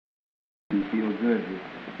You feel good to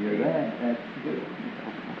hear that. That's good.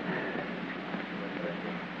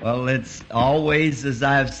 Well, it's always, as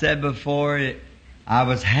I have said before, I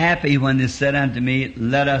was happy when they said unto me,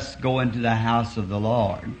 let us go into the house of the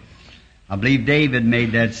Lord. I believe David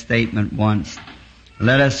made that statement once.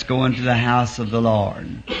 Let us go into the house of the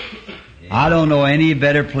Lord. I don't know any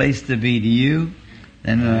better place to be to you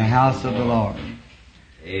than in the house of the Lord.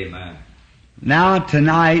 Amen. Now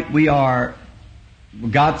tonight we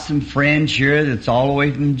got some friends here that's all the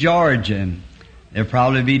way from Georgia. They'll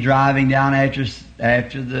probably be driving down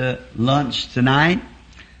after the lunch tonight.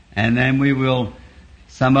 And then we will,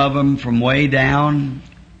 some of them from way down.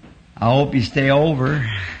 I hope you stay over.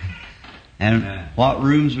 And what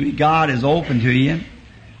rooms we got is open to you.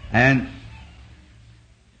 And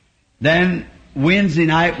then Wednesday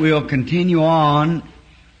night we'll continue on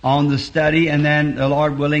the study, and then the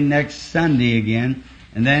Lord willing next Sunday again.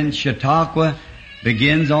 And then Chautauqua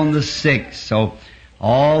begins on the 6th. So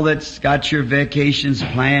all that's got your vacations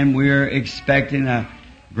planned, we're expecting a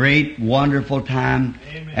great, wonderful time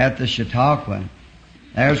at the Chautauqua.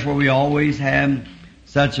 There's where we always have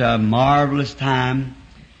such a marvelous time.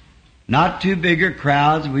 Not too bigger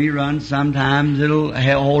crowds. We run sometimes. It'll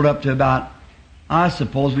hold up to about, I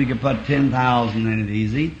suppose we could put 10,000 in it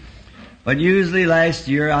easy. But usually last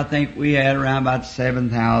year I think we had around about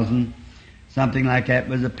 7,000. Something like that. It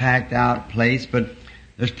was a packed out place, but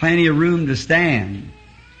there's plenty of room to stand.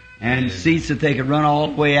 And seats that they could run all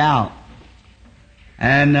the way out.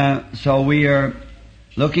 And so we are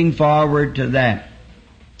looking forward to that.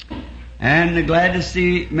 And glad to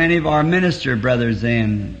see many of our minister brothers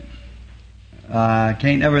in. I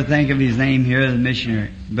can't never think of his name here, the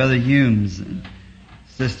missionary, Brother Humes.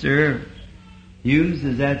 Sister Humes,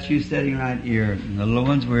 is that you sitting right here? The little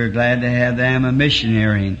ones, we're glad to have them a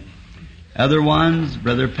missionary. Other ones,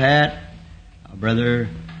 Brother Pat, Brother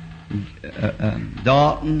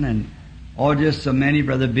Dalton, and just so many,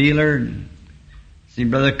 Brother Beeler, and seen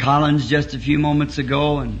Brother Collins just a few moments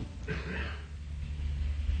ago, and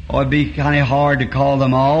it'd be kind of hard to call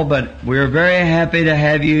them all, but we're very happy to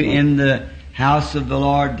have you in the house of the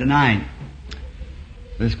Lord tonight.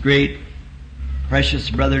 This great, precious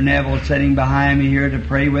Brother Neville sitting behind me here to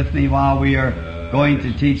pray with me while we are going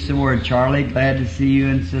to teach the Word. Charlie, glad to see you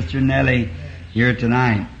and Sister Nellie here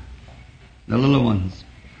tonight. The little ones.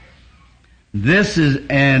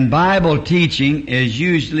 And Bible teaching is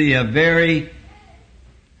usually a very,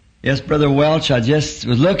 yes, Brother Welch, I just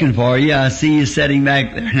was looking for you. I see you sitting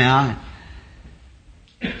back there now.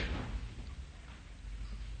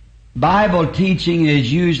 Bible teaching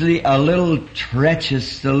is usually a little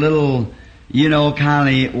treacherous, a little,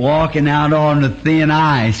 kind of walking out on the thin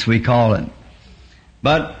ice, we call it.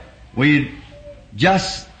 But we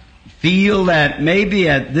just feel that maybe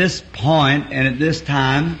at this point and at this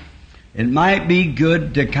time, it might be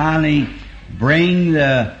good to kind of bring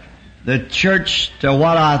the church to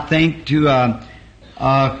what I think to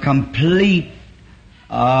a complete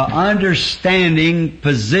understanding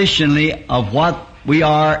positionally of what we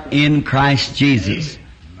are in Christ Jesus.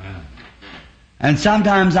 Amen. And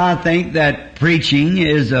sometimes I think that preaching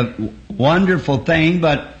is a wonderful thing,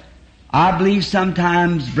 but I believe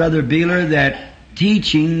sometimes, Brother Beeler, that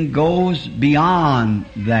teaching goes beyond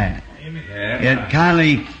that. Amen. It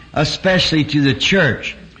kind of, especially to the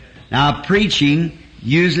church. Now, preaching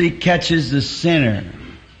usually catches the sinner,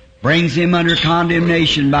 brings him under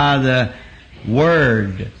condemnation by the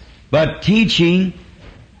Word. But teaching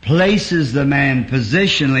places the man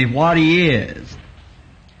positionally what he is.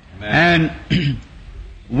 Amen. And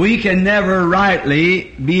we can never rightly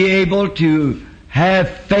be able to have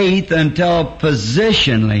faith until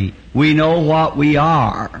positionally we know what we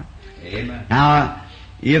are. Amen. Now,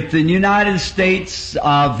 if the United States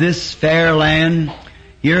of this fair land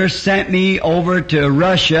here sent me over to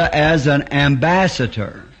Russia as an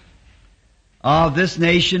ambassador of this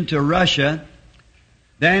nation to Russia,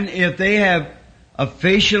 then if they have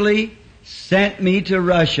officially sent me to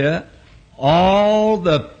Russia, all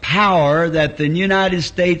the power that the United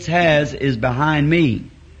States has is behind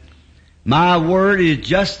me. My word is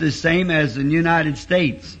just the same as the United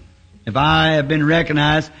States. If I have been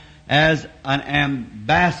recognized as an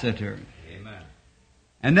ambassador. Amen.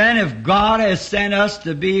 And then if God has sent us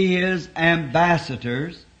to be His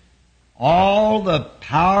ambassadors, all the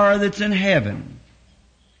power that's in heaven,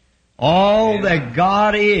 all Amen. That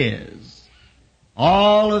God is,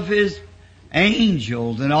 all of His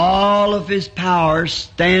angels and all of His power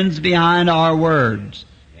stands behind our words.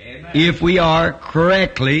 Amen. If we are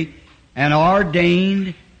correctly and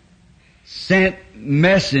ordained, sent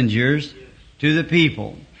messengers to the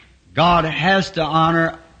people. God has to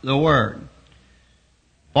honor the Word.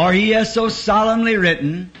 For He has so solemnly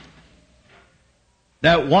written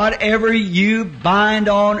that whatever you bind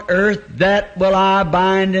on earth, that will I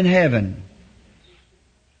bind in heaven.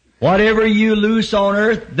 Whatever you loose on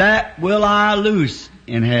earth, that will I loose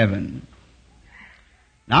in heaven.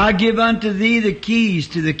 And I give unto thee the keys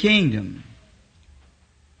to the kingdom.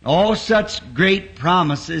 All such great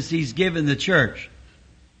promises He's given the church.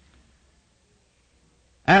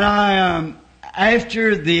 And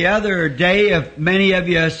after the other day, if many of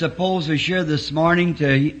you, I suppose, are here this morning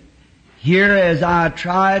to hear as I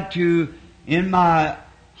tried to, in my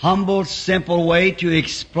humble, simple way, to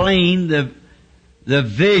explain the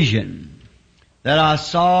vision that I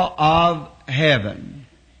saw of heaven.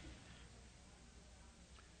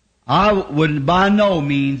 I would by no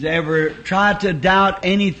means ever try to doubt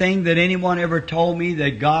anything that anyone ever told me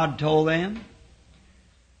that God told them.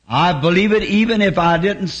 I believe it even if I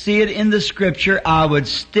didn't see it in the Scripture, I would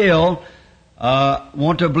still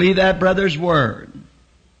want to believe that brother's word.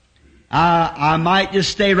 I might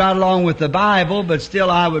just stay right along with the Bible, but still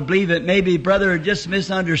I would believe that maybe brother just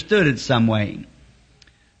misunderstood it some way.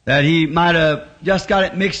 That he might have just got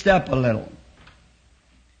it mixed up a little.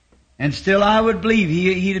 And still I would believe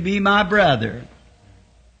he'd be my brother.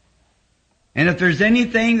 And if there's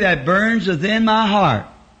anything that burns within my heart,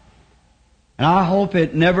 and I hope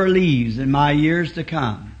it never leaves in my years to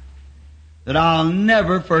come, that I'll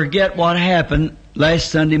never forget what happened last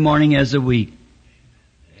Sunday morning as a week.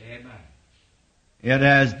 Amen. It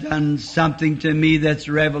has done something to me that's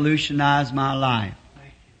revolutionized my life.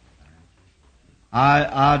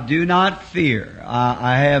 I do not fear.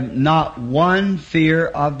 I have not one fear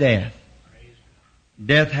of death.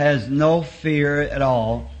 Death has no fear at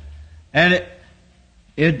all. And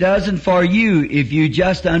it doesn't for you if you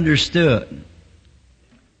just understood.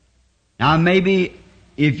 Now maybe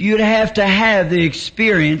if you'd have to have the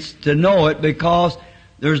experience to know it, because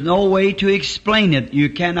there's no way to explain it. You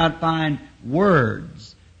cannot find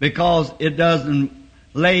words because it doesn't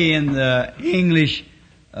lay in the English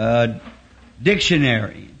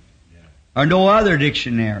dictionary or no other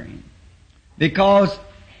dictionary, because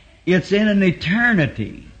it's in an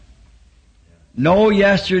eternity. No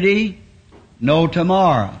yesterday, no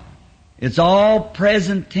tomorrow. It's all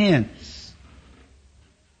present tense.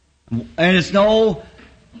 And it's no,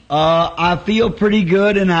 I feel pretty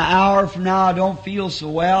good, and an hour from now I don't feel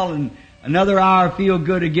so well, and another hour I feel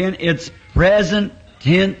good again. It's present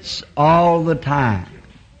tense all the time.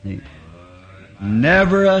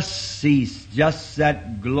 Never a cease. Just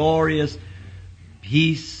that glorious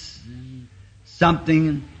peace,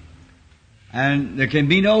 something. And there can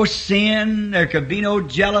be no sin, there could be no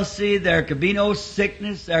jealousy, there could be no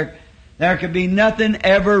sickness, there could be nothing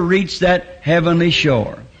ever reach that heavenly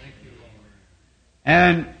shore.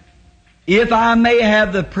 And if I may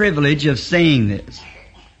have the privilege of saying this,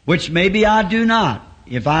 which maybe I do not.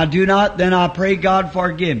 If I do not, then I pray God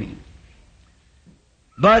forgive me.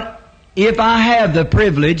 But if I have the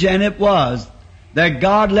privilege, and it was, that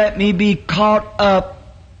God let me be caught up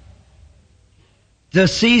to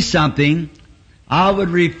see something, I would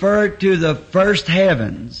refer to the first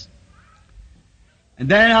heavens. And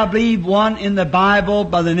then I believe one in the Bible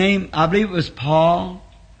by the name, I believe it was Paul,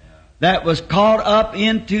 that was caught up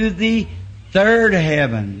into the third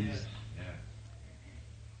heavens.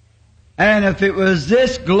 And if it was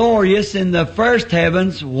this glorious in the first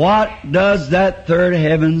heavens, what does that third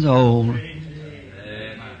heavens hold?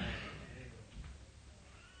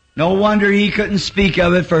 No wonder he couldn't speak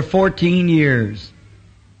of it for 14 years.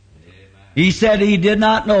 He said he did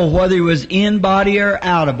not know whether he was in body or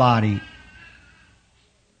out of body.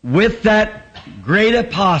 With that great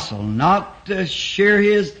apostle, not to share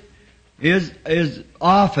his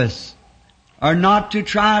office, or not to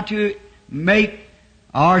try to make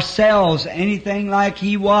ourselves anything like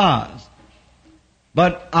he was.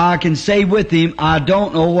 But I can say with him, I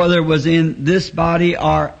don't know whether it was in this body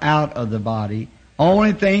or out of the body.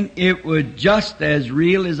 Only thing, it was just as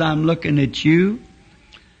real as I'm looking at you.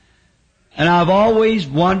 And I've always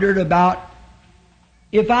wondered about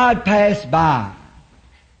if I'd pass by,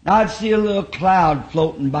 I'd see a little cloud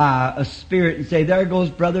floating by, a spirit, and say, there goes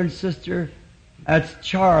brother and sister, that's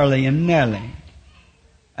Charlie and Nellie.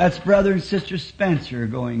 That's brother and sister Spencer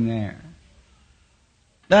going there.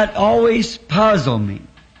 That always puzzled me.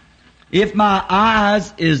 If my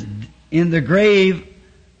eyes is in the grave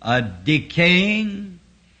decaying,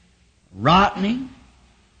 rotting,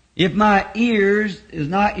 if my ears is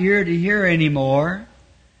not here to hear anymore,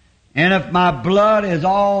 and if my blood is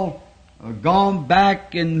all gone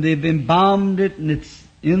back and they've embalmed it and it's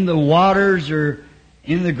in the waters or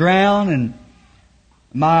in the ground, and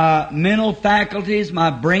my mental faculties, my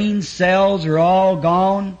brain cells are all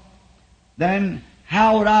gone, then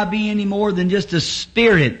how would I be any more than just a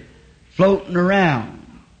spirit floating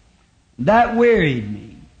around? That wearied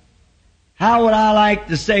me. How would I like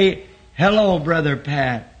to say, hello, Brother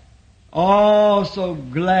Pat. Oh, so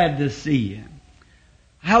glad to see you.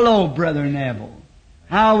 Hello, Brother Neville.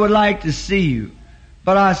 How I would like to see you.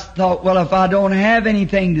 But I thought, well, if I don't have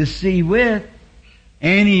anything to see with,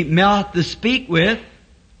 any mouth to speak with,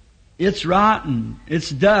 it's rotten. It's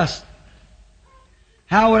dust.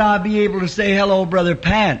 How would I be able to say, hello, Brother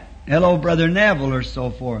Pat, hello, Brother Neville, or so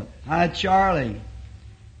forth? Hi, Charlie.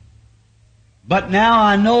 But now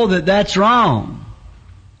I know that that's wrong.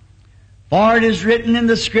 For it is written in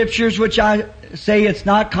the Scriptures, which I say it's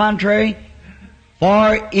not contrary,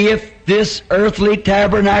 for if this earthly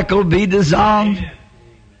tabernacle be dissolved, amen,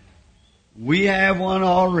 we have one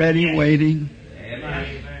already waiting.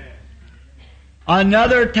 Amen.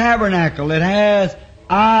 Another tabernacle that has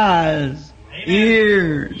eyes, amen,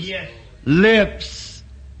 ears, yes, lips,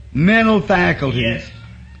 mental faculties. Yes.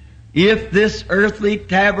 If this earthly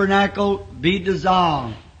tabernacle be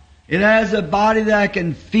dissolved, it has a body that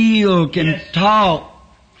can feel, can, yes, talk.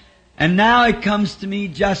 And now it comes to me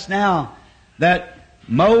just now that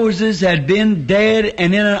Moses had been dead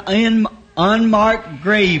and in an unmarked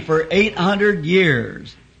grave for 800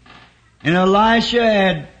 years. And Elisha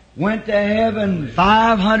had went to heaven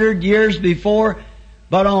 500 years before,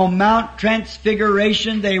 but on Mount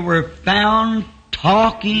Transfiguration they were found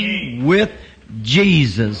talking with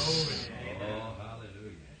Jesus.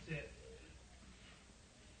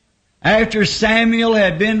 After Samuel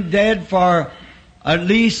had been dead for at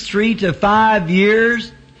least 3 to 5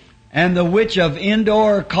 years, and the witch of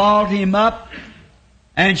Endor called him up,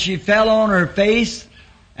 and she fell on her face,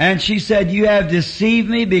 and she said, you have deceived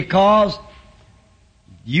me because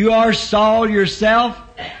you are Saul yourself.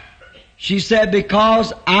 She said,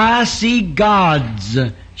 because I see gods.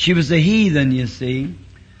 She was a heathen, you see.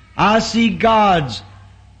 I see gods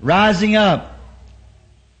rising up.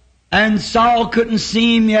 And Saul couldn't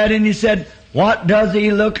see him yet, and he said, what does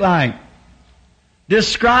he look like?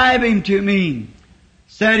 Describe him to me.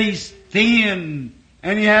 Said he's thin,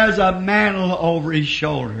 and he has a mantle over his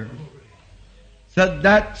shoulder. Said,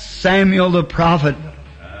 that's Samuel the prophet.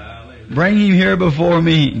 Bring him here before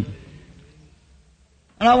me.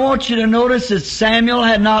 And I want you to notice that Samuel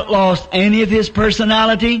had not lost any of his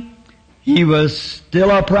personality. He was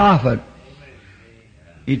still a prophet.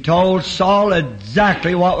 He told Saul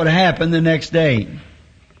exactly what would happen the next day.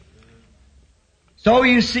 So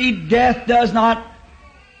you see, death does not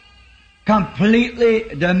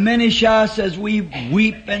completely diminish us as we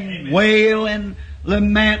weep and wail and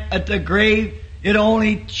lament at the grave. It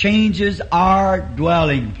only changes our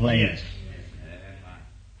dwelling place.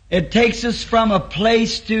 It takes us from a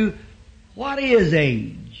place to, what is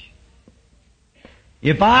age?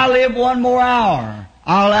 If I live one more hour,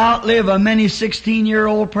 I'll outlive a many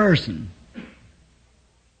 16-year-old person.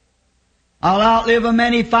 I'll outlive a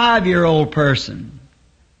many 5-year-old person.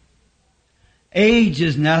 Age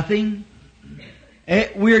is nothing.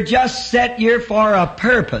 We're just set here for a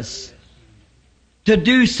purpose, to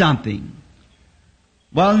do something.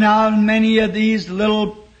 Well, now many of these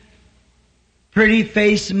little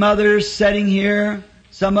pretty-faced mothers sitting here,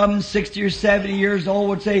 some of them 60 or 70 years old,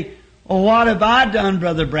 would say, well, what have I done,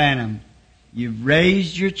 Brother Branham? You've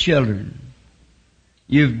raised your children.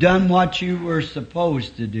 You've done what you were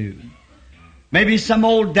supposed to do. Maybe some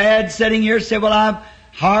old dad sitting here say, well, I've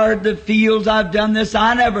hired the fields, I've done this,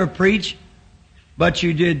 I never preach. But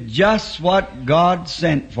you did just what God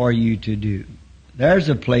sent for you to do. There's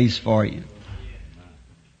a place for you.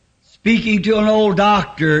 Speaking to an old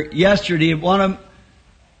doctor yesterday, one of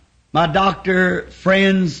my doctor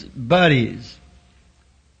friends' buddies,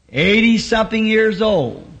 80-something years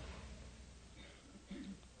old.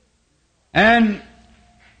 And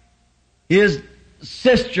his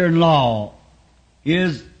sister-in-law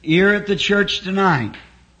is here at the church tonight.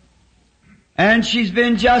 And she's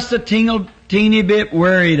been just a teeny bit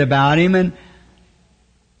worried about him. And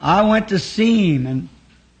I went to see him. And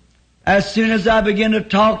as soon as I began to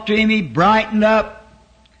talk to him, he brightened up.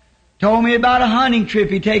 Told me about a hunting trip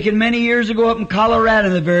he'd taken many years ago up in Colorado,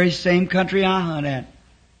 in the very same country I hunt at.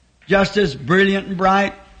 Just as brilliant and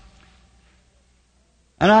bright.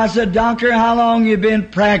 And I said, Doctor, how long you been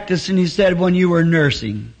practicing? He said, when you were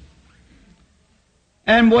nursing.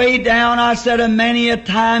 And way down, I said, many a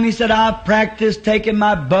time, he said, I've practiced taking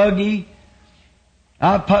my buggy.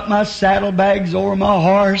 I've put my saddlebags over my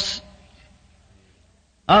horse.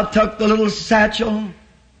 I've took the little satchel.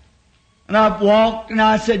 And And I've walked, and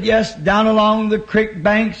I said, yes, down along the creek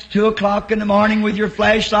banks, 2 o'clock in the morning with your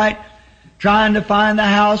flashlight, trying to find the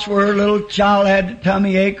house where her little child had a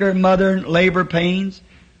tummy ache, her mother in labor pains.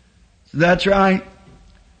 So that's right.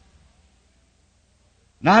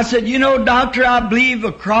 And I said, you know, doctor, I believe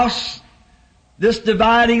across this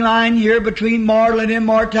dividing line here between mortal and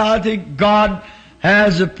immortality, God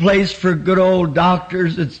has a place for good old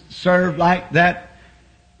doctors that serve like that.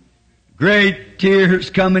 Great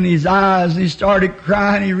tears come in his eyes, and he started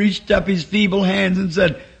crying. He reached up his feeble hands and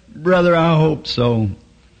said, brother, I hope so.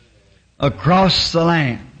 Across the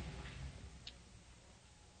land.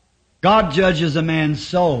 God judges a man's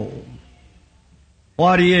soul,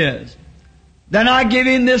 what he is. Then I give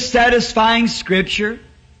him this satisfying scripture.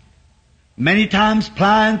 Many times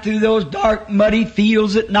plowing through those dark, muddy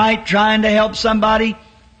fields at night trying to help somebody.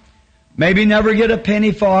 Maybe never get a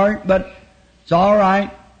penny for it, but it's all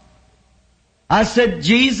right. I said,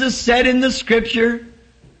 Jesus said in the scripture,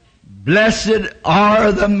 blessed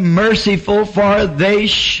are the merciful, for they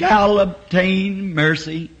shall obtain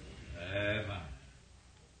mercy. Amen.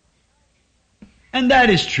 And that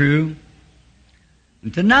is true.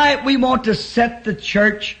 And tonight we want to set the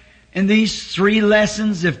church in these 3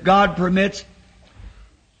 lessons, if God permits,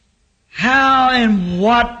 how and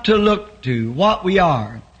what to look to, what we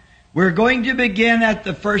are. We're going to begin at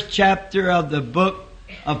the first chapter of the book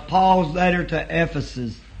of Paul's letter to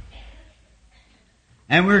Ephesus.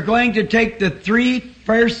 And we're going to take the 3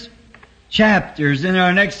 first chapters in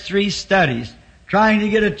our next 3 studies, trying to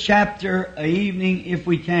get a chapter a evening if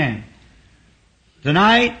we can.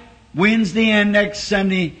 Tonight, Wednesday, and next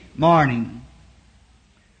Sunday morning.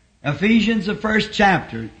 Ephesians, the first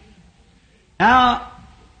chapter. Now,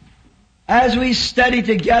 as we study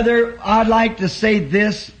together, I'd like to say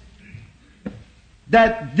this,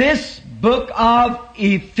 that this book of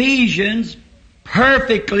Ephesians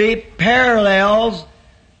perfectly parallels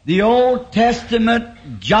the Old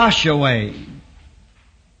Testament Joshua.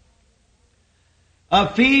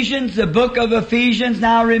 Ephesians, the book of Ephesians,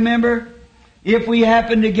 now remember, if we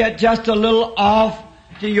happen to get just a little off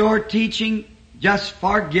to your teaching, just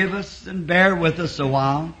forgive us and bear with us a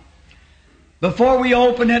while. Before we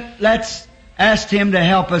open it, let's ask Him to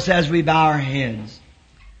help us as we bow our heads.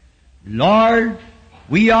 Lord,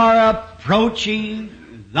 we are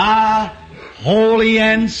approaching Thy holy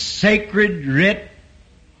and sacred writ,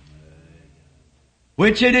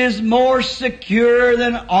 which it is more secure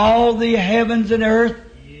than all the heavens and earth.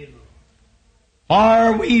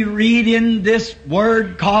 For we read in this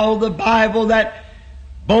word called the Bible that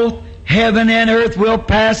both heaven and earth will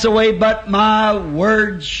pass away, but my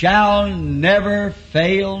word shall never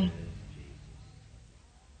fail.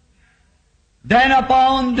 Then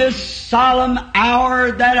upon this solemn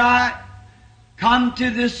hour that I come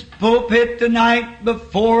to this pulpit tonight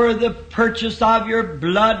before the purchase of your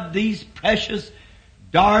blood, these precious,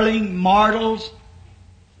 darling mortals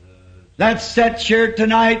that sit here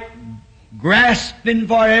tonight grasping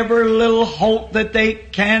for every little hope that they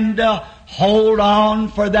can to hold on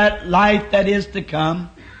for that life that is to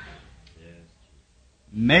come.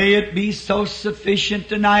 May it be so sufficient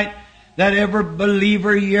tonight that every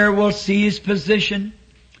believer here will see his position,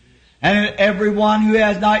 and everyone who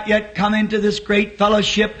has not yet come into this great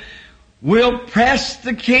fellowship will press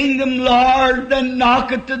the kingdom, Lord, and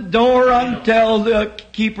knock at the door until the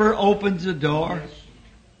keeper opens the door.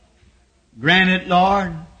 Grant it,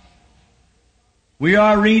 Lord. We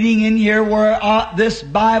are reading in here where this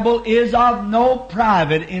Bible is of no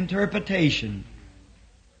private interpretation.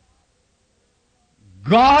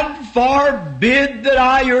 God forbid that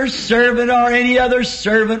I, your servant, or any other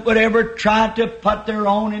servant would ever try to put their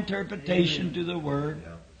own interpretation to the Word.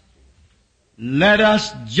 Let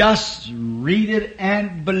us just read it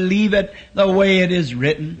and believe it the way it is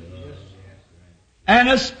written. And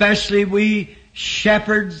especially we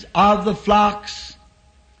shepherds of the flocks,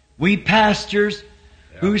 we pastors,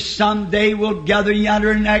 who someday will gather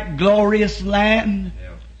yonder in that glorious land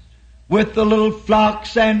with the little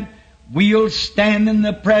flocks, and we'll stand in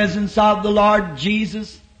the presence of the Lord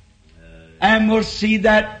Jesus, and we'll see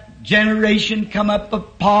that generation come up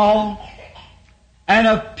of Paul and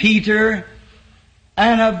of Peter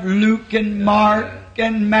and of Luke and Mark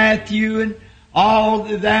and Matthew and all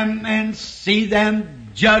of them, and see them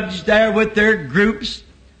judged there with their groups.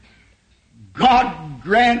 God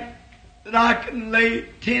grant that I can lay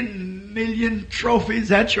 10 million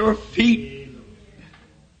trophies at your feet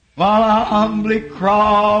while I humbly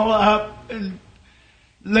crawl up and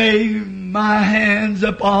lay my hands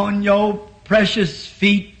upon your precious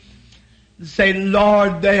feet and say,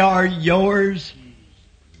 Lord, they are yours.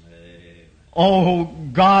 Oh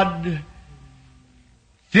God,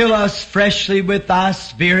 Fill us freshly with Thy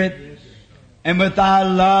Spirit and with Thy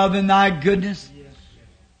love and Thy goodness.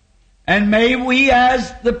 And may we,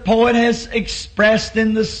 as the poet has expressed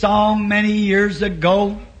in the song many years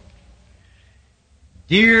ago,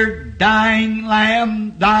 dear dying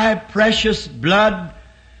Lamb, Thy precious blood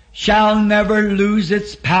shall never lose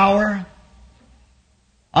its power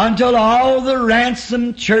until all the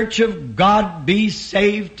ransomed church of God be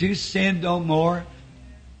saved to sin no more.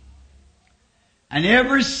 And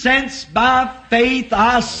ever since by faith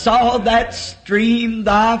I saw that stream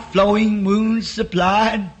Thy flowing wounds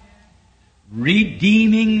supplied,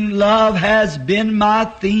 redeeming love has been my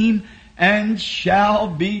theme and shall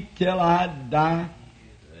be till I die.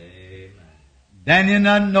 Amen. Then in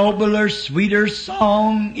a nobler, sweeter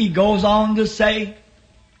song he goes on to say,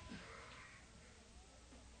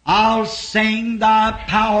 I'll sing Thy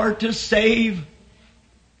power to save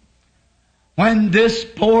when this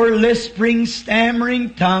poor lisping,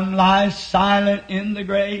 stammering tongue lies silent in the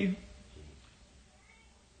grave.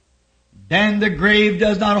 Then the grave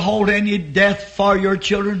does not hold any death for your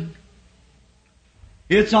children.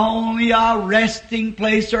 It's only a resting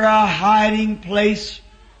place or a hiding place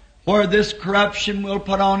where this corruption will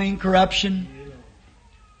put on incorruption.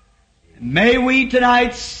 May we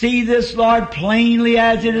tonight see this, Lord, plainly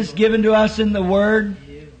as it is given to us in the Word.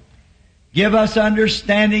 Give us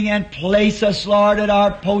understanding and place us, Lord, at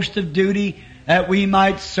our post of duty that we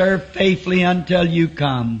might serve faithfully until You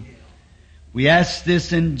come. We ask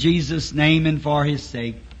this in Jesus' name and for His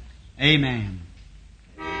sake. Amen.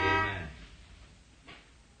 Amen.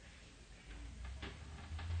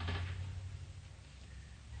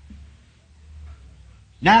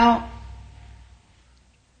 Now,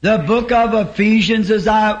 the book of Ephesians, as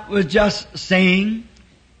I was just saying,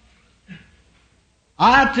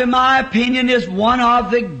 to my opinion, is one of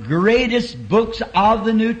the greatest books of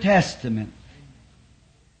the New Testament.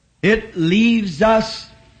 It leaves us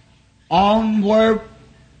on where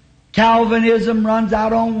Calvinism runs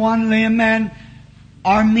out on one limb and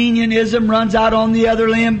Arminianism runs out on the other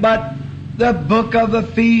limb, but the book of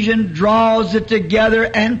Ephesians draws it together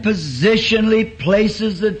and positionally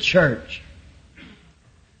places the church.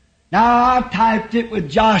 Now I typed it with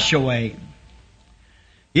Joshua.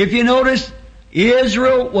 If you notice,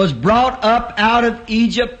 Israel was brought up out of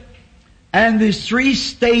Egypt, and there's 3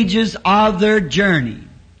 stages of their journey.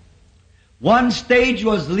 One stage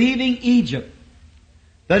was leaving Egypt.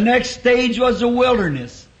 The next stage was the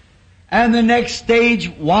wilderness. And the next stage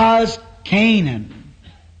was Canaan.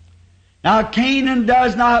 Now Canaan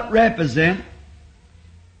does not represent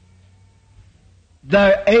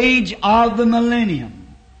the age of the millennium.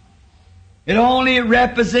 It only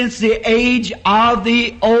represents the age of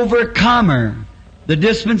the overcomer, the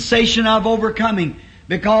dispensation of overcoming.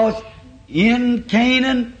 Because in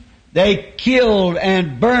Canaan, they killed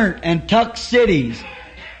and burnt and took cities.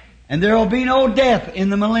 And there will be no death in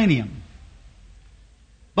the millennium.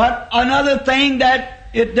 But another thing that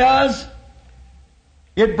it does,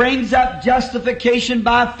 it brings up justification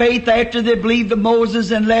by faith after they believed in Moses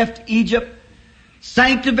and left Egypt.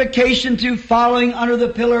 Sanctification through following under the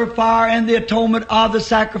pillar of fire and the atonement of the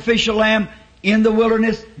sacrificial lamb in the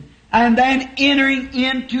wilderness. And then entering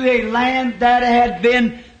into a land that had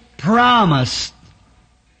been promised.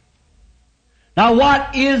 Now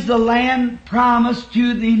what is the land promised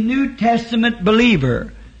to the New Testament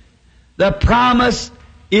believer? The promise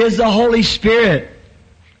is the Holy Spirit.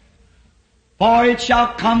 For it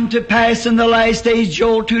shall come to pass in the last days,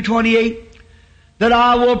 Joel 2:28, that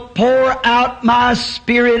I will pour out my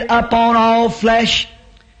Spirit upon all flesh.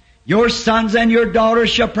 Your sons and your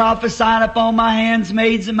daughters shall prophesy, and upon my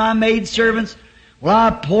handmaids and my maidservants will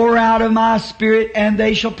I pour out of my Spirit, and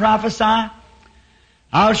they shall prophesy.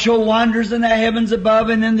 I'll show wonders in the heavens above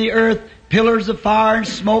and in the earth, pillars of fire and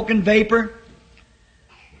smoke and vapor.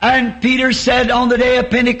 And Peter said on the day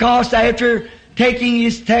of Pentecost, after taking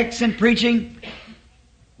his text and preaching,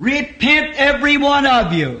 repent every one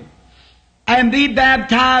of you, and be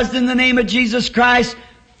baptized in the name of Jesus Christ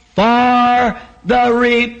for the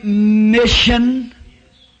remission,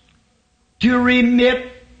 to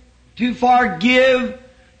remit, to forgive,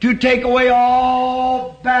 to take away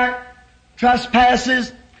all back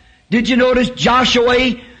trespasses. Did you notice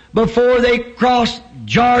Joshua, before they crossed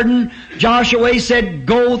Jordan, Joshua said,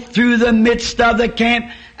 go through the midst of the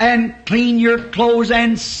camp and clean your clothes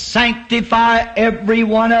and sanctify every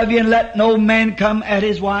one of you, and let no man come at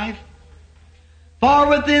his wife. For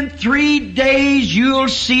within 3 days you'll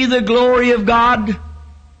see the glory of God.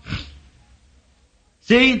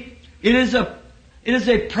 See, it is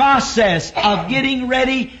a process of getting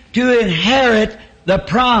ready to inherit the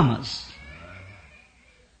promise.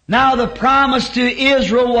 Now the promise to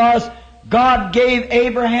Israel was, God gave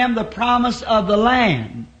Abraham the promise of the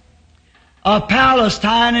land of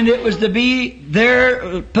Palestine, and it was to be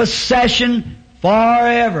their possession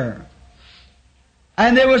forever.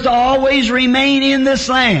 And they was to always remain in this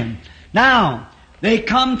land. Now, they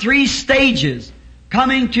come 3 stages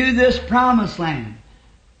coming to this promised land.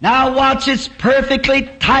 Now watch, it's perfectly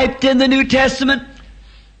typed in the New Testament.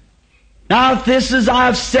 Now if this, as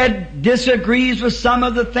I've said, disagrees with some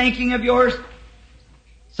of the thinking of yours,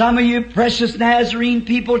 some of you precious Nazarene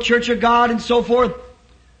people, Church of God and so forth,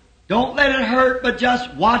 don't let it hurt, but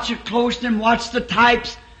just watch it close and watch the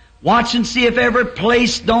types. Watch and see if every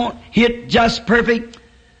place don't hit just perfect.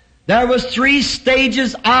 There was 3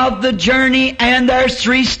 stages of the journey, and there's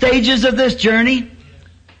 3 stages of this journey.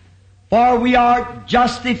 For we are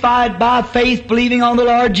justified by faith, believing on the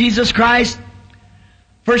Lord Jesus Christ,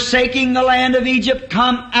 forsaking the land of Egypt,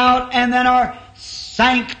 come out, and then are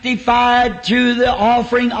sanctified through the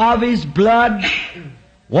offering of His blood,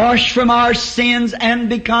 washed from our sins, and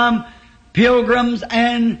become pilgrims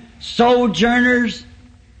and sojourners,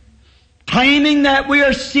 claiming that we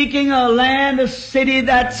are seeking a land, a city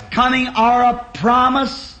that's coming, or a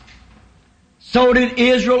promise. So did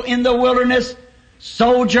Israel in the wilderness,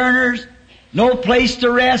 sojourners, no place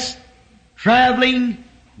to rest, traveling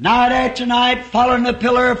night after night, following the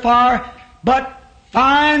pillar of fire, but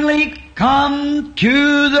finally come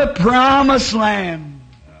to the promised land,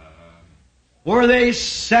 where they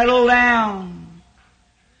settle down.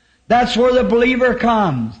 That's where the believer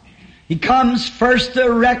comes. He comes first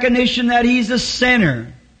to recognition that he's a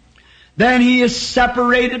sinner. Then he is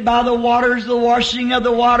separated by the waters, the washing of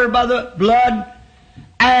the water by the blood,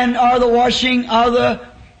 or the washing of the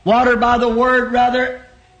water by the Word, rather,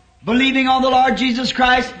 believing on the Lord Jesus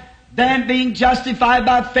Christ. Then being justified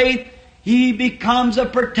by faith, he becomes a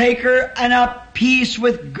partaker and a peace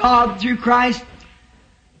with God through Christ,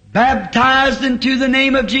 baptized into the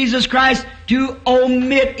name of Jesus Christ to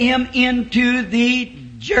omit Him into the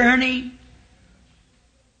journey.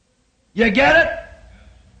 You get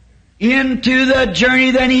it? Into the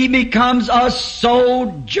journey, then he becomes a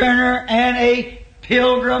sojourner and a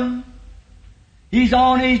pilgrim. He's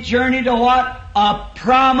on his journey to what? A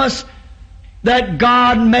promise that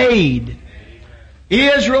God made.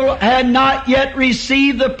 Israel had not yet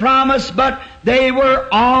received the promise, but they were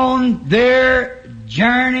on their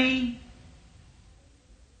journey.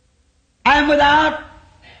 And without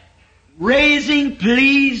raising,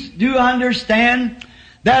 please do understand,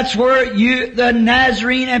 that's where the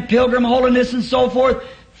Nazarene and Pilgrim holiness and so forth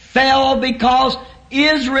fell, because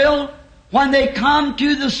Israel, when they come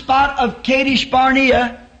to the spot of Kadesh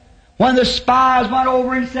Barnea, when the spies went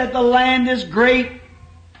over and said the land is great,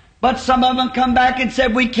 but some of them come back and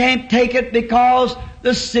said we can't take it because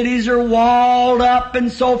the cities are walled up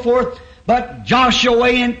and so forth. But Joshua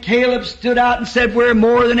and Caleb stood out and said we're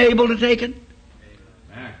more than able to take it.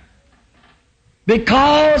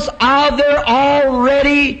 Because of their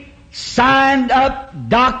already signed up,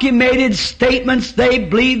 documented statements, they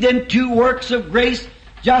believed in 2 works of grace,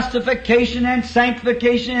 justification and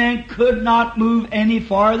sanctification, and could not move any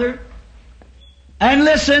farther. And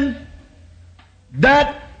listen,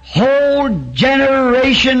 that whole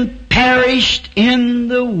generation perished in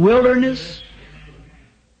the wilderness.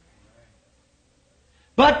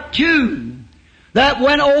 But 2 that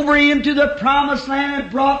went over into the promised land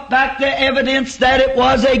and brought back the evidence that it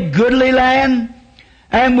was a goodly land,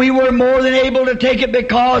 and we were more than able to take it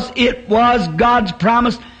because it was God's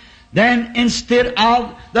promise. Then instead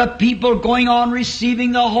of the people going on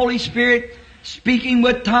receiving the Holy Spirit, speaking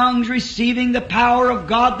with tongues, receiving the power of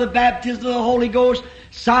God, the baptism of the Holy Ghost,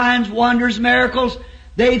 signs, wonders, miracles,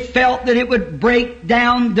 they felt that it would break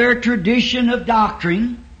down their tradition of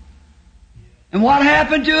doctrine. And what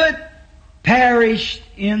happened to it? Perished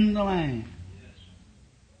in the land.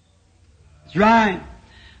 That's right.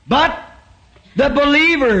 But the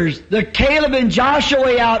believers, the Caleb and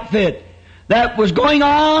Joshua outfit that was going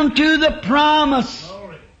on to the promise,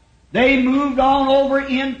 they moved on over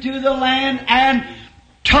into the land and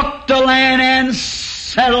took the land and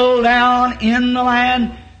settled down in the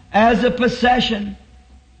land as a possession.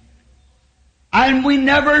 And we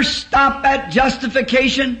never stop at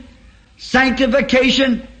justification,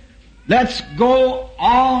 sanctification. Let's go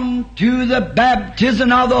on to the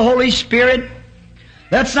baptism of the Holy Spirit.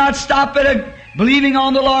 Let's not stop at believing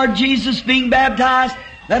on the Lord Jesus, being baptized.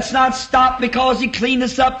 Let's not stop because He cleaned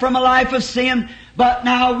us up from a life of sin. But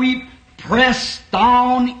now we pressed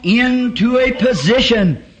on into a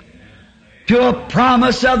position, to a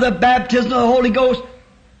promise of the baptism of the Holy Ghost.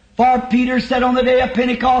 For Peter said on the day of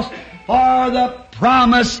Pentecost, For the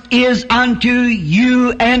promise is unto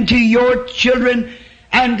you and to your children,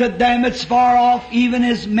 and to them that's far off, even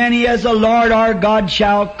as many as the Lord our God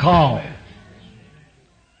shall call.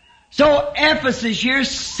 So Ephesus here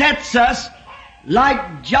sets us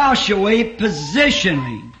like Joshua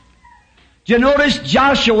positionally. Do you notice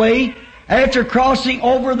Joshua, after crossing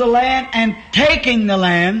over the land and taking the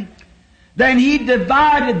land, then he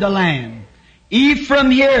divided the land.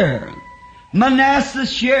 Ephraim here, Manasseh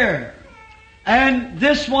here, and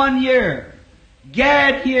this one here,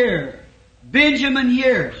 Gad here, Benjamin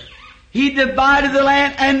here. He divided the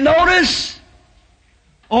land, and notice,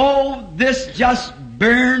 oh, this just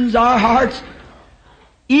burns our hearts.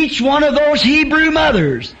 Each one of those Hebrew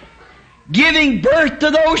mothers giving birth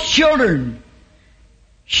to those children,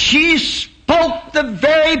 she spoke the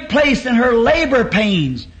very place in her labor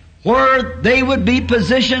pains where they would be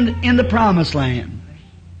positioned in the promised land.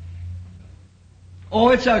 Oh,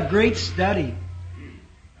 it's a great study.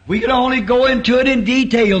 We could only go into it in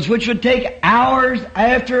details, which would take hours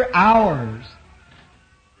after hours.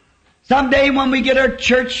 Someday when we get our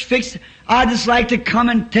church fixed, I'd just like to come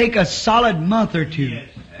and take a solid month or two.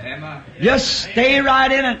 Just stay right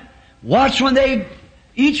in it. Watch when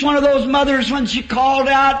each one of those mothers, when she called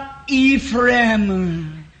out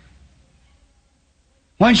Ephraim,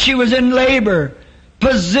 when she was in labor,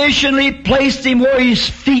 positionally placed him where his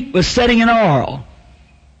feet was setting in oil.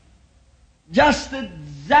 Just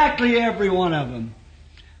exactly every one of them.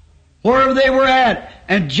 Wherever they were at.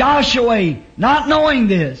 And Joshua, not knowing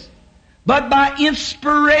this, but by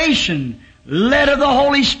inspiration, led of the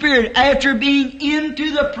Holy Spirit, after being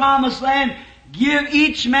into the promised land, give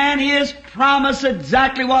each man his promise,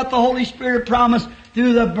 exactly what the Holy Spirit promised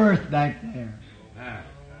through the birth back there.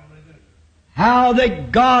 How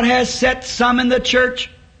that God has set some in the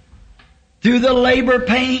church through the labor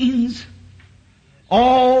pains.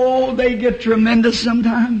 Oh, they get tremendous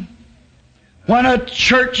sometimes. When a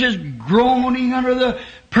church is groaning under the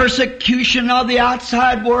persecution of the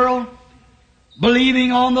outside world,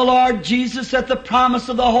 believing on the Lord Jesus that the promise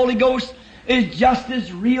of the Holy Ghost is just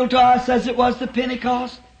as real to us as it was to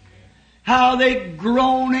Pentecost. How they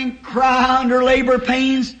groan and cry under labor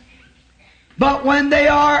pains. But when they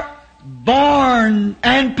are born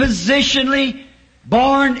and positionally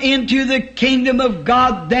born into the kingdom of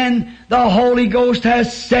God, then the Holy Ghost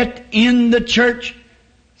has set in the church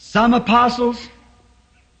some apostles,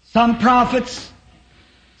 some prophets,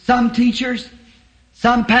 some teachers,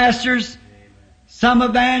 some pastors, some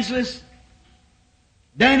evangelists.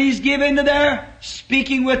 Then He's given to their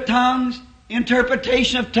speaking with tongues,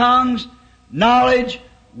 interpretation of tongues, knowledge,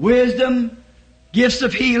 wisdom, gifts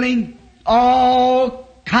of healing, all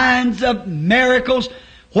kinds of miracles.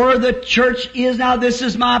 Where the church is now, this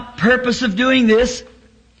is my purpose of doing this.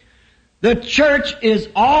 The church is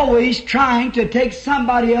always trying to take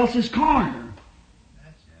somebody else's corner.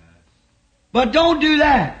 But don't do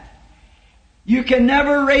that. You can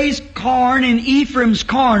never raise corn in Ephraim's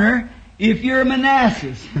corner if you're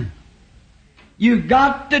Manasseh. You've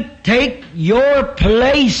got to take your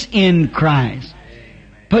place in Christ.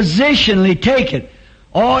 Positionally take it.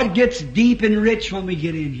 Oh, it gets deep and rich when we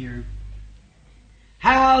get in here.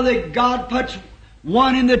 How that God puts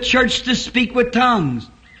one in the church to speak with tongues.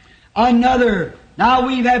 Another. Now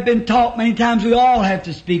we have been taught many times we all have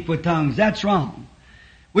to speak with tongues. That's wrong.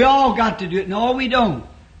 We all got to do it. No, we don't.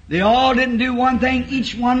 They all didn't do one thing.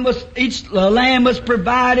 Each lamb was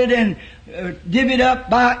provided and divvied up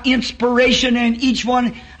by inspiration, and each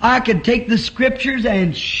one, I could take the scriptures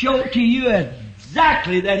and show to you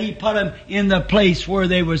exactly that He put them in the place where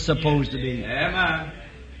they were supposed to be. Amen.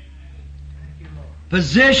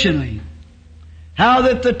 Positionally. How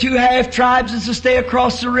that the two half tribes is to stay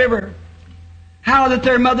across the river. How that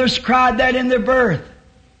their mothers cried that in their birth.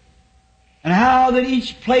 And how that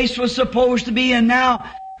each place was supposed to be. And now,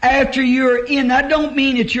 after you're in, that don't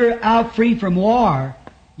mean that you're out free from war.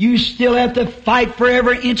 You still have to fight for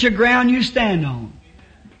every inch of ground you stand on.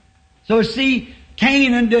 So see,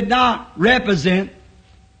 Canaan did not represent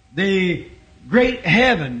the great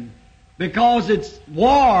heaven, because it's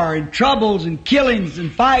war and troubles and killings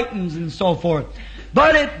and fightings and so forth.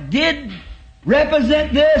 But it did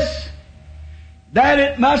represent this, that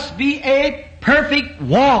it must be a perfect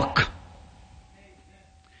walk.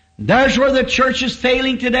 There's where the church is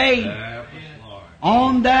failing today.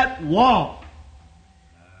 On that walk.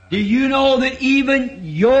 Do you know that even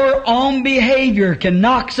your own behavior can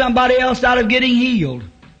knock somebody else out of getting healed?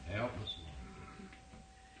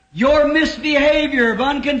 Your misbehavior of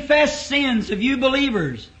unconfessed sins of you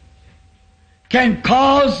believers can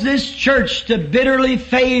cause this church to bitterly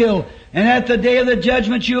fail, and at the day of the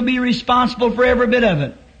judgment you'll be responsible for every bit of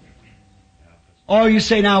it. Or you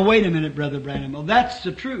say, now wait a minute, Brother Branham. Well, that's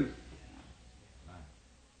the truth.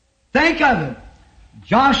 Think of it.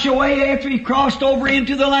 Joshua, after he crossed over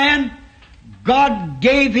into the land, God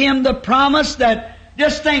gave him the promise that,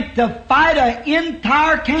 just think, to fight an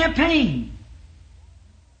entire campaign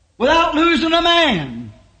without losing a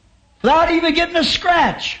man, without even getting a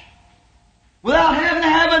scratch, without having to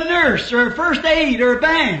have a nurse or a first aid or a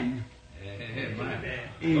band.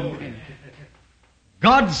 Amen.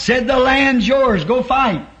 God said, the land's yours, go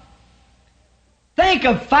fight. Think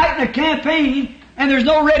of fighting a campaign and there's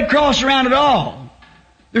no Red Cross around at all.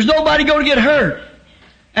 There's nobody going to get hurt.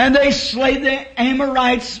 And they slayed the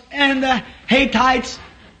Amorites and the Hittites,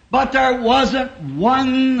 but there wasn't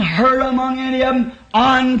one hurt among any of them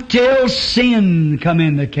until sin come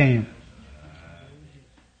in the camp.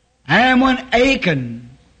 And when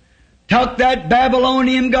Achan took that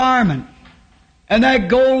Babylonian garment and that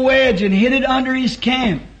gold wedge and hid it under his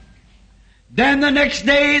camp, then the next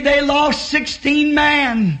day they lost 16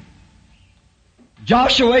 men.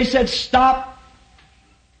 Joshua said, stop.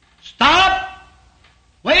 Stop!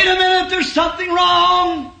 Wait a minute, there's something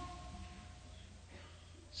wrong.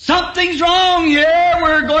 Something's wrong here.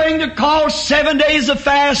 We're going to call 7 days of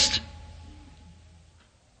fast.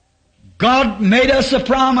 God made us a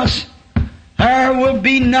promise. There will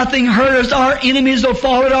be nothing hurt us. Our enemies will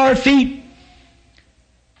fall at our feet.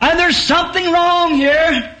 And there's something wrong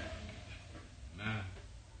here.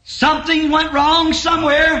 Something went wrong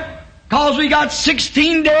somewhere, because we got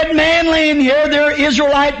 16 dead men laying here. They're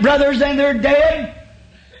Israelite brothers and they're dead.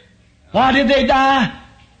 Why did they die?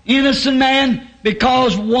 Innocent man.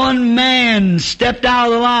 Because one man stepped out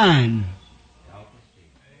of the line.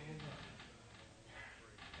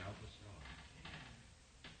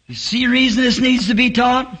 You see the reason this needs to be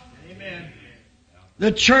taught? Amen.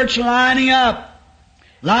 The church lining up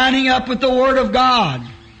with the Word of God.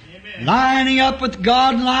 Amen. Lining up with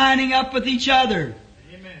God, lining up with each other.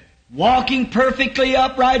 Amen. Walking perfectly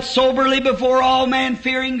upright, soberly before all men,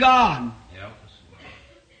 fearing God.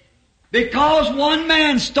 Because one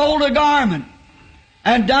man stole a garment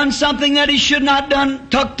and done something that he should not done,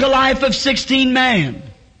 took the life of 16 men.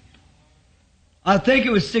 I think it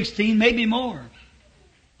was 16, maybe more.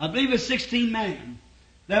 I believe it was 16 men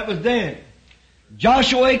that was dead.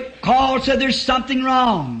 Joshua called, said there's something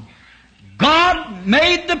wrong. God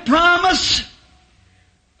made the promise,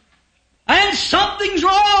 and something's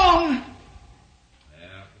wrong.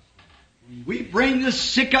 We bring the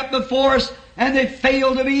sick up before us, and they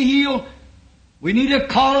fail to be healed. We need to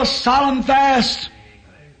call a solemn fast.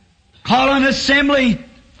 Call an assembly.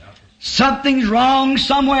 Something's wrong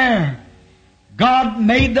somewhere. God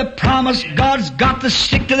made the promise. God's got to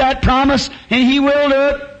stick to that promise, and He will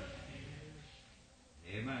do it.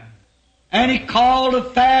 Amen. And He called a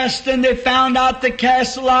fast, and they found out they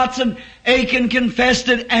cast lots, and Achan confessed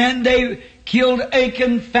it, and they killed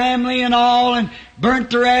Achan's family and all, and burnt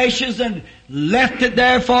their ashes, and left it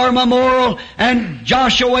there for a memorial. And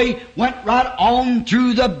Joshua went right on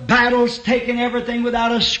through the battles, taking everything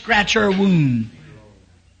without a scratch or a wound.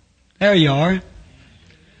 There you are.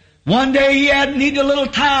 One day he had needed a little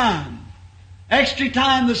time, extra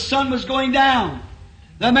time. The sun was going down.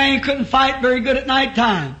 The man couldn't fight very good at night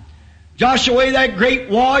time. Joshua, that great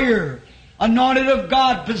warrior, anointed of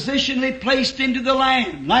God, positionally placed into the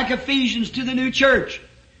land, like Ephesians to the new church,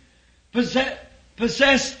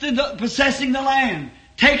 possessing the land,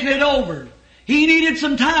 taking it over. He needed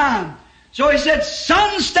some time. So he said,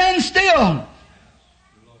 "Sun, stand still."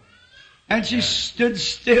 And she stood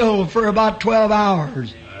still for about 12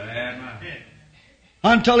 hours.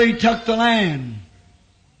 Until he took the land.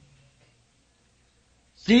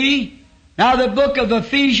 See? Now the book of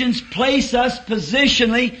Ephesians places us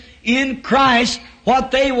positionally in Christ, what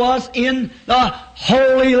they was in the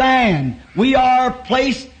Holy Land. We are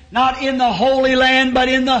placed not in the Holy Land, but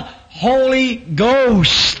in the Holy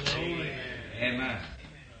Ghost. Amen.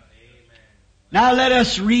 Now let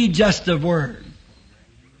us read just a word.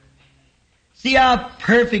 See how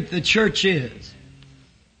perfect the church is.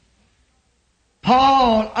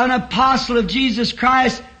 Paul, an apostle of Jesus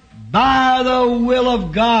Christ, by the will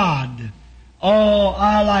of God. Oh,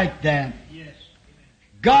 I like that.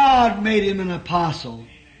 God made him an apostle.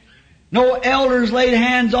 No elders laid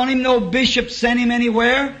hands on him, no bishop sent him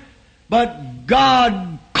anywhere, but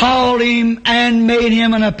God called him and made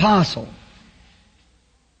him an apostle.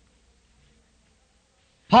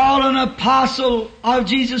 Paul, an apostle of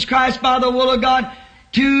Jesus Christ by the will of God,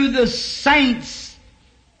 to the saints,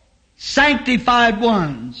 sanctified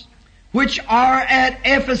ones, which are at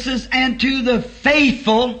Ephesus, and to the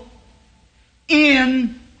faithful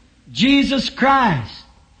in Jesus Christ.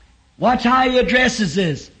 Watch how he addresses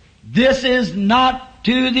this. This is not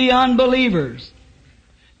to the unbelievers.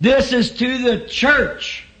 This is to the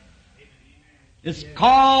church. It's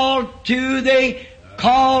called to the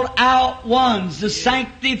called out ones, the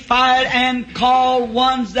sanctified and called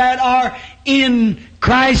ones that are in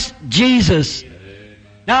Christ Jesus.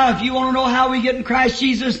 Now, if you want to know how we get in Christ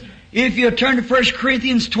Jesus, if you turn to 1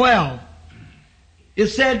 Corinthians 12, it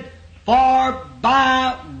said, for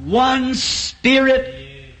by one Spirit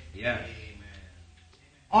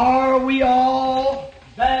are we all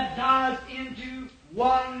baptized into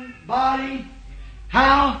one body.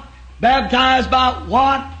 How? Baptized by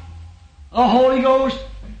what? The Holy Ghost.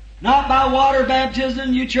 Not by water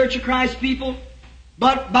baptism, you Church of Christ people,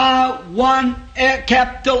 but by one,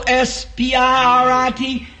 capital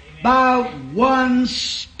S-P-I-R-I-T, by one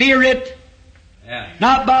Spirit.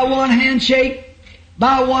 Not by one handshake,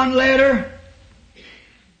 by one letter,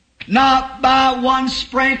 not by one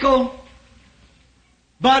sprinkle,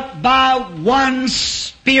 but by one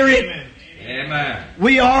Spirit. Amen.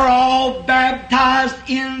 We are all baptized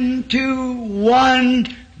into one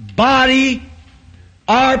body,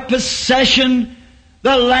 our possession,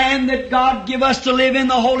 the land that God give us to live in,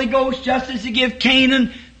 the Holy Ghost, just as He give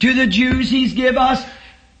Canaan to the Jews, He's give us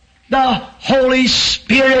the Holy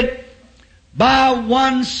Spirit. By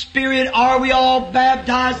one Spirit are we all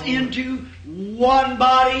baptized into one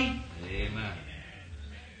body. Amen.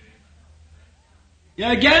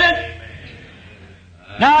 You get it?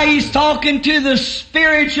 Now He's talking to the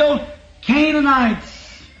spiritual Canaanites.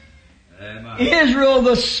 Amen. Israel,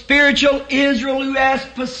 the spiritual Israel who has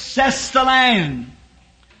possessed the land.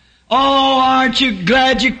 Oh, aren't you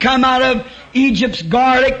glad you come out of Egypt's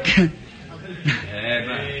garlic?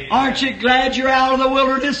 Amen. Aren't you glad you're out of the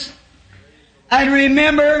wilderness? And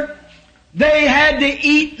remember, they had to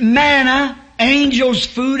eat manna, angels'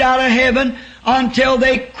 food out of heaven, until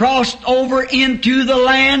they crossed over into the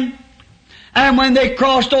land. And when they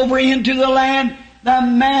crossed over into the land, the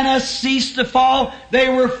manna ceased to fall. They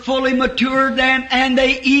were fully matured then, and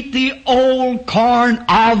they eat the old corn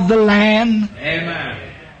of the land. Amen.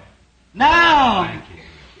 Now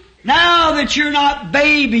that you're not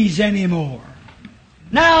babies anymore,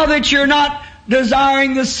 now that you're not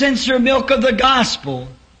desiring the sincere milk of the gospel,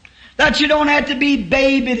 that you don't have to be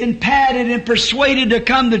babied and patted and persuaded to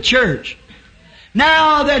come to church.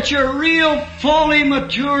 Now that you're real fully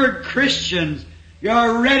matured Christians,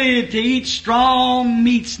 you're ready to eat strong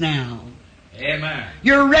meats now. Amen.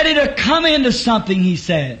 You're ready to come into something, He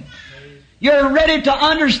said. You're ready to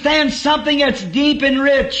understand something that's deep and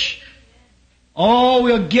rich. Oh,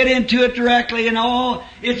 we'll get into it directly, and oh,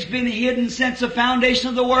 it's been hidden since the foundation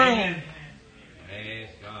of the world. Praise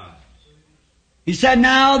God. He said,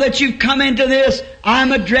 now that you've come into this,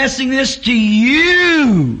 I'm addressing this to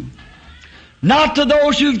you. Not to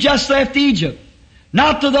those who've just left Egypt.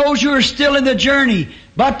 Not to those who are still in the journey,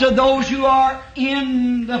 but to those who are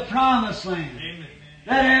in the promised land. Amen.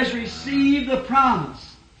 That has received the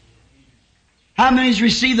promise. How many's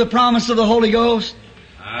received the promise of the Holy Ghost?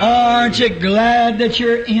 Aren't you glad that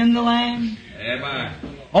you're in the land? Amen.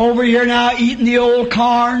 Over here now eating the old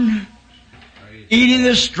corn, eating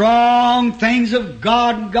the strong things of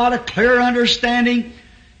God, and got a clear understanding.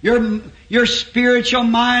 Your spiritual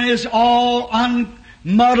mind is all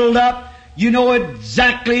unmuddled up. You know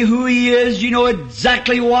exactly who He is. You know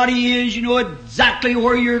exactly what He is. You know exactly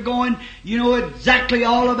where you're going. You know exactly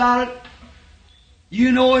all about it.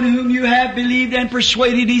 You know in whom you have believed and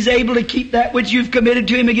persuaded He's able to keep that which you've committed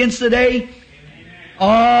to Him against the day.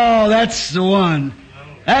 Oh, that's the one.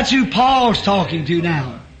 That's who Paul's talking to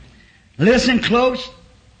now. Listen close.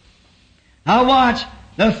 Now watch.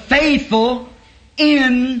 The faithful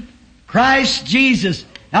in Christ Jesus.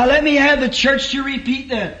 Now let me have the church to repeat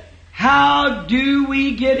that. How do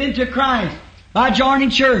we get into Christ? By joining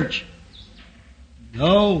church?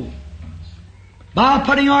 No. By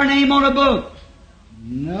putting our name on a book?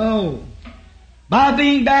 No. By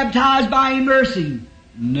being baptized by immersing?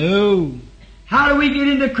 No. How do we get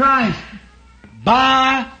into Christ?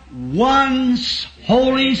 By one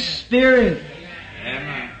Holy Spirit.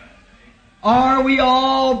 Amen. Are we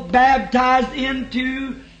all baptized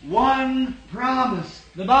into one promise,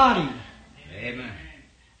 the body? Amen.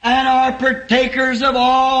 And are partakers of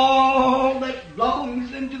all that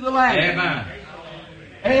belongs into the land. Amen.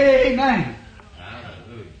 Amen.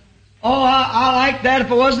 Hallelujah. Oh, I like that. If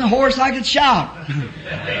it wasn't a horse, I could shout.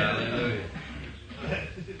 Hallelujah.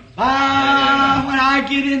 When I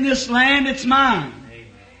get in this land, it's mine.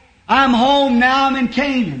 I'm home now. I'm in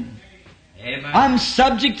Canaan. Amen. I'm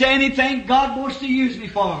subject to anything God wants to use me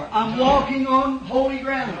for. I'm walking on holy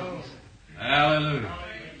ground. Hallelujah.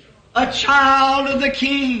 A child of the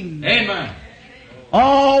King. Amen.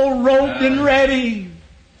 all robed and ready.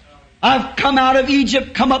 I've come out of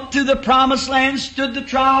Egypt, come up through the promised land, stood the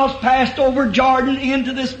trials, passed over Jordan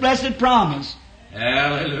into this blessed promise.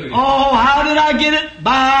 Hallelujah. Oh, how did I get it?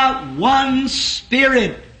 By one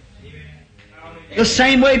Spirit. The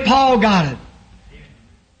same way Paul got it.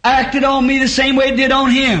 Acted on me the same way it did on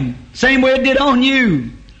him. Same way it did on you.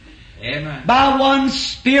 Amen. By one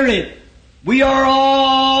Spirit. We are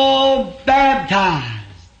all baptized.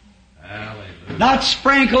 Hallelujah. Not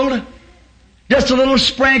sprinkled. Just a little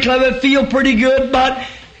sprinkle of it, feel pretty good, but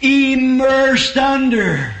immersed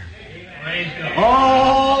under.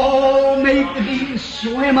 Oh, make the deep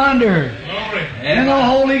swim under. In the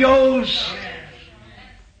Holy Ghost.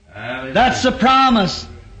 Hallelujah. That's the promise.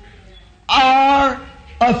 Our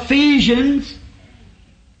Ephesians,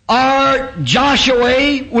 our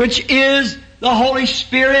Joshua, which is the Holy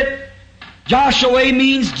Spirit. Joshua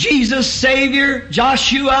means Jesus Savior.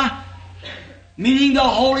 Joshua meaning the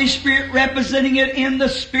Holy Spirit, representing it in the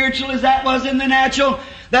spiritual as that was in the natural,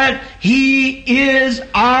 that He is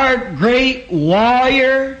our great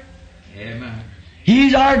warrior. Amen.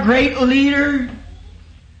 He's our great leader.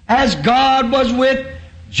 As God was with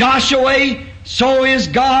Joshua, so is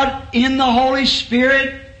God in the Holy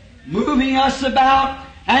Spirit, moving us about.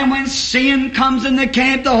 And when sin comes in the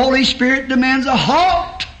camp, the Holy Spirit demands a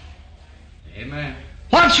halt. Amen.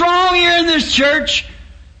 What's wrong here in this church?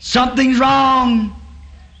 Something's wrong.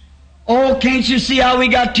 Oh, can't you see how we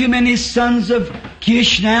got too many sons of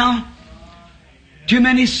Kish now? Too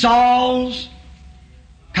many Sauls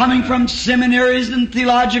coming from seminaries and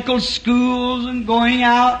theological schools and going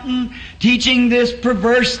out and teaching this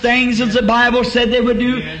perverse things as the Bible said they would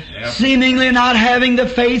do, seemingly not having the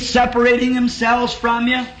faith, separating themselves from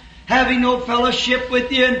you, having no fellowship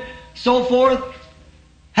with you, and so forth.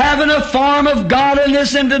 Having a form of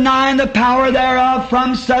godliness and denying the power thereof,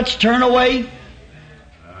 from such turn away.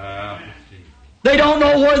 They don't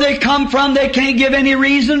know where they come from. They can't give any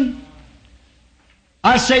reason.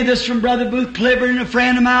 I say this from Brother Booth Clifford, a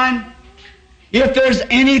friend of mine. If there's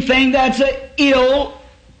anything that's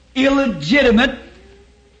illegitimate,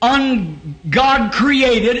 un-God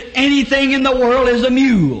created, anything in the world is a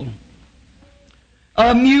mule.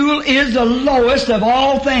 A mule is the lowest of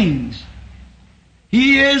all things.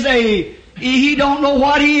 He don't know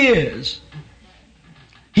what he is.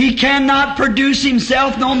 He cannot produce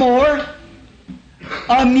himself no more.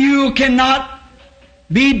 A mule cannot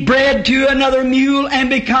be bred to another mule and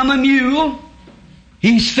become a mule.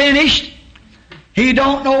 He's finished. He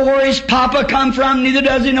don't know where his papa come from, neither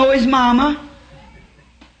does he know his mama.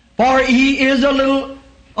 For he is a little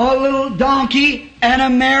donkey and a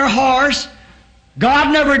mare horse.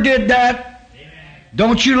 God never did that.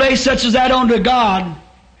 Don't you lay such as that onto God.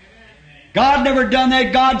 God never done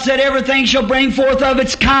that. God said everything shall bring forth of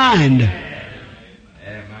its kind.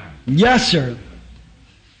 Amen. Yes, sir.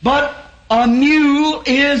 But a mule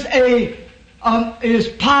is his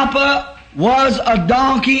papa was a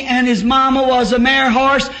donkey and his mama was a mare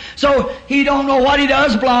horse. So he don't know what he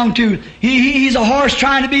does belong to. He's a horse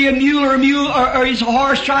trying to be a mule, or he's a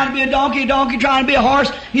horse trying to be a donkey trying to be a horse.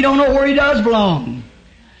 He don't know where he does belong.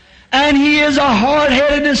 And he is a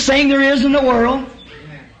hard-headedest thing there is in the world.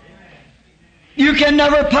 You can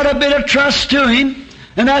never put a bit of trust to him.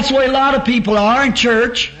 And that's the way a lot of people are in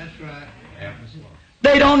church.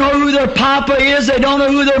 They don't know who their papa is. They don't know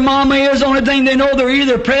who their mama is. The only thing they know, they're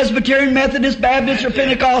either Presbyterian, Methodist, Baptist, or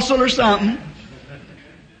Pentecostal or something.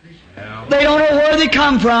 They don't know where they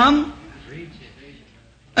come from.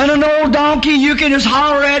 And an old donkey, you can just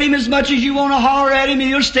holler at him as much as you want to holler at him, and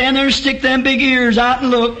he'll stand there and stick them big ears out and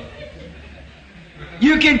look.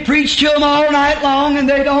 You can preach to them all night long, and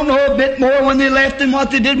they don't know a bit more when they left than what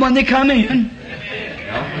they did when they come in.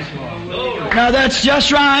 Now that's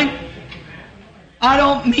just right. I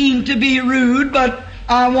don't mean to be rude, but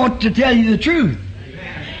I want to tell you the truth.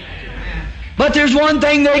 But there's one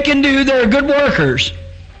thing they can do. They're good workers.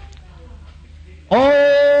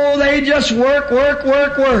 Oh, they just work.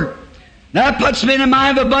 That puts me in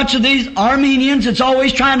mind of a bunch of these Armenians that's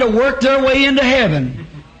always trying to work their way into heaven.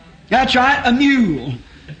 That's right, a mule.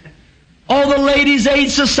 All the ladies' aid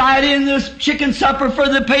society and this chicken supper for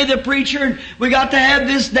the pay the preacher, and we got to have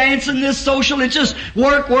this dance and this social. It's just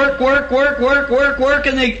work, and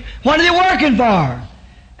what are they working for?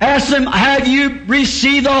 Ask them, have you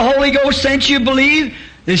received the Holy Ghost since you believe?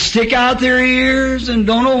 They stick out their ears and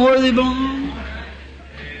don't know where they belong.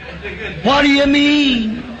 What do you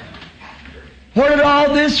mean? What did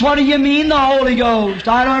all this, what do you mean the Holy Ghost?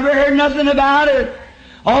 I don't ever heard nothing about it.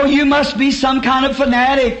 Oh, you must be some kind of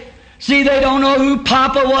fanatic. See, they don't know who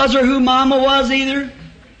Papa was or who Mama was either.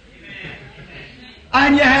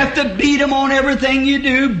 And you have to beat them on everything you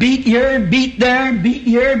do. Beat here, beat there, beat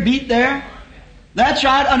here, beat there. That's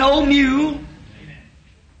right, an old mule.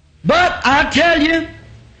 But I tell you,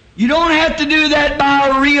 you don't have to do that by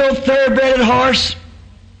a real thoroughbred horse.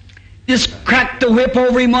 Just crack the whip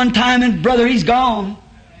over him one time and brother, he's gone.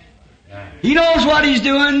 He knows what he's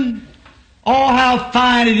doing. Oh, how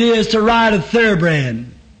fine it is to ride a thoroughbred.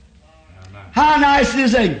 How nice it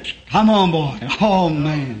is to, come on boy. Oh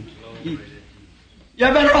man. You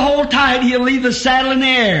better hold tight, he'll leave the saddle in the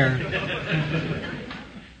air.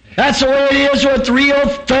 That's the way it is with real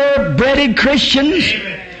thoroughbred Christians.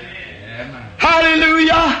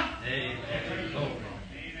 Hallelujah.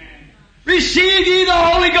 Receive ye the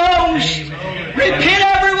Holy Ghost. Repent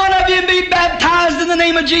every one of you and be baptized in the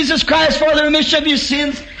name of Jesus Christ for the remission of your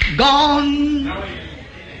sins. Gone.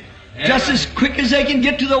 Just as quick as they can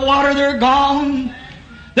get to the water, they're gone.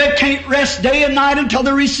 They can't rest day and night until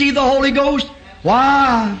they receive the Holy Ghost.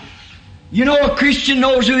 Why? You know a Christian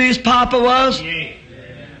knows who his papa was?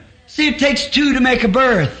 See, it takes two to make a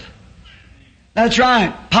birth. That's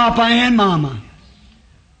right, Papa and Mama.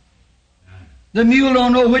 The mule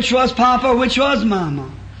don't know which was Papa, which was Mama.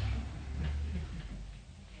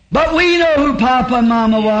 But we know who Papa and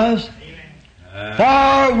Mama was.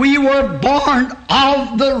 For we were born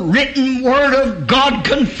of the written Word of God,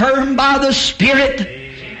 confirmed by the Spirit.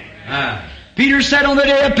 Peter said on the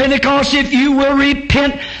day of Pentecost, if you will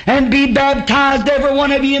repent and be baptized, every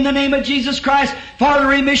one of you, in the name of Jesus Christ, for the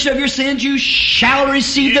remission of your sins, you shall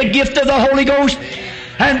receive the gift of the Holy Ghost.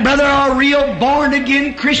 And brother, a real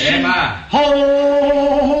born-again Christian,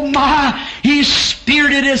 oh my, he's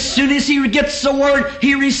spirited as soon as he gets the Word,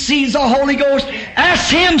 he receives the Holy Ghost.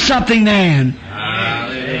 Ask him something then.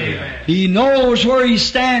 Hallelujah. He knows where he's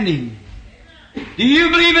standing. Do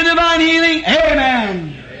you believe in divine healing?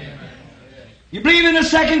 Amen. You believe in the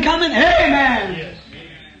second coming? Amen.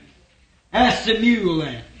 Ask the mule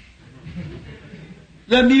then.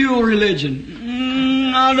 The mule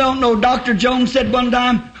religion. I don't know. Dr. Jones said one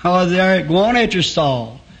time, oh, there, go on at your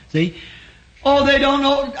stall. See? Oh, they don't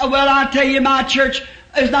know. Well, I tell you, my church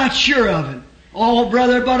is not sure of it. Oh,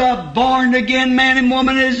 brother, but a born-again man and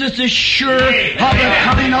woman is just as sure of the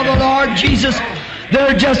coming of the Lord Jesus.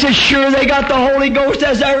 They're just as sure they got the Holy Ghost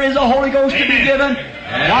as there is a Holy Ghost to be given.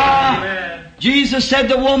 Why? Jesus said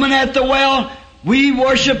the woman at the well, we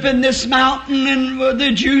worship in this mountain and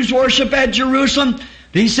the Jews worship at Jerusalem.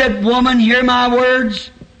 He said, woman, hear my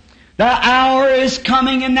words. The hour is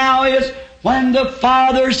coming and now is when the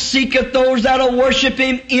Father seeketh those that will worship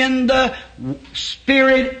Him in the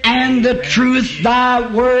Spirit and the truth.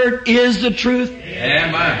 Thy word is the truth.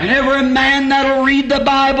 Amen. And every man that will read the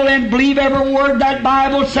Bible and believe every word that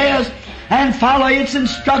Bible says and follow its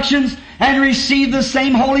instructions and receive the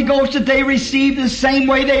same Holy Ghost that they received, the same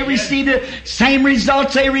way they received it, same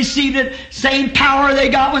results they received it, same power they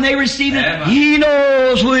got when they received it. He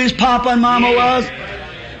knows who his Papa and Mama was.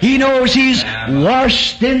 He knows he's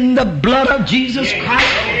washed in the blood of Jesus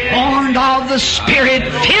Christ, born of the Spirit,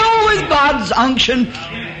 filled with God's unction.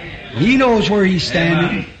 He knows where he's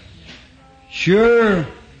standing. Sure,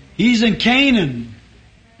 he's in Canaan.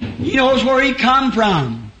 He knows where he come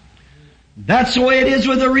from. That's the way it is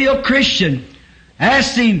with a real Christian.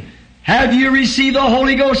 Ask him, have you received the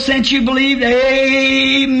Holy Ghost since you believed?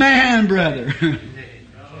 Amen, brother.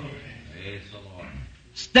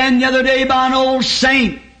 Stand the other day by an old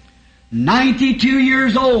saint, 92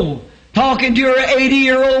 years old, talking to her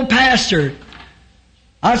 80-year-old pastor.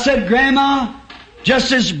 I said, Grandma,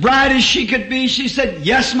 just as bright as she could be, she said,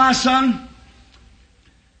 yes, my son.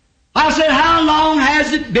 I said, how long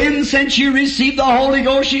has it been since you received the Holy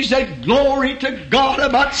Ghost? She said, glory to God,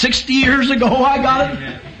 about 60 years ago I got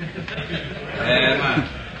it.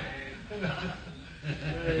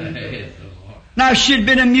 Now, if she'd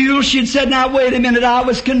been a mule, she'd said, now wait a minute, I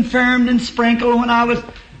was confirmed and sprinkled when I was,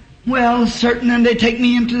 well, certain, and they take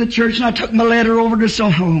me into the church and I took my letter over to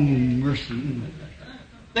some, oh, mercy.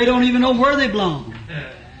 They don't even know where they belong.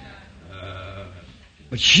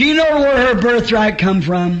 But she know where her birthright come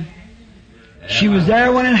from. She was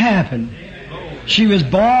there when it happened. She was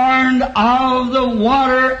born of the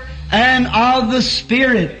water and of the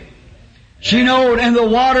Spirit. She knowed, and the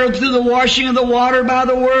water through the washing of the water by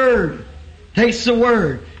the Word. Takes the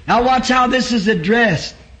Word. Now watch how this is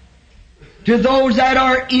addressed. To those that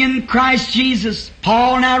are in Christ Jesus.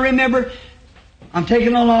 Paul, now remember, I'm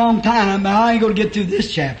taking a long time, but I ain't going to get through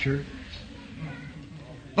this chapter.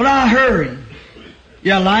 But I'll hurry.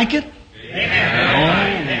 You like it?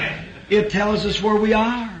 Amen. Oh, it tells us where we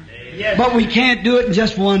are. But we can't do it in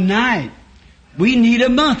just one night. We need a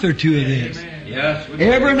month or two of this. Yes, we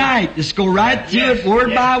Every night, just go right through it,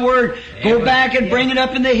 word by word. Go back and bring it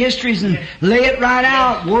up in the histories and lay it right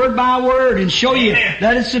out, word by word, and show you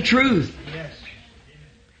that it's the truth.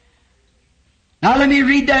 Now let me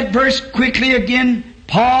read that verse quickly again.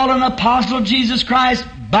 Paul, an apostle of Jesus Christ,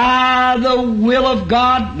 by the will of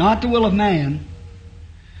God, not the will of man,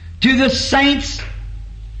 to the saints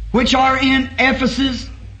which are in Ephesus,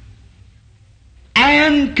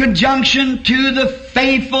 and conjunction to the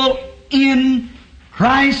faithful in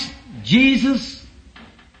Christ Jesus.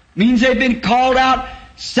 Means they've been called out,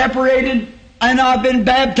 separated, and have been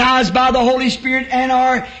baptized by the Holy Spirit and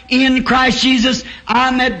are in Christ Jesus.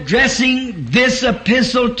 I'm addressing this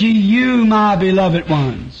epistle to you, my beloved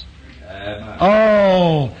ones.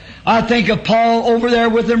 Oh, I think of Paul over there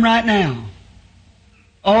with them right now.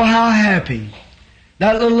 Oh, how happy.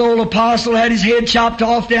 That little old apostle had his head chopped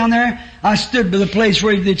off down there. I stood by the place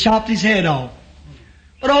where they chopped his head off.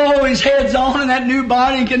 But oh, his head's on in that new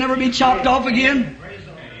body and can never be chopped off again.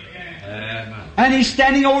 And he's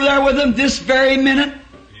standing over there with them this very minute.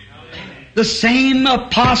 The same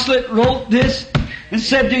apostolate wrote this and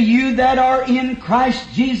said, to you that are in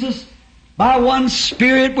Christ Jesus, by one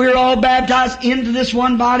Spirit we're all baptized into this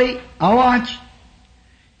one body. Now watch.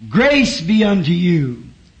 Grace be unto you,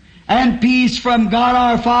 and peace from God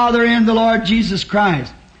our Father and the Lord Jesus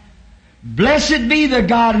Christ. Blessed be the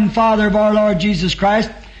God and Father of our Lord Jesus Christ,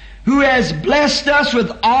 who has blessed us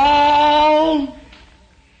with all...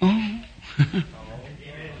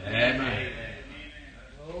 Amen.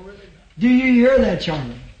 Do you hear that,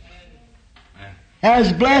 Charlie?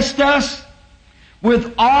 Has blessed us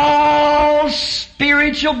with all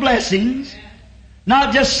spiritual blessings,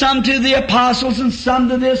 not just some to the apostles and some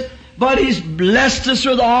to this, but He's blessed us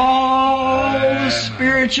with all the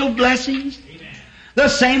spiritual blessings. The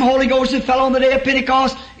same Holy Ghost that fell on the day of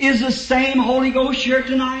Pentecost is the same Holy Ghost here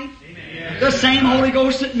tonight. The same Holy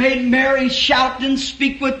Ghost that made Mary shout and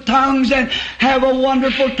speak with tongues and have a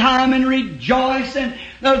wonderful time and rejoice and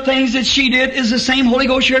the things that she did is the same Holy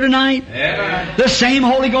Ghost here tonight. Amen. The same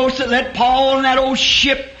Holy Ghost that let Paul in that old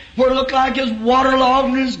ship where it looked like it's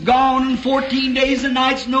waterlogged and is gone in 14 days and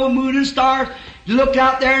nights, no moon and stars. He looked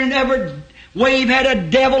out there and every wave had a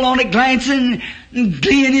devil on it glancing and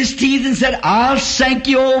glee in his teeth and said, I'll sink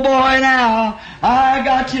you, old boy, now. I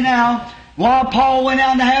got you now. While Paul went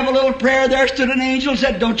out to have a little prayer, there stood an angel and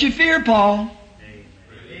said, don't you fear, Paul.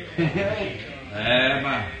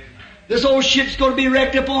 Amen. This old ship's going to be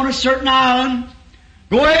wrecked up on a certain island.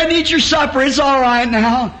 Go ahead and eat your supper. It's all right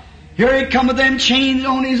now. Here he come with them chains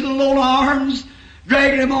on his little arms,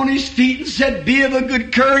 dragging him on his feet and said, be of a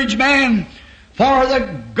good courage, man. For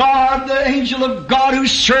the God, the angel of God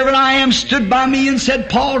whose servant I am, stood by me and said,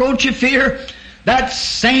 Paul, don't you fear. That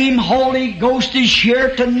same Holy Ghost is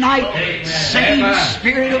here tonight. Amen. Same Amen.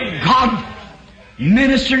 Spirit of God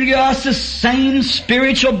ministering to us the same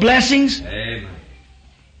spiritual blessings. Amen.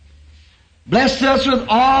 Blessed us with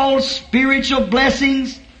all spiritual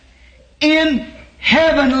blessings in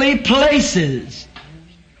heavenly places.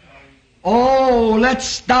 Oh, let's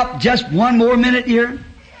stop just one more minute here.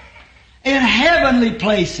 In heavenly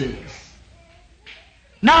places.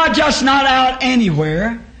 Not out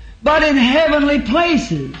anywhere, but in heavenly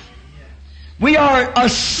places. We are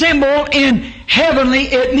assembled in heavenly.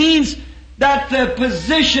 It means that the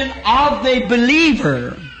position of the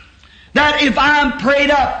believer, that if I'm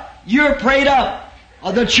prayed up, you're prayed up,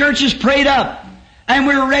 the church is prayed up, and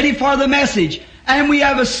we're ready for the message, and we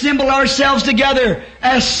have assembled ourselves together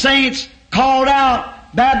as saints, called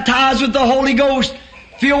out, baptized with the Holy Ghost,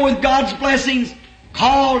 filled with God's blessings,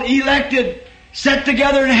 called, elected, set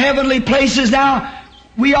together in heavenly places. Now,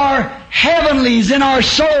 we are heavenlies in our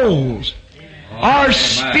souls. Our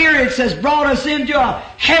spirits has brought us into a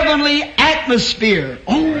heavenly atmosphere.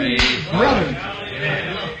 Oh, brother.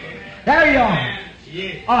 There you are.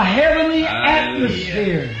 A heavenly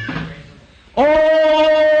atmosphere.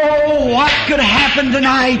 Oh, what could happen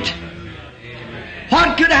tonight?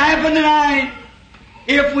 What could happen tonight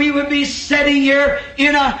if we would be sitting here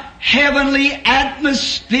in a heavenly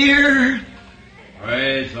atmosphere?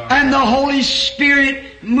 And the Holy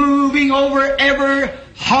Spirit moving over every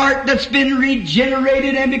heart that's been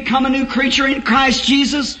regenerated and become a new creature in Christ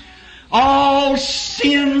Jesus. All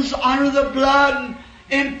sins under the blood,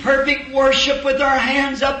 in perfect worship with our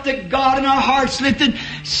hands up to God and our hearts lifted,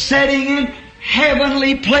 setting in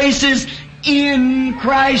heavenly places in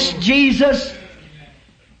Christ Jesus.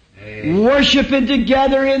 Worshiping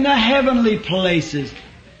together in the heavenly places.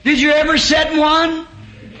 Did you ever sit in one?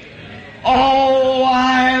 Oh,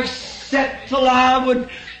 I have sat till I would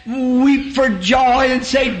weep for joy and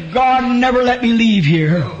say, God, never let me leave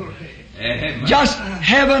here. Amen. Just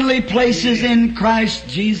heavenly places in Christ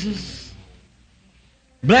Jesus.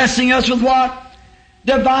 Blessing us with what?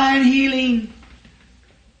 Divine healing,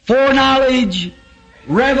 foreknowledge,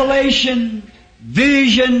 revelation,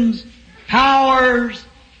 visions, powers,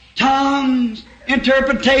 tongues,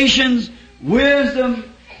 interpretations, wisdom,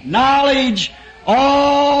 knowledge,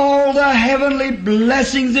 all the heavenly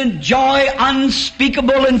blessings and joy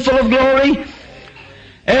unspeakable and full of glory.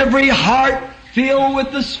 Every heart filled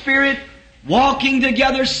with the Spirit, walking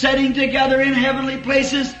together, sitting together in heavenly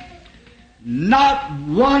places. Not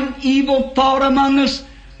one evil thought among us,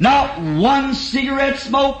 not one cigarette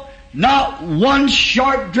smoke, not one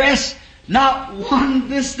short dress, not one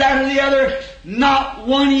this, that, or the other, not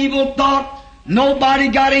one evil thought. Nobody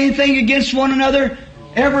got anything against one another.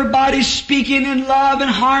 Everybody speaking in love and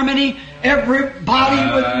harmony.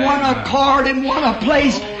 Everybody with one accord and one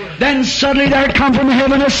place. Then suddenly there come from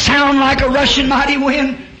heaven a sound like a rushing mighty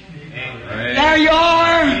wind. There you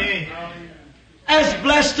are. Has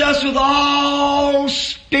blessed us with all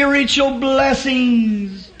spiritual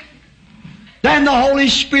blessings. Then the Holy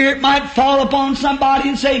Spirit might fall upon somebody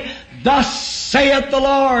and say, "Thus saith the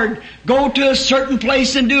Lord." Go to a certain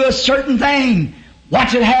place and do a certain thing.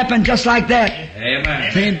 Watch it happen just like that.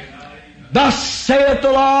 Amen. See? Thus saith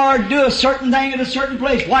the Lord, do a certain thing at a certain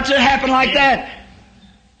place. Watch it happen like that.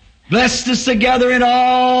 Blessed us together in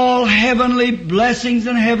all heavenly blessings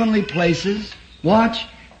and heavenly places. Watch.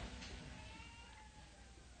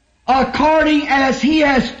 According as He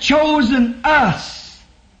has chosen us.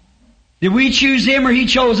 Did we choose Him or He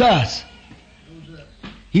chose us?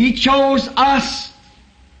 He chose us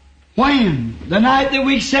when? The night that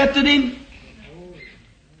we accepted Him?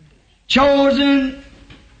 Chosen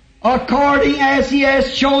according as He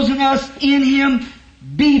has chosen us in Him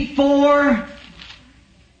before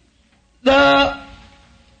the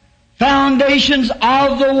foundations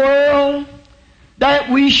of the world, that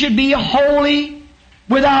we should be holy,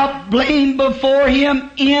 without blame before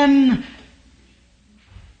Him in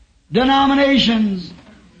denominations,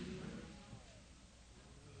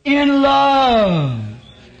 in love.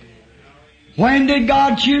 When did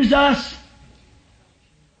God choose us?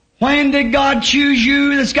 When did God choose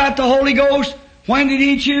you that's got the Holy Ghost? When did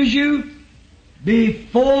He choose you?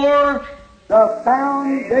 Before the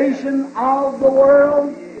foundation of the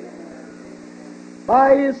world.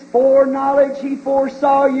 By His foreknowledge He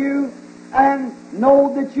foresaw you and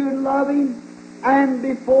know that you love Him. And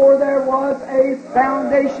before there was a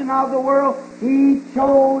foundation of the world, He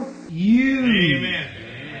chose you. Amen.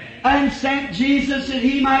 And sent Jesus that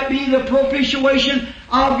He might be the propitiation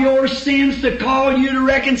of your sins, to call you to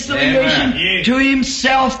reconciliation, Amen. to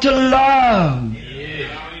Himself, to love.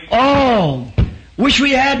 Oh, wish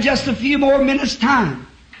we had just a few more minutes time.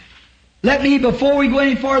 Let me, before we go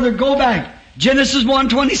any farther, go back. Genesis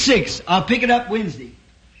 1:26. I'll pick it up Wednesday.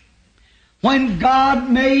 When God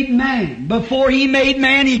made man, before He made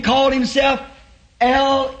man, He called Himself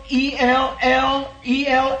L-E-L-L-E-L-H-L-O,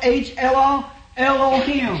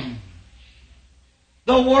 Elohim.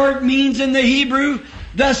 The word means in the Hebrew,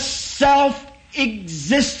 the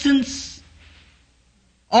self-existence,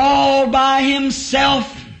 all by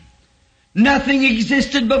Himself. Nothing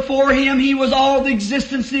existed before Him. He was all the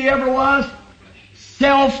existence He ever was.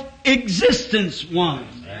 Self-existence one.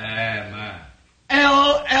 Amen.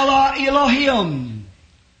 Elohim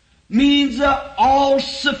means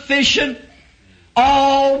all-sufficient,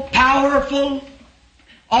 all-powerful,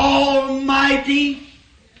 almighty,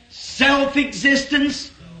 self-existence,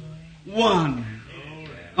 one.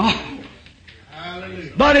 Oh.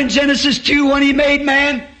 But in Genesis 2, when He made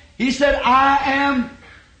man, He said, "I am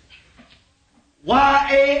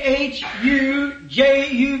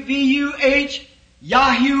Y-A-H-U-J-U-V-U-H,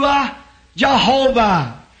 Yahuwah,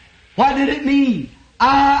 Jehovah." What did it mean?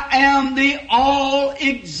 I am the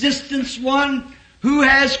all-existence one who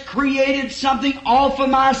has created something all for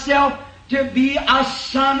myself to be a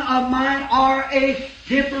son of mine or a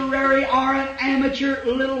temporary or an amateur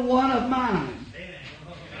little one of mine.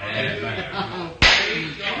 Amen.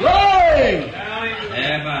 Glory!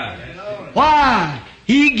 Amen. Why?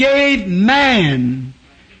 He gave man.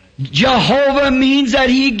 Jehovah means that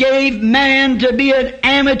He gave man to be an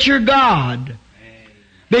amateur God.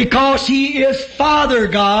 Because He is Father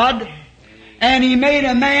God, and He made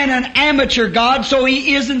a man an amateur God, so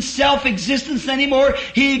he isn't self-existence anymore.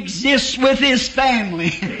 He exists with his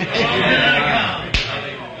family.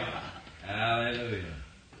 Hallelujah.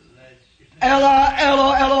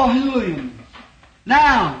 Elohim.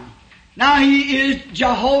 Now He is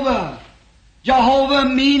Jehovah. Jehovah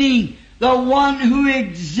meaning the one who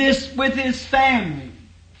exists with his family.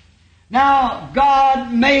 Now,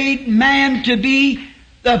 God made man to be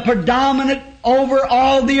the predominant over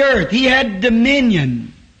all the earth. He had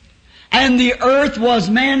dominion. And the earth was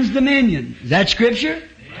man's dominion. Is that Scripture?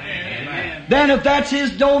 Amen. Then if that's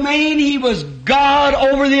His domain, He was God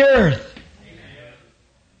over the earth.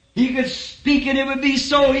 He could speak and it would be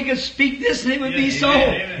so. He could speak this and it would be so.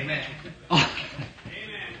 Amen.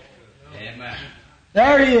 Amen.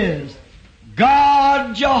 There He is.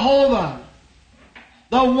 God Jehovah.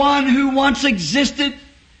 The one who once existed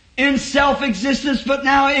in self-existence but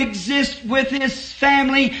now exists with His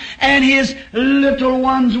family and His little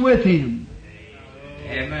ones with Him.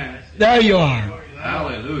 Amen. There you are.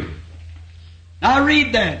 Hallelujah. Now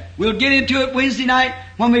read that. We'll get into it Wednesday night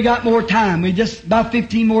when we got more time. We just about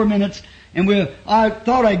 15 more minutes, and I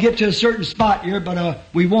thought I'd get to a certain spot here, but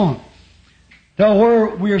we won't. To where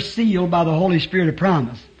we're sealed by the Holy Spirit of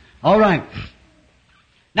promise. All right.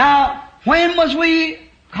 Now, when was we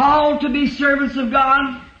called to be servants of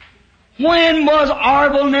God? When was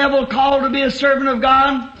Arvel Neville called to be a servant of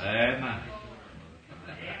God? Amen.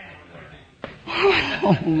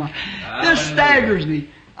 Oh my! This staggers me.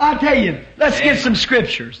 I'll tell you. Let's get some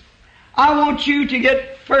scriptures. I want you to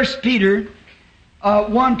get 1 Peter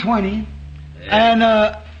 1:20, and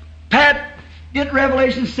Pat, get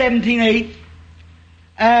Revelation 17:8,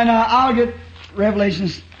 and I'll get Revelation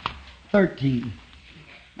 13.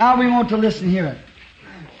 Now we want to listen here.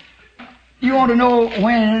 You want to know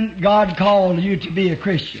when God called you to be a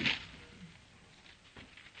Christian.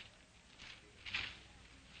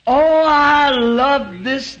 Oh, I love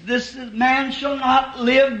this. This man shall not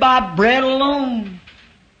live by bread alone,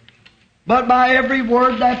 but by every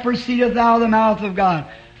word that proceedeth out of the mouth of God.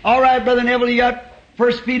 All right, Brother Neville, you got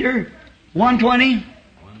 1 Peter 1:20?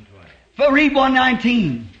 1:20. Read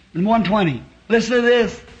 1:19 and 1:20. Listen to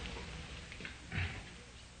this.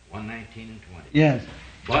 1:19 and 20. Yes.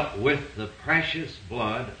 But with the precious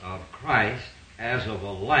blood of Christ, as of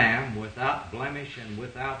a lamb without blemish and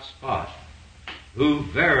without spot, who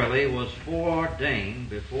verily was foreordained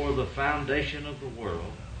before the foundation of the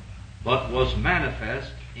world, but was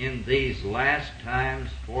manifest in these last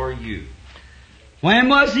times for you. When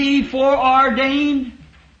was He foreordained?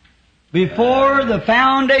 Before the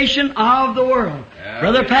foundation of the world.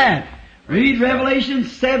 Brother Pat, read Revelation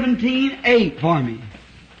 17:8 for me.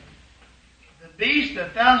 The beast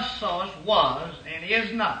that thou sawest was, and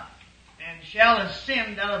is not, and shall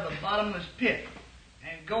ascend out of the bottomless pit,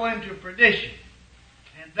 and go into perdition.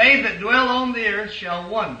 And they that dwell on the earth shall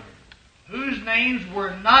wonder, whose names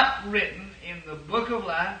were not written in the book of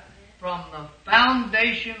life from the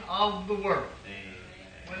foundation of the world.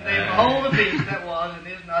 When they behold the beast that was, and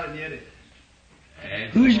is not, and yet is.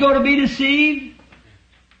 Who's going to be deceived?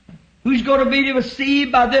 Who's going to be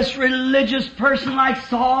deceived by this religious person like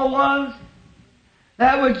Saul was?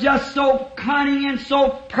 That was just so cunning and so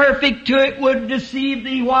perfect to it would deceive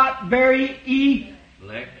thee what? Very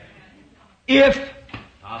Elect. If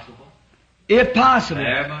possible.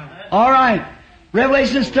 Amen. All right.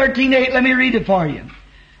 Revelation 13:8. Let me read it for you.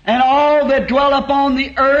 And all that dwell upon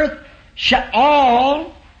the earth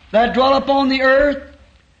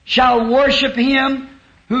shall worship Him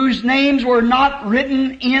whose names were not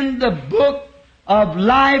written in the book of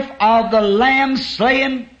life of the Lamb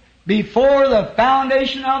slain before the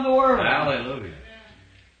foundation of the world. Hallelujah.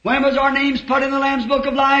 When was our names put in the Lamb's book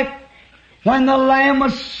of life? When the Lamb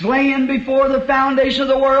was slain before the foundation of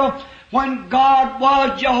the world. When God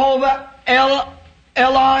was Jehovah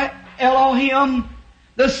Elohim,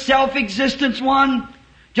 the self-existence one,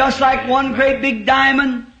 just like one great big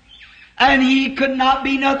diamond. And He could not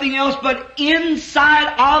be nothing else, but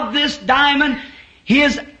inside of this diamond,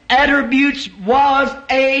 His attributes was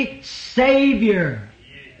a Savior.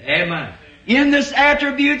 Amen. In this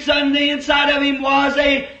attributes on the inside of Him was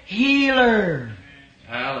a healer.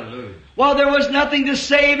 Hallelujah. Well, there was nothing to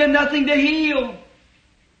save and nothing to heal.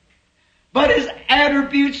 But His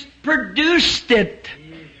attributes produced it.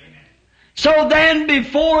 So then,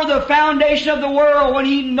 before the foundation of the world, when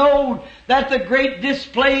He knowed that the great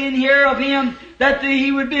display in here of Him, that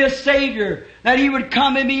He would be a Savior, that He would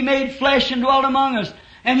come and be made flesh and dwell among us,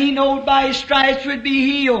 and He knowed by His stripes would be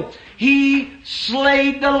healed, He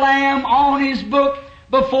slayed the Lamb on His book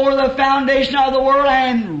before the foundation of the world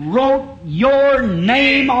and wrote your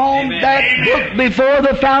name on that book before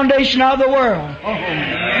the foundation of the world. Oh.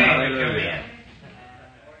 Hallelujah.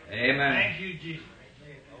 Amen. Thank you, Jesus.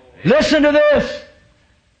 Listen to this.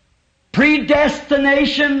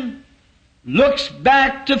 Predestination looks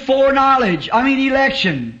back to foreknowledge.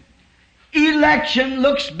 Election. Election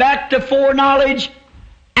looks back to foreknowledge,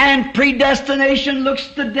 and predestination looks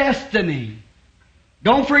to destiny.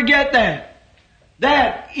 Don't forget that.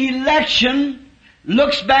 That election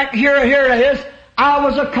looks back, here it is. I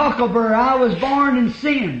was a cockleburr. I was born in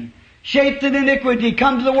sin, shaped in iniquity,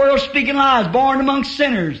 come to the world speaking lies, born among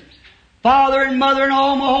sinners. Father and mother and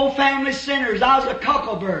all my whole family sinners. I was a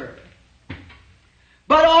cockleburr.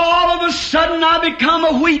 But all of a sudden I become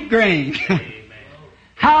a wheat grain.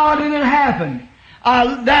 How did it happen?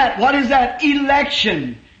 What is that?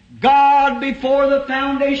 Election. God before the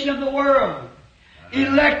foundation of the world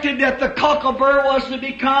elected that the cockleburr was to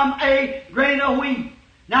become a grain of wheat.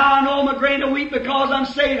 Now I know I'm a grain of wheat because I'm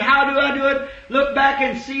saved. How do I do it? Look back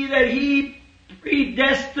and see that He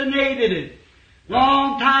predestinated it.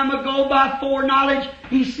 Long time ago by foreknowledge,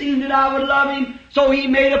 He seen that I would love Him, so He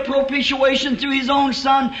made a propitiation through His own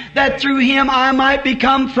Son, that through Him I might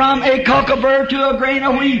become from a cockleburr to a grain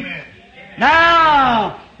of wheat.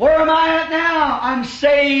 Now, where am I at now? I'm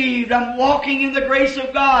saved. I'm walking in the grace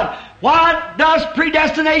of God. What does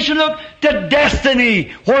predestination look? To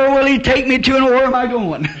destiny. Where will He take me to and where am I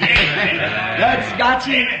going? That's got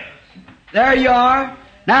you. There you are.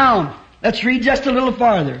 Now, let's read just a little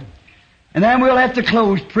farther. And then we'll have to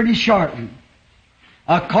close pretty shortly.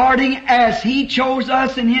 According as He chose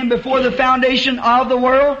us in Him before the foundation of the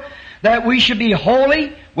world, that we should be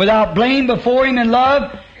holy, without blame before Him in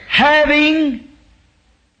love, having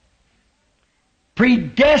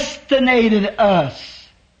predestinated us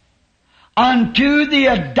unto the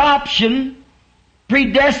adoption,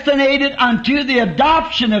 predestinated unto the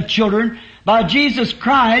adoption of children by Jesus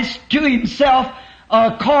Christ to Himself,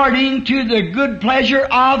 according to the good pleasure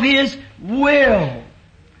of His will.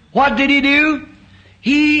 What did He do?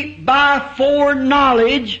 He, by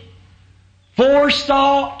foreknowledge,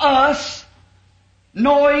 foresaw us,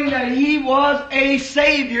 knowing that He was a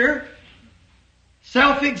Savior,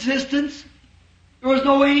 self-existence. There was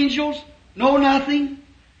no angels, no nothing.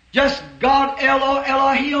 Just God,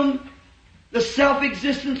 Elohim, the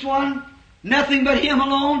self-existence one, nothing but Him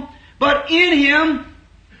alone. But in Him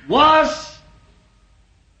was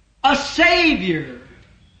a Savior.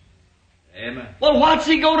 Amen. Well, what's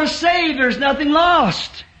He go to save? There's nothing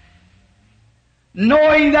lost.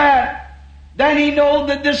 Knowing that, then He knew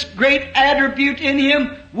that this great attribute in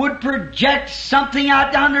Him would project something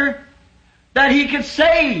out yonder that He could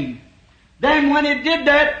save. Then when it did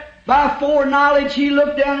that, by foreknowledge, He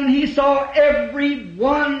looked down and He saw every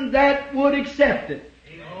one that would accept it.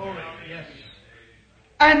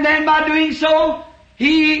 And then by doing so,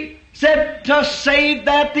 He said, to save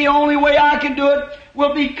that, the only way I can do it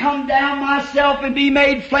will be come down myself and be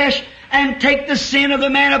made flesh and take the sin of the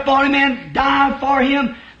man upon Him and die for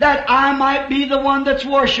him, that I might be the one that's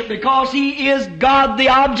worshipped, because He is God, the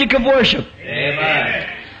object of worship. Amen.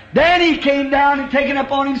 Then He came down and taken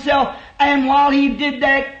upon Himself, and while He did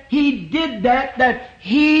that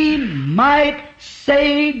He might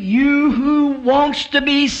save you who wants to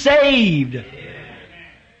be saved.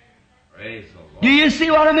 Praise the Lord. Do you see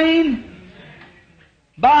what I mean?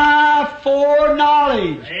 By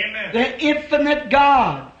foreknowledge, the infinite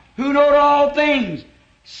God, who knowed all things,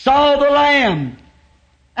 saw the Lamb,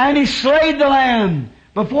 and He slayed the Lamb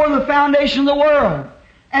before the foundation of the world,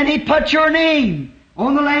 and He put your name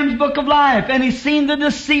on the Lamb's book of life, and He seen the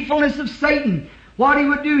deceitfulness of Satan, what he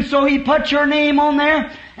would do. So He put your name on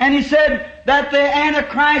there, and He said that the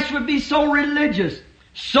Antichrist would be so religious,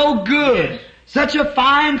 so good, such a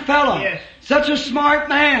fine fellow, such a smart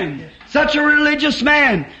man, such a religious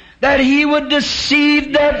man, that he would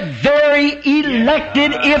deceive the very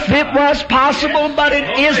elected if it was possible, but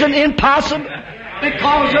it isn't impossible,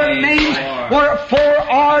 because their names were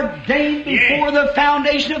foreordained before the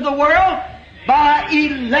foundation of the world. By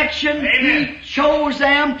election, He chose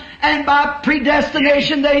them, and by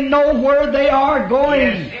predestination, they know where they are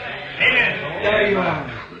going. There you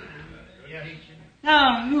are.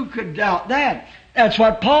 Now, who could doubt that? That's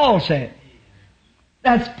what Paul said.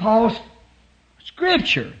 That's Paul's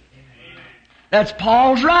Scripture. That's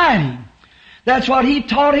Paul's writing. That's what he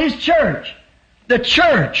taught his church. The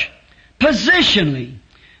church, positionally,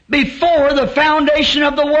 before the foundation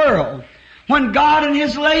of the world, when God in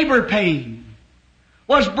His labor pain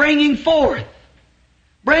was bringing forth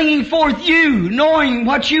you, knowing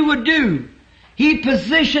what you would do, He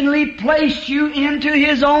positionally placed you into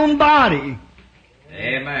His own body.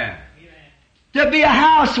 Amen. To be a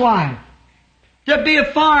housewife, to be a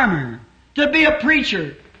farmer, to be a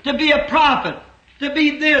preacher, to be a prophet, to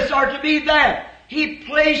be this or to be that. He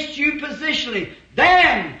placed you positionally.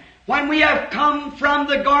 Then, when we have come from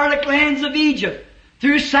the garlic lands of Egypt,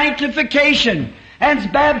 through sanctification, and is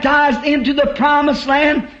baptized into the promised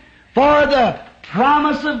land, for the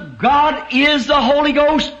promise of God is the Holy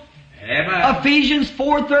Ghost. Amen. Ephesians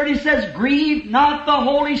 4:30 says, grieve not the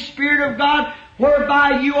Holy Spirit of God,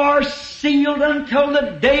 whereby you are sealed until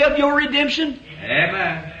the day of your redemption.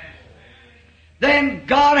 Amen. Then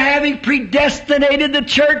God, having predestinated the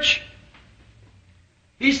church,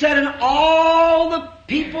 He said, in all the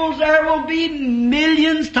peoples there will be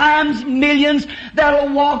millions times millions that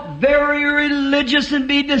will walk very religious and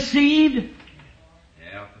be deceived.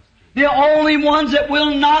 The only ones that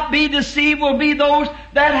will not be deceived will be those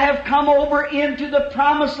that have come over into the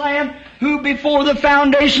promised land, who before the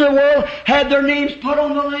foundation of the world had their names put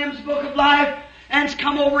on the Lamb's Book of Life, and has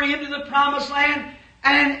come over into the promised land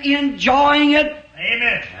and enjoying it.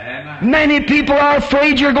 Amen. Amen. Many people are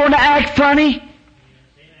afraid you're going to act funny.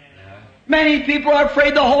 Many people are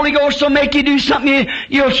afraid the Holy Ghost will make you do something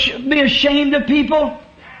you'll be ashamed of people.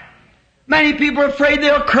 Many people are afraid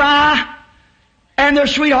they'll cry, and their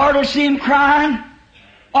sweetheart will see them crying,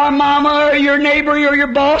 or mama or your neighbor or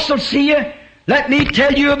your boss will see you. Let me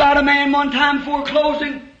tell you about a man one time before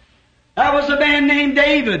closing. That was a man named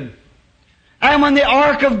David. And when the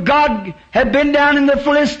ark of God had been down in the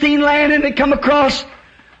Philistine land and had come across,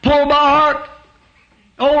 pulled by ark,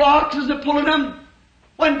 old oxes are pulling them.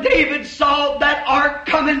 When David saw that ark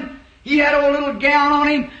coming, he had a little gown on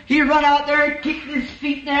him. He run out there and kicked his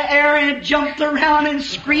feet in the air and jumped around and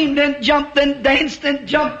screamed and jumped and danced and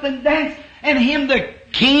jumped and danced. And him, the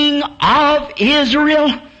king of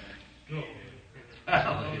Israel.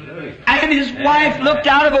 And his wife looked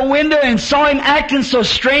out of a window and saw him acting so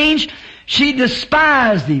strange. She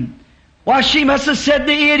despised him. Why, she must have said,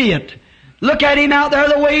 the idiot. Look at him out there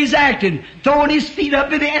the way he's acting. Throwing his feet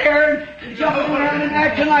up in the air and jumping around and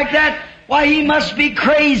acting like that. Why, he must be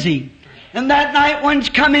crazy. And that night when she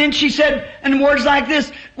come in, she said, in words like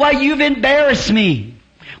this, why, you've embarrassed me.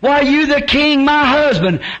 Why, you the king, my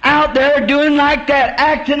husband, out there doing like that,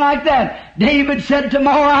 acting like that. David said,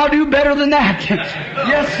 tomorrow I'll do better than that.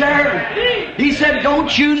 Yes, sir. He said,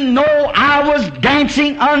 don't you know I was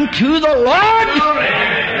dancing unto the Lord?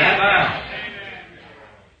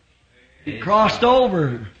 He crossed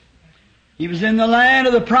over. He was in the land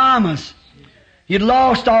of the promise. He'd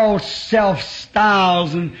lost all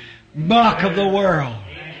self-styles and muck of the world.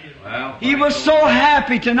 He was so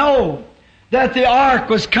happy to know that the ark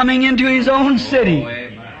was coming into his own city.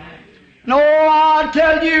 No, I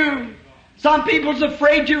tell you, some people's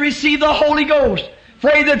afraid to receive the Holy Ghost,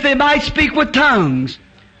 afraid that they might speak with tongues.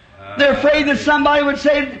 They're afraid that somebody would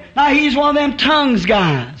say, now he's one of them tongues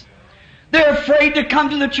guys. They're afraid to come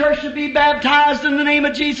to the church to be baptized in the name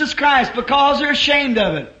of Jesus Christ because they're ashamed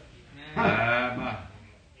of it.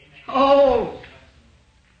 Oh,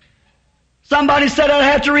 somebody said I'd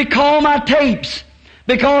have to recall my tapes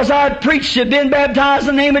because I'd preached it, been baptized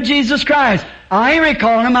in the name of Jesus Christ. I ain't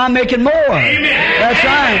recalling them, I'm making more. Amen. That's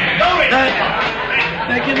right.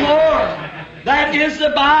 Making more. That is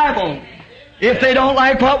the Bible. If they don't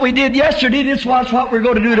like what we did yesterday, just watch what we're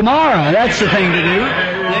going to do tomorrow. That's the thing to do.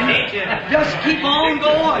 Just keep on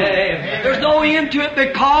going. There's no end to it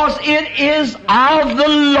because it is of the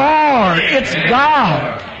Lord. It's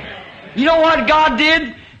God. You know what God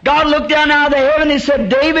did? God looked down out of the heaven and said,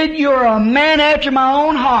 David, you're a man after my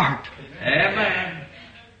own heart. Amen.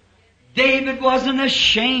 David wasn't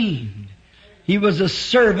ashamed. He was a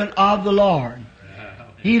servant of the Lord.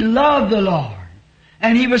 He loved the Lord.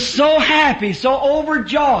 And he was so happy, so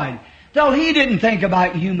overjoyed, till he didn't think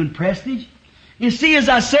about human prestige. You see, as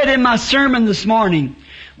I said in my sermon this morning,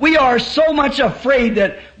 we are so much afraid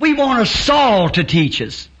that we want a Saul to teach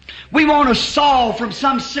us. We want a Saul from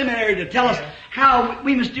some seminary to tell us how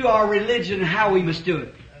we must do our religion and how we must do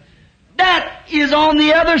it. That is on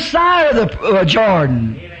the other side of the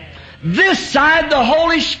Jordan. This side, the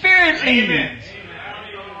Holy Spirit leads.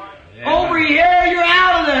 Over here, you're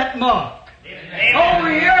out of that muck. Over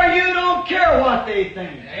here, you don't care what they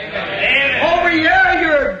think. Over here,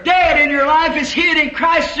 you're dead and your life is hid in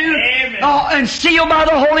Christ and sealed by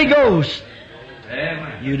the Holy Ghost.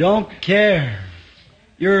 You don't care.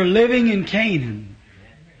 You're living in Canaan.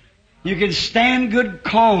 You can stand good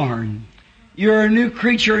corn. You're a new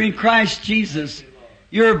creature in Christ Jesus.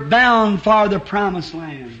 You're bound for the promised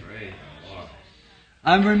land.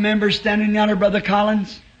 I remember standing yonder, Brother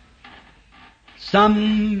Collins,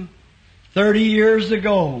 some 30 years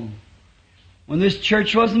ago, when this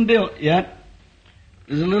church wasn't built yet.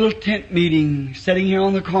 There was a little tent meeting sitting here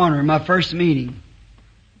on the corner, my first meeting.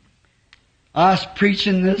 I was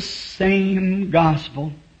preaching this same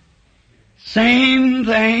gospel. Same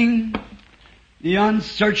thing. The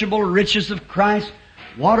unsearchable riches of Christ.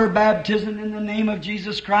 Water baptism in the name of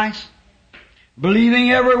Jesus Christ.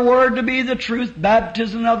 Believing every word to be the truth.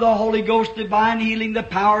 Baptism of the Holy Ghost, divine healing, the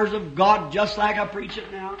powers of God, just like I preach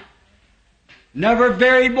it now. Never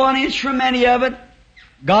varied 1 inch from any of it.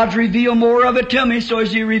 God's revealed more of it to me, so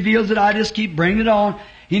as He reveals it, I just keep bringing it on.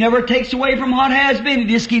 He never takes away from what has been. He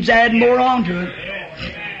just keeps adding more on to it.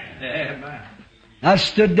 Amen. I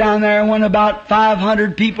stood down there when about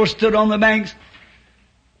 500 people stood on the banks,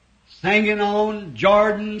 singing on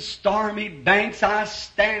Jordan's stormy banks. I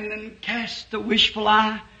stand and cast a wishful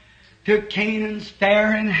eye to Canaan's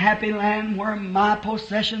fair and happy land where my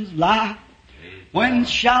possessions lie. When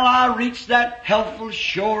shall I reach that healthful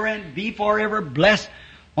shore and be forever blessed?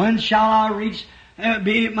 When shall I reach and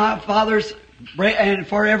be my Father's and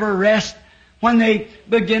forever rest? When they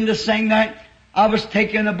begin to sing that, I was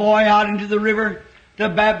taking a boy out into the river to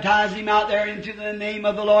baptize him out there into the name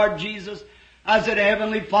of the Lord Jesus. I said,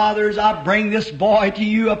 Heavenly Father, as I bring this boy to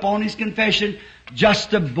you upon his confession,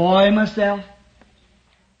 just a boy myself.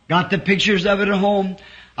 Got the pictures of it at home.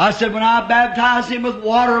 I said, when I baptize him with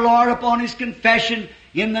water, Lord, upon his confession,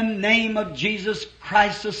 in the name of Jesus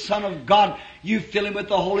Christ, the Son of God, you fill him with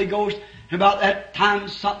the Holy Ghost. And about that time,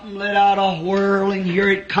 something let out a whirl, and here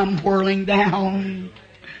it come whirling down.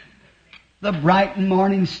 The bright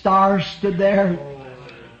morning star stood there.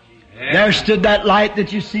 There stood that light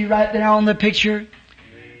that you see right there on the picture.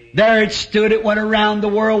 There it stood. It went around the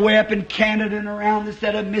world, way up in Canada and around.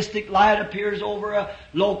 Instead of mystic light appears over a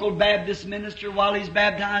local Baptist minister while he's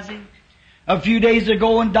baptizing. A few days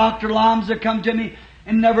ago when Dr. Lamsa come to me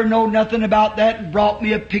and never know nothing about that and brought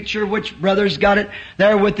me a picture, which brother's got it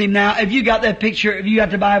there with him now. If you got that picture, if you got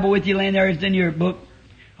the Bible with you laying there, it's in your book.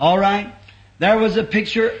 All right. There was a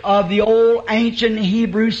picture of the old ancient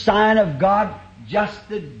Hebrew sign of God, just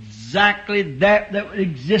exactly that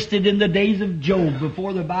existed in the days of Job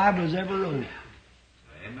before the Bible was ever wrote.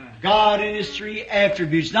 Amen. God in His three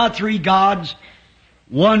attributes, not three gods,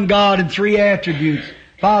 one God and three attributes.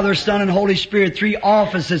 Father, Son, and Holy Spirit, three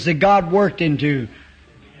offices that God worked into.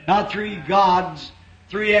 Not three gods,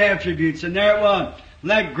 three attributes. And there it was.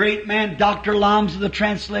 That great man, Dr. Lamsa, the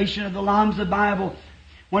translation of the Lamsa Bible,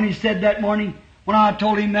 when he said that morning, when I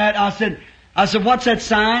told him that, I said, what's that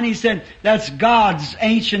sign? He said, that's God's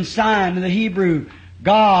ancient sign in the Hebrew.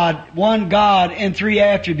 God, one God, and three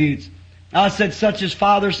attributes. I said, such as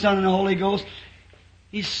Father, Son, and the Holy Ghost.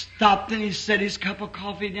 He stopped and he set his cup of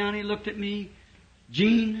coffee down. He looked at me.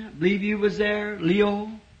 Gene, I believe you was there. Leo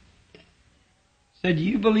said, do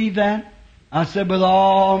you believe that? I said, with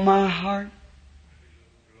all my heart.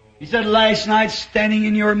 He said, last night standing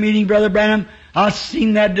in your meeting, Brother Branham, I've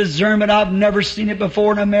seen that discernment. I've never seen it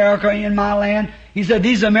before in America, in my land. He said,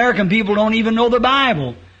 these American people don't even know the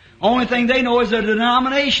Bible. Only thing they know is a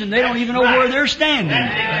denomination. They don't even know where they're standing.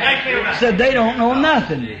 He said, they don't know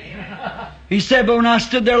nothing. He said, but when I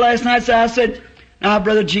stood there last night, I said, now,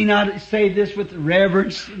 Brother Gene, I say this with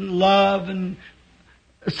reverence and love and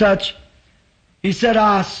such. He said,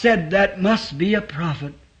 I said that must be a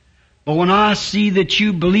prophet. But when I see that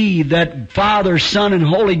you believe that Father, Son, and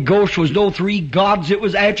Holy Ghost was no three gods, it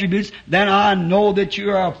was attributes, then I know that you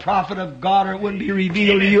are a prophet of God, or it wouldn't be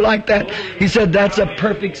revealed to you like that. He said, that's a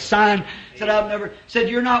perfect sign. He said, I've never said,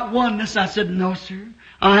 you're not oneness. I said, no, sir.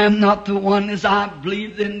 I am not the oneness. I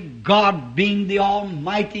believe in God being the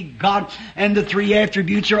Almighty God, and the three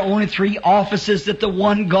attributes are only three offices that the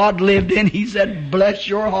one God lived in. He said, bless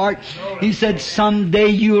your heart. He said, someday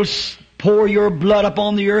you'll pour your blood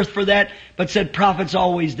upon the earth for that, but said prophets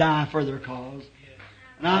always die for their cause.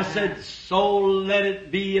 And I said, so let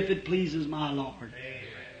it be if it pleases my Lord.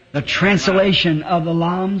 The translation of the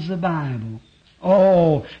Lamsa Bible.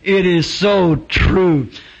 Oh, it is so true.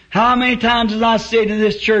 How many times did I say to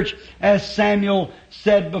this church, as Samuel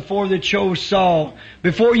said before they chose Saul,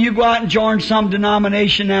 before you go out and join some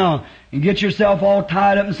denomination now and get yourself all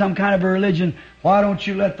tied up in some kind of a religion, why don't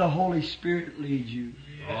you let the Holy Spirit lead you?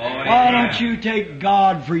 Why don't you take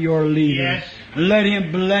God for your leader? Yes. Let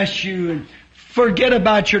Him bless you and forget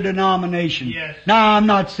about your denomination. Yes. Now, I'm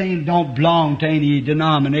not saying don't belong to any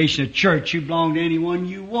denomination or church. You belong to anyone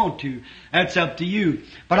you want to. That's up to you.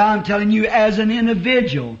 But I'm telling you, as an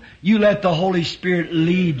individual, you let the Holy Spirit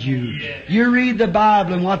lead you. Yes. You read the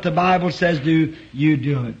Bible, and what the Bible says do, you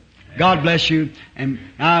do it. God bless you. And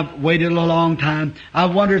I've waited a long time. I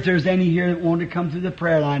wonder if there's any here that want to come through the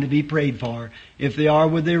prayer line to be prayed for. If they are,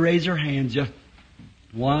 would they raise their hands? Just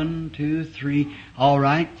 1, 2, 3. All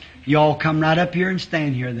right. You all come right up here and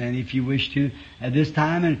stand here then, if you wish to, at this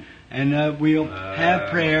time, and we'll have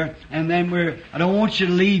prayer. And then I don't want you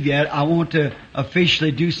to leave yet. I want to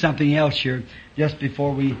officially do something else here just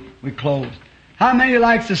before we close. How many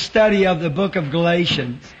likes the study of the book of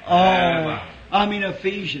Galatians?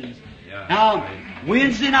 Ephesians. Now,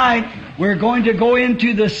 Wednesday night, we're going to go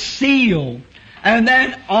into the seal. And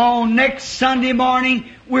then on next Sunday morning,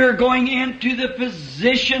 we're going into the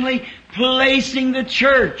positionally placing the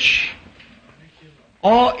church.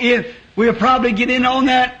 Oh, if We'll probably get in on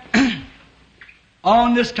that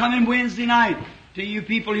on this coming Wednesday night to you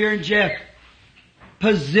people here in Jeff.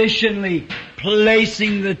 Positionally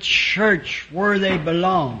placing the church where they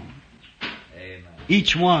belong. Amen.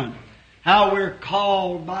 Each one. How we're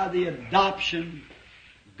called by the adoption.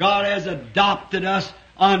 God has adopted us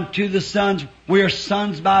unto the sons. We are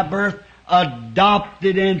sons by birth,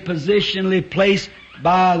 adopted and positionally placed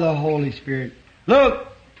by the Holy Spirit. Look,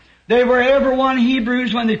 they were ever one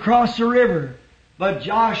Hebrews when they crossed the river, but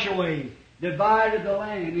Joshua divided the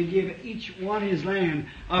land and gave each one his land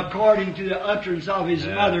according to the utterance of his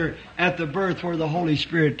mother at the birth where the Holy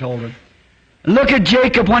Spirit told her. Look at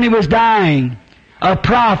Jacob when he was dying, a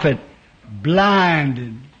prophet,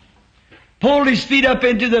 blinded, pulled his feet up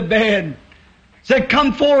into the bed, said,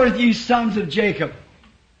 "Come forth, ye sons of Jacob,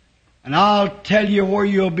 and I'll tell you where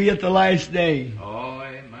you'll be at the last day." Oh,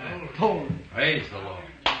 amen. Holy. Praise the Lord.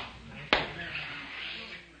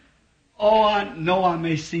 Oh, I know I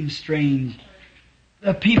may seem strange.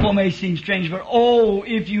 The people may seem strange, but oh,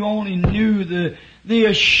 if you only knew the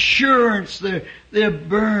assurance, the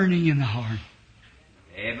burning in the heart.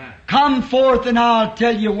 Amen. Come forth and I'll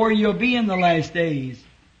tell you where you'll be in the last days.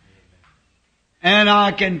 And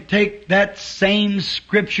I can take that same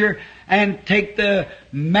scripture and take the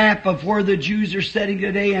map of where the Jews are sitting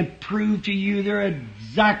today and prove to you they're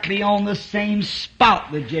exactly on the same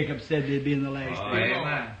spot that Jacob said they'd be in the last days.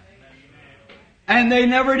 Amen. And they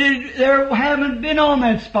never did, they haven't been on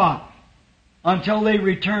that spot until they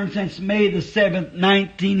returned since May the 7th,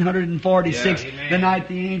 1946, the night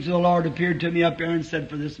the angel of the Lord appeared to me up there and said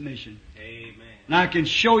for this mission. Amen. And I can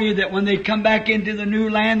show you that when they come back into the new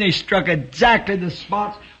land, they struck exactly the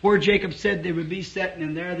spots where Jacob said they would be sitting,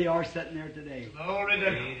 and there they are sitting there today. Glory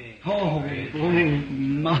to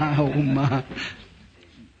God. Oh my.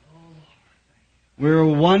 We're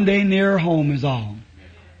one day nearer home is all.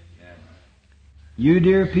 You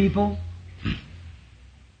dear people,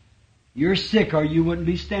 you're sick or you wouldn't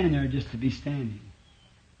be standing there just to be standing.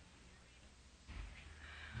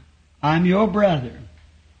 I'm your brother.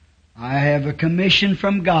 I have a commission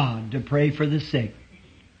from God to pray for the sick.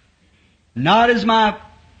 Not as I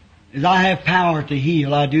have power to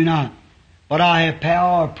heal, I do not. But I have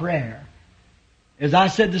power of prayer. As I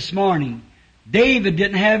said this morning, David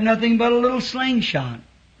didn't have nothing but a little slingshot.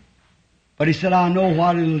 But he said, I know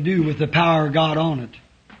what it'll do with the power of God on it.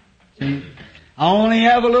 See? I only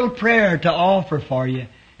have a little prayer to offer for you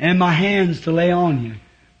and my hands to lay on you.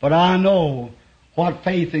 But I know what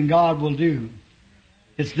faith in God will do.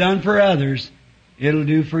 It's done for others. It'll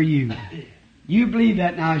do for you. You believe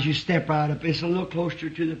that now as you step right up. It's a little closer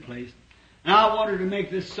to the place. And I wanted to make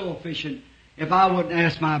this so efficient if I wouldn't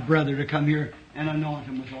ask my brother to come here and anoint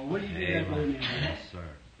him with oil. Would you do that, brother? Yes, sir.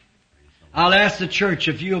 I'll ask the church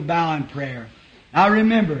if you'll bow in prayer. Now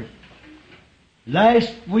remember,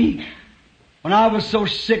 last week, when I was so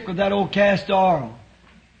sick with that old castor oil,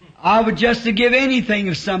 I would just to give anything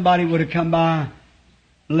if somebody would have come by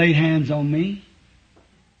and laid hands on me.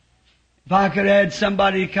 If I could have had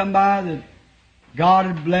somebody to come by that God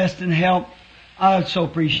had blessed and helped, I would so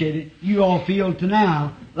appreciate it. You all feel to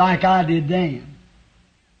now like I did then.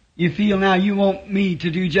 You feel now you want me to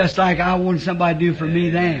do just like I wanted somebody to do for me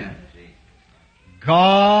then.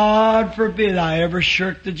 God forbid I ever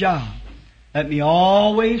shirk the job. Let me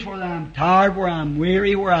always, where I'm tired, where I'm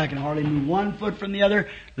weary, where I can hardly move one foot from the other,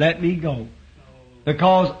 let me go.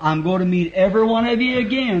 Because I'm going to meet every one of you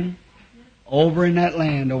again over in that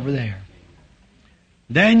land over there.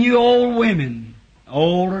 Then you old women,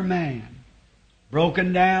 older man,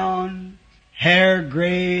 broken down, hair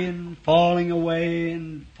gray and falling away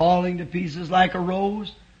and falling to pieces like a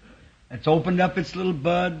rose that's opened up its little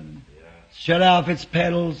bud, shut off its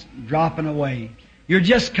petals, dropping away. You're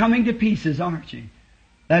just coming to pieces, aren't you?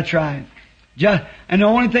 That's right. And the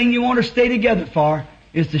only thing you want to stay together for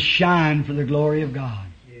is to shine for the glory of God.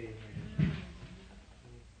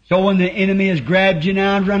 So when the enemy has grabbed you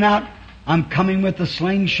now and run out, I'm coming with the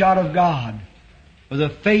slingshot of God, with the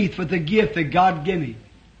faith, with the gift that God gave me.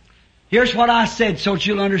 Here's what I said so that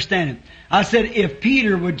you'll understand it. I said, if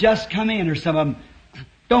Peter would just come in, or some of them,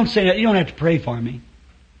 don't say that. You don't have to pray for me.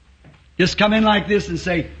 Just come in like this and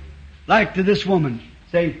say, like to this woman,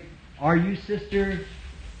 say, are you Sister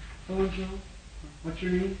so-and-so? What's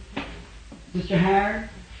your name? Sister Howard?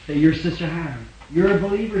 Say, you're Sister Howard. You're a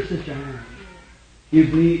believer, Sister Howard.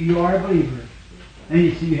 You are a believer. And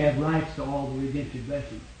you see you have rights to all the redemptive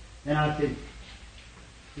blessings. Then I said,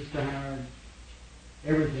 Sister Howard,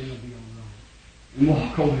 everything will be all right. And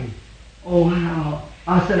walk away. Oh, how.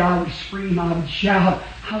 I said I would scream, I would shout.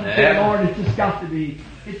 I would say, Lord, it's just got to be.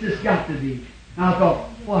 It's just got to be. And I thought,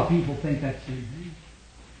 well, people think that's the thing.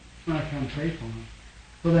 when I come pray for them.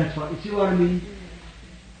 So that's what, you see what I mean?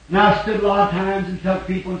 Now I stood a lot of times and tell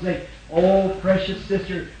people and say, oh, precious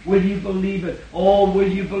sister, will you believe it? Oh, will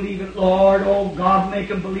you believe it, Lord? Oh, God, make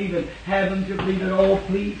them believe it. Have them to believe it. Oh,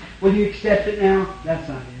 please, will you accept it now? That's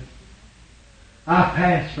not it. I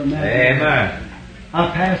passed from that. Amen. I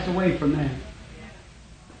passed away from that.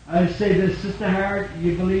 I say this, Sister Howard,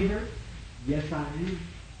 you believe her? Yes, I am.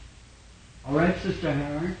 All right, Sister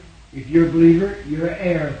Howard. If you're a believer, you're an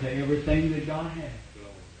heir to everything that God has.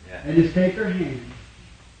 Yeah. And just take her hand.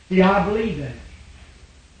 See, I believe that.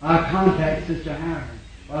 I contact Sister Howard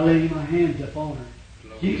by laying my hands upon her.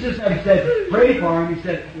 Jesus had said, pray for him. He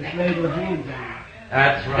said, just lay your hands on her.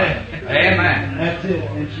 That's right. Amen. That's it.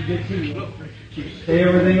 And she gets healed. She say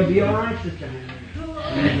everything will be all right, Sister Howard.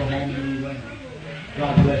 And then go home and be well.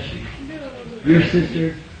 God bless you. Your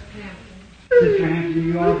sister, Sister Hampton,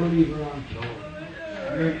 you are a believer, aren't you?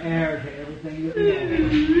 You're an heir to everything that we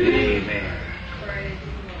have. Amen.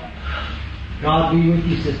 God be with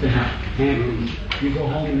you, Sister Hampton. You go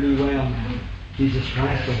home and be well now. Jesus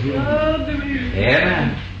Christ will heal you.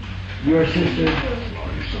 Amen. Your sister,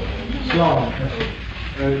 Slaw.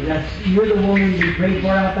 You're the woman you prayed for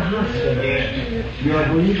at the hospital. You're a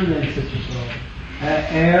believer then, Sister Slaw.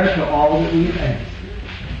 Heir to all that we have asked.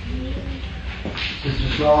 Sister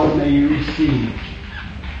Slaw, may you receive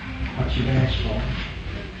what you've asked for.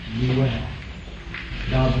 You will.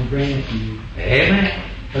 God will grant it to you. Amen.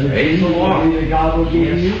 For the Praise the things Lord. that God will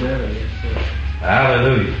give you.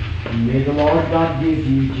 Hallelujah. And may the Lord God give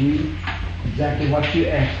you exactly what you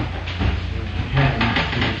asked. Happiness.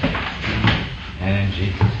 And in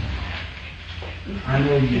Jesus' name. I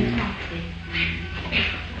know you.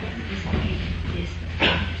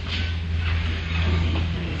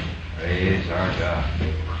 Praise our God.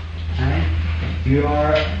 Right? You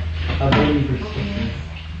are a believer, sister.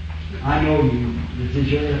 I know you. This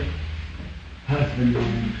is your husband,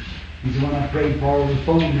 man. He's the one I prayed for over the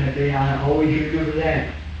phone that day. I always remember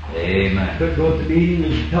that. Amen. Could go to the meeting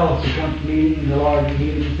and tell us to come to the meeting, and the Lord would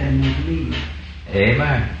heal and send me to the meeting.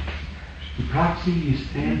 Amen. In prophecy, you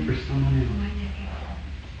stand for someone else.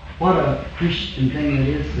 What a Christian thing it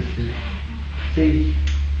is, sister. See,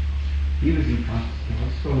 he was in prophecy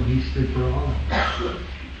also, and he stood for all of us.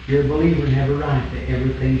 You're a believer and have a right to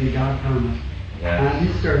everything that God promised. Yes. I'm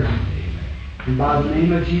his servant. And by the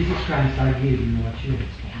name of Jesus Christ, I give you what you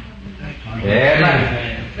ask for.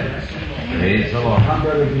 Amen. Praise the Lord. I'm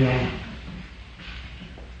Brother Bill.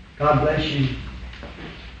 God bless you.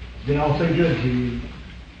 It's been awfully good to you.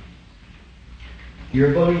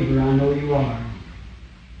 You're a believer, I know you are.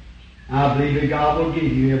 I believe that God will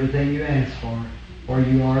give you everything you ask for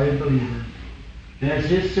you are a believer. And as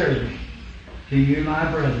his servant, to you, my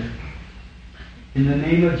brother, in the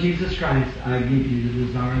name of Jesus Christ, I give you the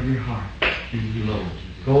desire of your heart. And you, Lord,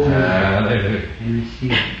 go Hallelujah. and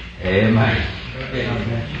receive it. Amen. God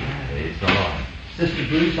bless you. Praise the Lord. Sister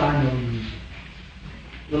Bruce, I know you.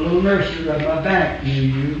 The little nurse at my back knew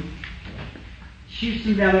you. She's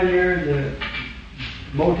down there, the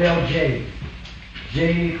Motel J.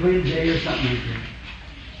 Queen J or something like that.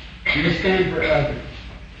 You stand for others.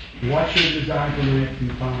 What's your desire to live from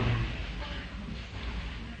the Father?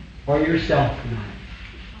 Or yourself tonight?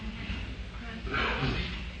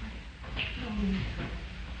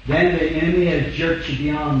 Then the enemy has jerked you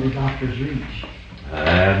beyond the doctor's reach.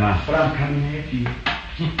 Amen. But I'm coming after you.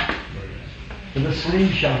 With a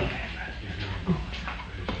slingshot.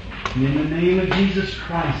 And in the name of Jesus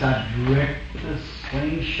Christ, I direct the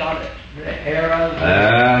slingshot at the arrow.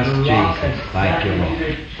 Jesus. Thank you, Lord.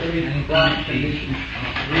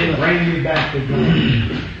 Bring me back to God.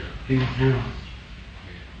 To his house.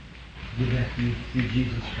 Give that to me through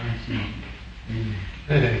Jesus Christ's name.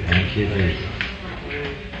 Amen. Thank you, Jesus.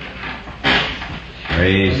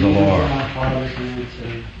 Praise the Lord. My Father's name,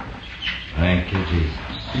 say, Thank you, Jesus.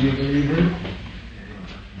 are you a believer?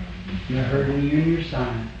 You're hurting you in your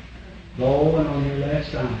side. Low and on your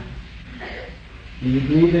left side. Do you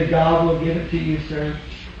believe that God will give it to you, sir?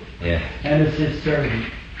 Yeah. And as his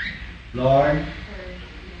servant. Lord,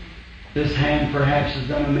 this hand perhaps has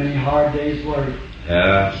done a many hard days' work.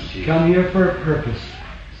 Yes. Come here for a purpose,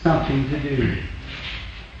 something to do.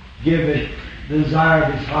 Give it the desire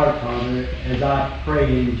of his heart, Father, as I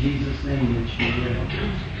pray in Jesus' name that you will.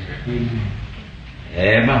 Amen.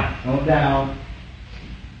 Amen. No doubt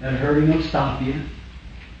that hurting will stop you.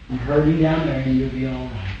 I'm hurting down there and you'll be all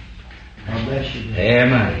right. God bless you. Brother.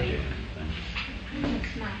 Amen.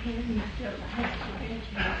 It's my head and my throat. I have to get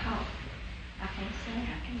into my cough. I can say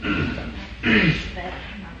I can do something better.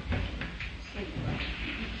 I'm not sleep.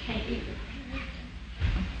 Can't eat.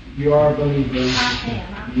 You are a believer. I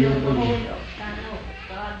am. I'm You're a filled with the Holy believer. Ghost. I know that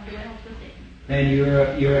God God dwells within. Then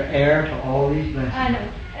you're heir to all these blessings. I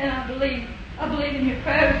know, and I believe in your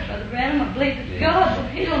prayers, Brother Branham. I believe that God will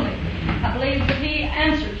heal me. I believe that He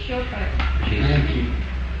answers your prayers. Thank you.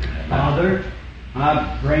 Father,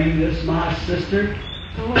 I bring this, my sister,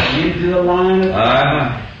 into the line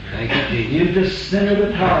of into center of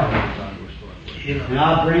the target. And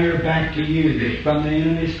I'll bring her back to you from the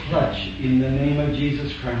enemy's clutch in the name of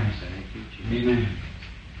Jesus Christ. Amen.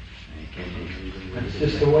 That's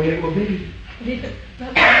just the way it will be.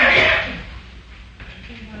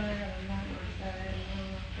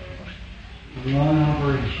 One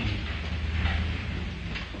operation.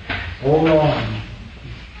 Oh Lord,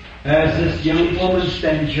 as this young woman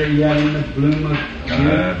stands here yet in the bloom of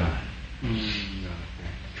youth,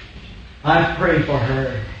 I pray for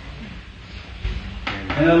her.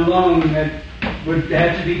 And a lung that would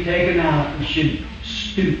have to be taken out and should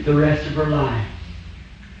stoop the rest of her life.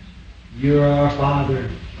 You're our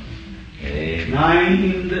Father. And I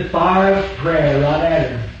aim the fire of prayer right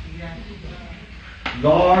at her.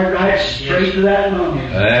 Lord, right straight to that lung.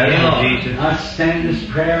 I send this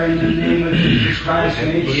prayer in the name of Jesus Christ.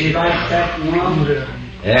 May it strike that lung.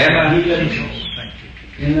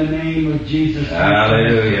 In the name of Jesus Christ.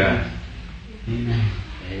 Hallelujah. Amen.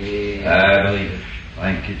 I believe it.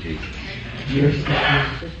 Thank you, Jesus. Your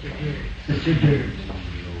Sister Dear.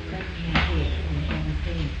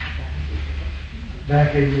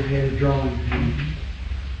 Back of your head drawing pain.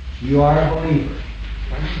 You are a believer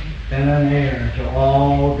and an heir to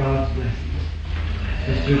all God's blessings.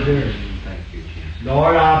 Sister Dear.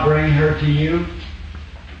 Lord, I bring her to you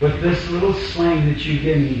with this little sling that you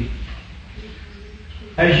give me.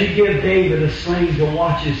 As you give David a sling to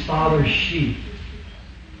watch his father's sheep.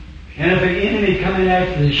 And if an enemy coming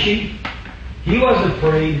after the sheep, he wasn't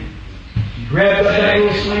afraid. He grabbed up that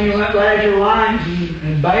little sling and went after lions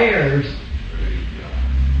and bears.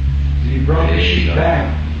 And he brought the sheep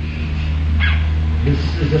back. This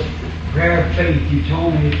is a prayer of faith. You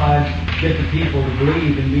told me if I get the people to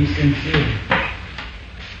believe and be sincere.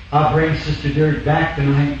 I'll bring Sister Dirk back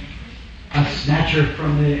tonight. I'll snatch her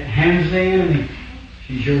from the hands of the enemy.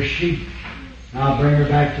 She's your sheep. And I'll bring her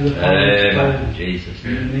back to the Father's presence. Jesus.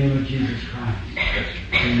 In the name of Jesus Christ.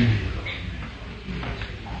 Amen.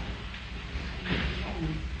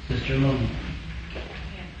 Sister Lone.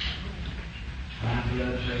 High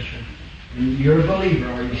blood pressure. And you're a believer,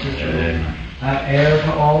 are you, Sister Lone? Heir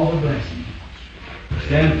to all the blessings.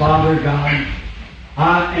 Then, Father God,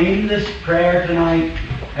 I aim this prayer tonight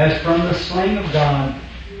as from the sling of God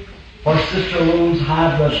for Sister Lone's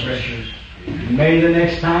high blood pressure. May the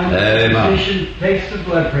next time the physician takes the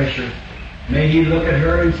blood pressure, may he look at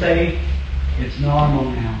her and say, it's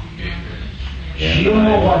normal now. She'll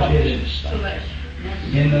know what did it.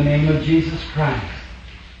 In the name of Jesus Christ,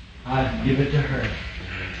 I give it to her.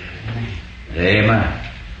 Amen. Amen.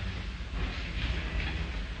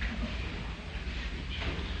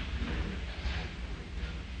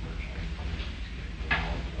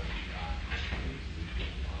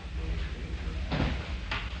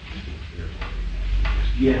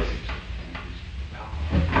 Yes.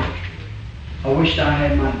 I wish I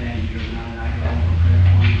had my dad here tonight. I could have a prayer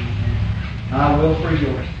for you. I will for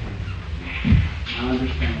yours. I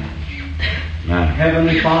understand.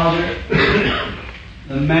 Heavenly Father,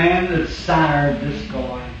 the man that sired this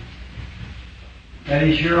boy, that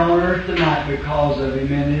is here on earth tonight because of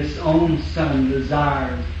him, and his own son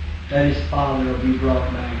desires that his father will be brought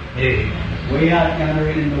back. Way out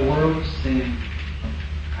yonder in the world of sin,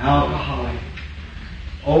 alcoholic.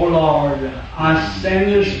 Oh Lord, I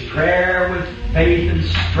send this prayer with faith and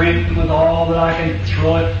strength and with all that I can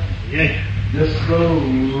throw it. This little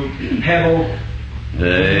pebble. In the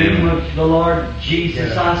name of the Lord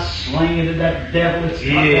Jesus, I sling it at that devil that's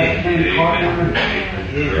got that man caught on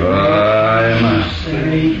and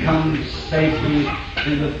may he come safely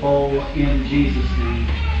to the fold in Jesus' name.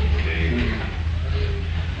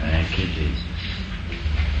 Thank you, Jesus.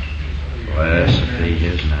 Blessed be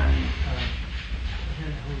His name.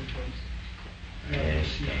 Yes.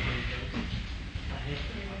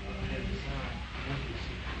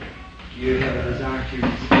 You have a desire to.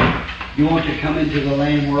 You want to come into the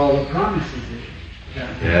land where all the promises are.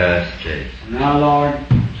 Yes, Jesus. Now, Lord,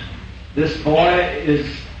 this boy is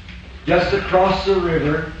just across the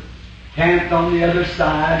river, camped on the other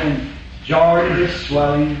side, and Jordan is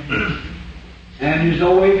swelling. And there's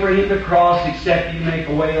no way for him to cross except you make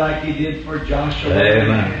a way like He did for Joshua.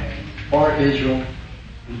 Amen. For Israel.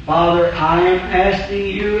 And Father, I am asking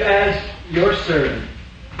you as your servant,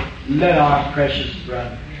 let our precious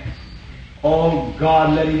brother, oh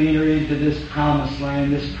God, let him enter into this promised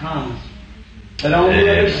land, this promise. That on the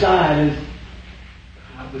other side is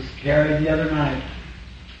was carried the other night.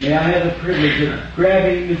 May I have the privilege of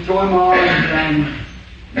grabbing him and throwing my arms around him.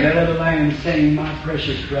 That other man saying, my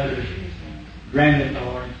precious brother, grant it,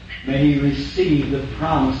 Lord. May he receive the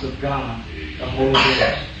promise of God, the Holy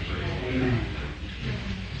Ghost. Amen.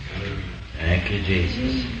 Thank you,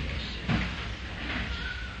 Jesus.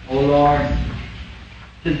 O Lord,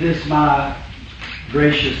 to this my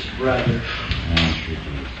gracious brother, Thank you,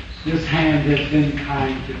 Jesus. this hand has been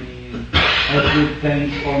kind to me and has did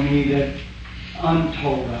things for me that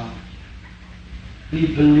untold of. He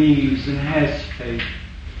believes and has faith.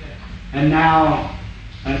 And now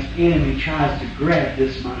an enemy tries to grab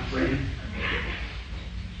this, my friend.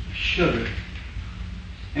 Sugar.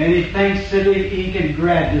 And he thinks that he can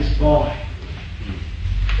grab this boy.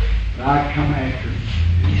 But I come after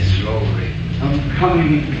him. Yes, glory. I'm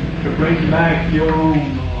coming to bring back your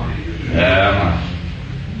own, Lord. Yeah,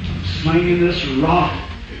 I'm slinging this rock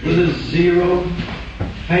with a zero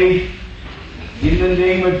faith. In the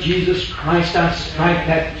name of Jesus Christ, I strike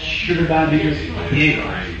that sugar diabetes.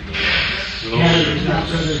 Scatter it, my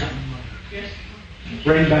brother.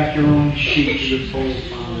 Bring back your own sheep to the fold,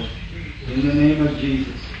 Father. In the name of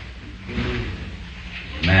Jesus. Amen.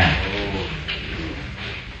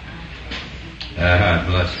 man.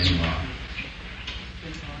 Bless him, Lord.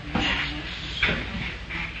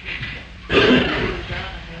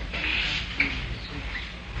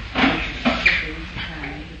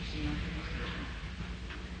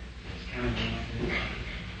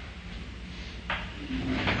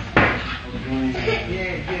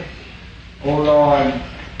 Oh Lord,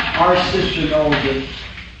 our sister knows that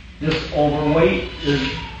this overweight is,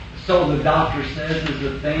 so the doctor says, is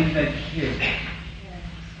a thing that kills.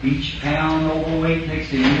 Each pound overweight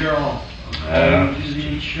takes a year off, according to the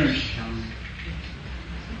insurance company.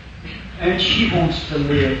 And she wants to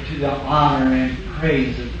live to the honor and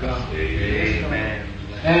praise of God. Amen.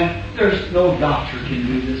 And there's no doctor can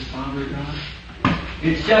do this, Father God.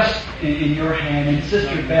 It's just in your hand. And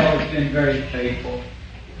Sister Bell has been very faithful.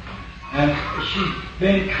 And she's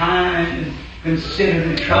been kind and considerate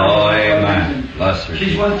and tried. Oh, amen. Bless her.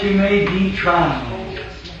 She's went through many deep trials.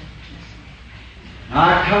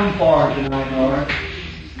 I come forward tonight, Lord.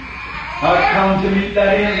 I come to meet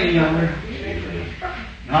that enemy yonder.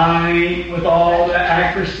 I aim with all the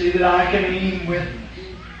accuracy that I can aim with.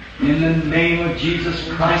 In the name of Jesus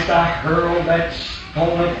Christ, I hurl that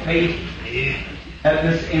stone of faith at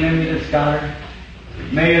this enemy that's got her.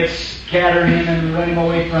 May it scatter him and run him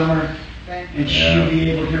away from her. And she'll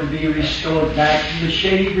be able to be restored back to the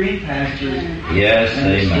shady green pastures Yes, and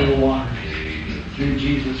the amen. still waters through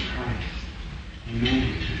Jesus Christ.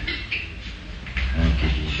 Amen. Thank you,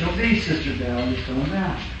 Jesus. She'll be Sister Bell, just going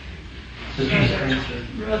out. Sister Spencer.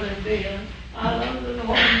 Brother Bill, I love the Lord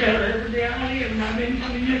better every day I live, and I've been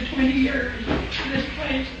coming here 20 years to this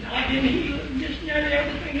place, and I've been healed just nearly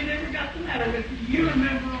everything that ever got the matter with me. You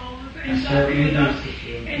remember all the things I've been done,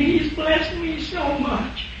 and He's blessed me so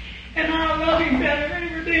much. And I love Him better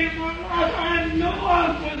every day of my life. I know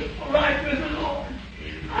I'm right with the Lord.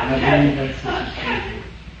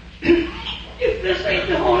 If this ain't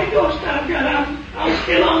the Holy Ghost I've got, I'm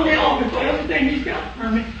still on the altar for everything He's got for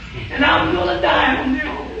me. And I'm going to die on the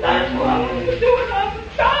altar. That's what I'm going to do. And I'm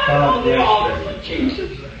dying on the altar for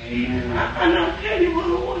Jesus. And I'll tell you what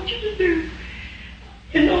I want you to do.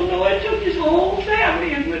 You don't know, it took His whole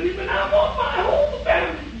family in with Him, and I want my whole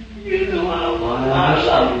family. You know I want my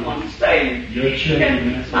loved ones saved. Your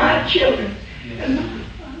children. And my children. Yes. And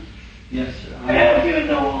Yes, sir. and you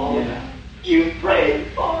know all that. You prayed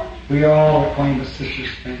for me. We are all acquainted with Sister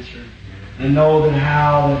Spencer and know that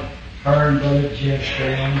how her and Brother Jeff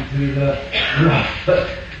going through the rough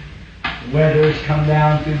weather's come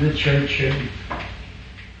down through the church and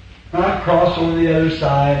when I cross over the other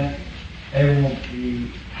side, they won't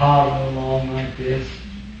be toddling along like this.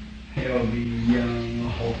 They'll be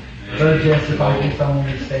young. Oh. Brother Jeff, if I get someone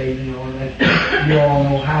to say, you know, that you all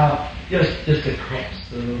know how just across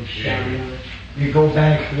the little shadow. You go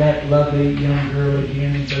back to that lovely young girl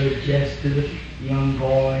again, Brother Jess, to the young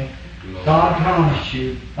boy. God promised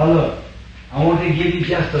you. Now look, I want to give you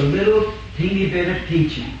just a little teeny bit of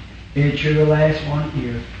teaching. It's you're the last one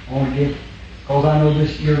here. I want to get, because I know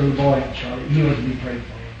this your little boy, Charlie, he wants to be prayed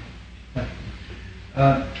for.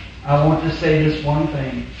 I want to say this one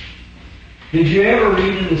thing. Did you ever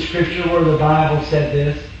read in the Scripture where the Bible said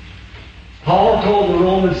this? Paul told the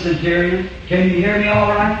Roman centurion, can you hear me all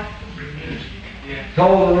right?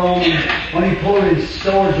 Told the Roman when he pulled his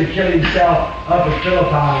sword to kill himself up at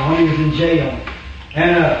Philippi when he was in jail.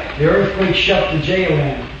 And the earthquake shut the jail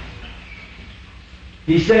down.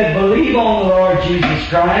 He said, believe on the Lord Jesus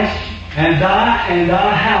Christ, and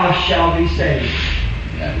thy house shall be saved.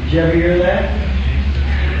 Did you ever hear that?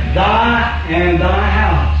 Thy and thy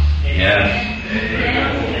house. Yes.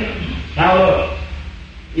 Now look,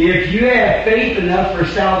 if you have faith enough for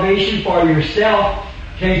salvation for yourself,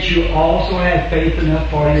 can't you also have faith enough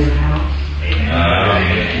for your house?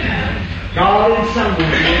 God in some way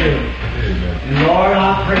will do it. And Lord,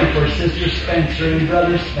 I pray for Sister Spencer and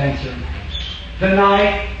Brother Spencer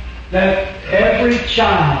tonight that every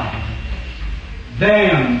child,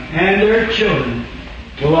 them and their children,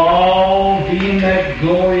 will all be in that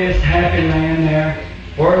glorious happy land there,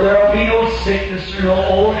 where there will be no sickness or no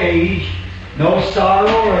old age, no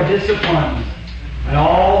sorrow or disappointment. And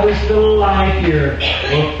all this little life here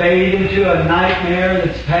will fade into a nightmare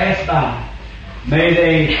that's passed by. May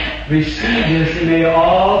they receive this, and may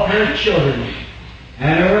all of her children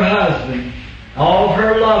and her husband, all of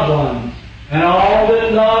her loved ones, and all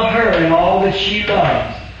that love her and all that she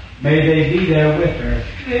loves, may they be there with her.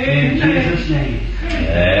 In Jesus' name.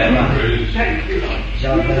 Amen. Thank you, Lord.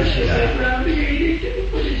 God bless you. Around the 82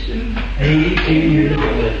 position. 18 years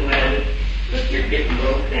old. But you're getting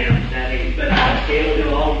broke down, Daddy. But I still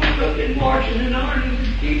do all the cooking, washing, and ironing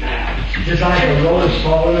to keep out. Just like the roll's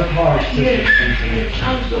falling apart, Sister Spencer. Yes,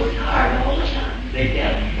 I'm so tired all the time. They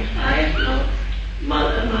tell me. I asked my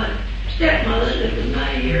stepmother that was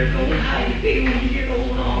 9 years old, how you feel when you get old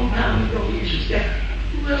a long time ago. She said,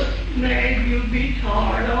 well, Meg, you'll be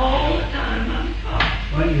tired all the time. I'm tired.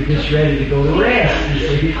 Well, you're just ready to go to rest. You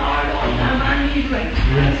see. Tired all the time. I need rest.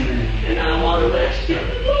 Yes, ma'am. And I want to rest in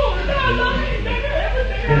the Lord. I love you, baby,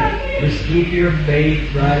 everything I need. Just keep your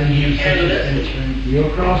faith right in Him, Sister Spencer. You'll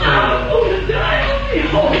cross I'm over. going to die on the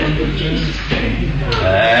holy for Jesus' name.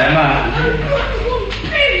 Amen.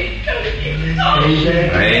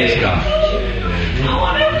 Praise God. I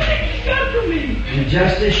want everything He's got for me. And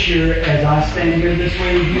just as sure as I stand here this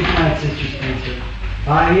way with you tonight, Sister Spencer,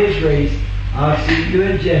 by His grace, I'll see you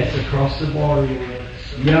and Jess across the border.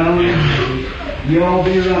 Young and happy. You'll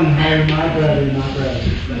be running home, my brother and my brother.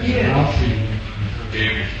 I'll see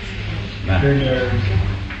you.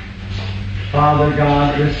 Father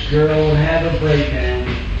God, this girl will have a breakdown,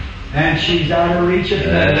 and she's out of reach of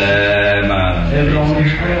medicine. There's only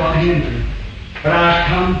her will hinder. But I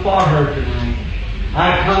come for her tonight.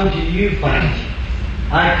 I come to you, Father.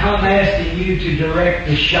 I come asking you to direct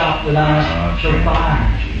the shot that I shall fire.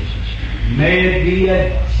 May it be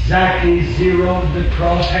exactly zero the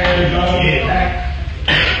crosshairs of the attack.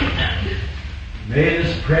 May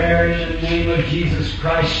this prayer in the name of Jesus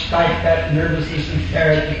Christ strike that nervousness and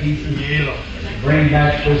tear it to pieces. Bring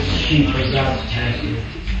back this sheep of God's pasture.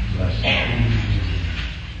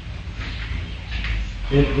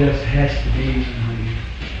 It just has to be.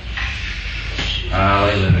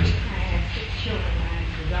 Hallelujah.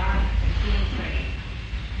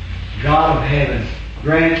 God of heaven,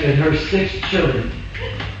 grant that her 6 children,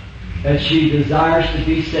 that she desires to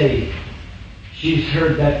be saved. She's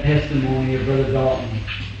heard that testimony of Brother Dalton,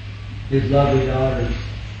 his lovely daughters.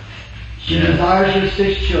 She desires her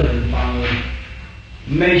 6 children, Father.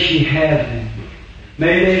 May she have them.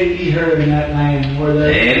 May they meet her in that land where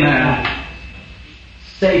they're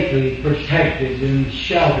safely protected and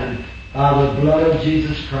sheltered by the blood of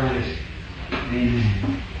Jesus Christ.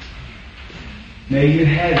 Amen. May you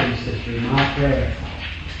have them, sister, in my prayer.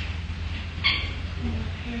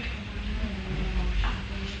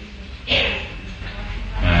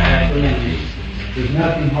 There's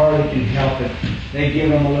nothing hardly can help it. They give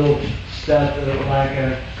them a little stuff like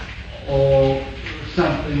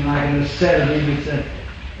something like an sedative. It's a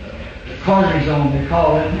cortisone, they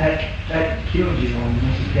call it, and that kills you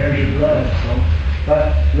unless it carries your blood. So,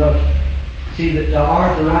 but look, see that the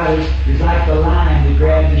arthritis is like the lion that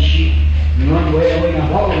grabbed the sheep and run away. Now,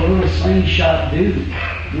 what will a little slingshot do?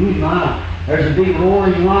 Ooh, my! There's a big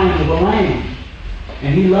roaring lion with a lamb,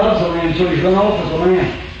 and he loves the lamb, so he's run off with the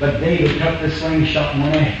lamb. But David took the slingshot and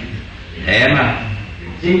went after him. Amen.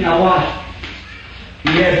 See, now watch. He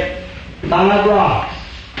has 5 rocks.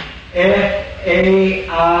 F-A-I-T-H.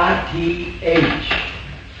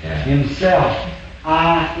 Himself.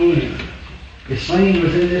 I-N. The sling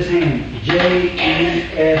was in his hand.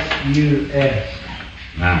 J-N-S-U-S.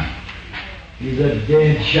 Now. He's a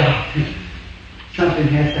dead shot. Something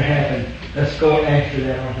has to happen. Let's go after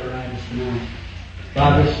that arthritis tonight.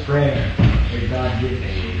 By this prayer that God gives us.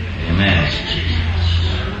 Amen.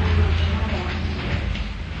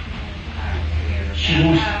 She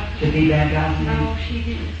wants to be baptized? No, she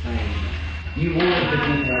didn't say. You wanted to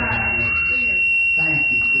be baptized. Thank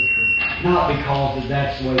you, sister. Not because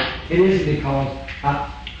that's the way. It isn't because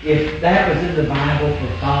if that was in the Bible for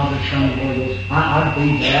Father, Son, and Holy Ghost, I'd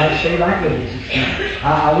believe that. I'd stay like this.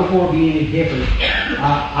 I wouldn't want to be any different.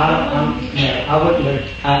 I wouldn't let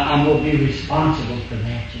it. I'm going to be responsible for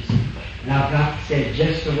that, you see. And I've got to say it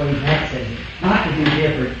just the way that says it. Not to be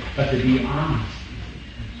different, but to be honest.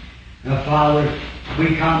 Now, Father,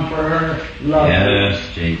 we come for her love.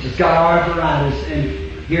 Yes, Jesus. She's got arthritis, and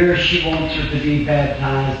here she wants her to be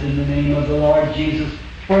baptized in the name of the Lord Jesus.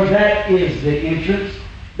 For that is the entrance.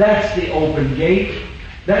 That's the open gate.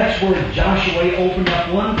 That's where Joshua opened up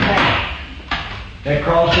one path that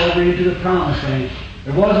crossed over into the promised land.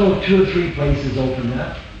 There wasn't 2 or 3 places opened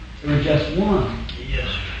up. There was just one. Yes.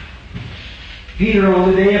 Peter, on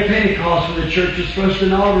the day of Pentecost, when the church was first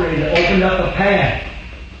inaugurated, opened up a path.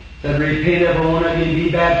 Said, repent every one of you and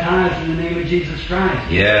be baptized in the name of Jesus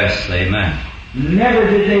Christ. Yes, amen. Never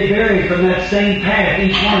did they vary from that same path.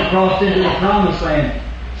 Each one crossed into the promised land.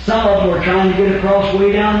 Some of them were trying to get across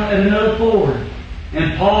way down at another ford.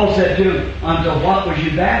 And Paul said to them, unto what was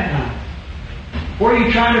you baptized? Where are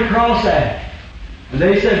you trying to cross at? And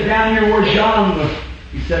they said, down here where John was.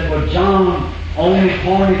 He said, well, John only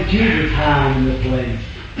pointed to the time and the place.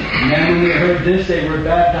 And then when they heard this, they were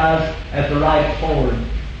baptized at the right ford.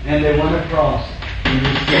 And they went across and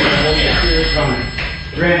received the Holy Spirit promise.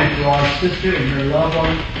 Granted to our sister and her loved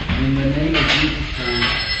one in the name of Jesus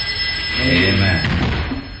Christ. Amen.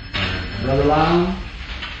 Brother Lyon?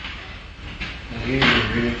 He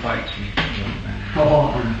really fights me.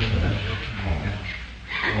 Oh, I'm good.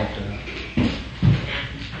 Walked up.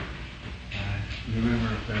 You remember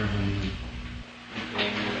if there when you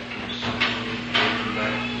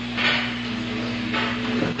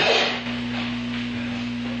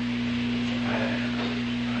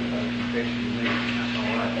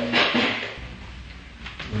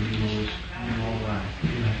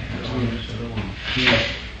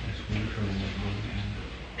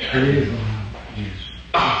It is. Yes.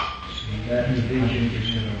 That is vision. Is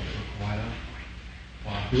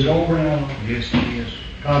Is it over now? Yes, it is.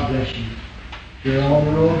 God bless you. You're on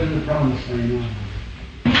the road to the promised land now.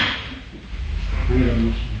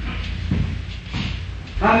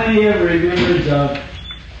 How many ever remembers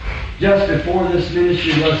just before this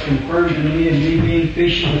ministry was confirmed to me and me being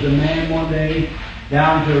fishing with a man one day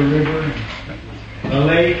down to a river, a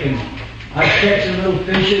lake, and I was catching little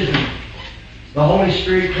fishes and the Holy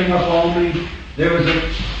Spirit came up on me.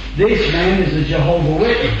 This man is a Jehovah's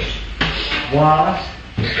Witness. Was.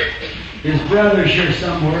 His brother's here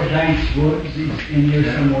somewhere, Banks Woods. He's in here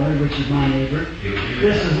somewhere, which is my neighbor.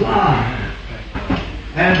 This is live.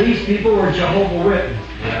 And these people were Jehovah's Witnesses.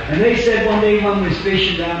 And they said one day when we was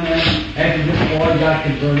fishing down there, after this boy got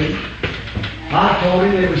converted, I told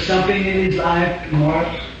him there was something in his life,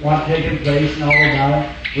 what taking place and all about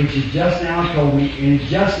it, which he just now told me, and he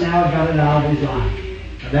just now got it out of his life.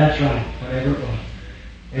 That's right, whatever it was.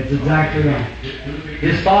 It's exactly right.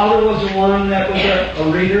 His father was the one that was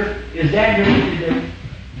a reader. His dad knew what he did.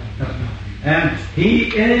 And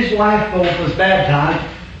he and his wife both was baptized.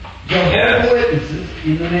 Jehovah's Witnesses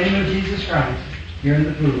in the name of Jesus Christ here in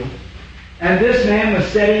the pool. And this man was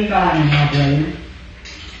sitting by him, my brother.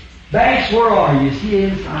 Banks, where are you? Is he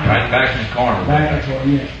inside? Right back in the corner. Back in the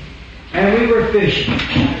corner, yes. And we were fishing.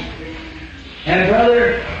 And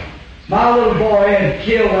brother, my little boy had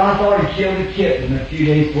killed, I thought he killed a kitten a few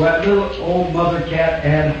days before. That little old mother cat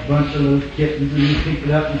had a bunch of little kittens and he picked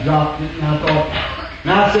it up and dropped it.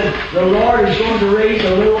 And I said, the Lord is going to raise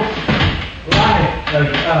a little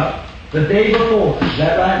life the day before. Is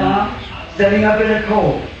that right, Mom? Setting up in a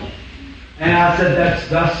cove. And I said, that's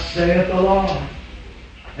thus saith the Lord.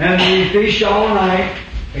 And we fished all night.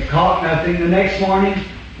 It caught nothing. The next morning,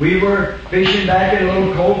 we were fishing back in a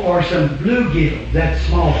little cove for some bluegills, that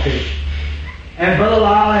small fish. And Brother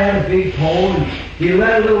Lyle had a big pole, and he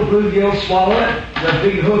let a little bluegill swallow it, the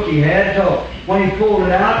big hook he had. So when he pulled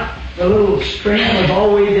it out, the little string was all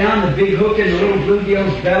the way down, the big hook in the little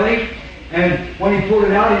bluegill's belly. And when he pulled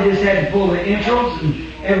it out, he just had to pull the entrails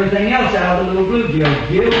and everything else out of the little bluegill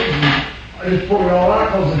gills. And I just pulled it all out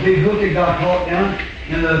because the big hook had got caught down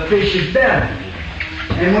in the fish's belly.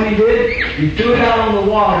 And when he did, he threw it out on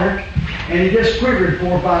the water, and he just quivered 4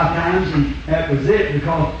 or 5 times, and that was it,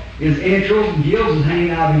 because his entrails and gills was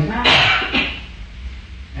hanging out of his mouth.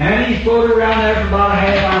 And he floated around there for about a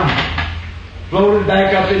half hour. Floated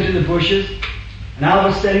back up into the bushes, and I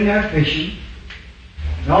was sitting there fishing,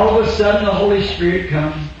 and all of a sudden the Holy Spirit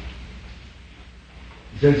comes.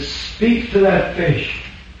 He said, speak to that fish.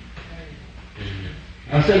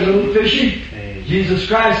 I said, little fishy, Jesus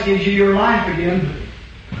Christ gives you your life again.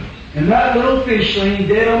 And that little fish laying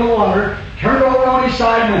dead on the water turned over on his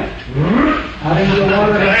side and went out into the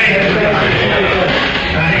water.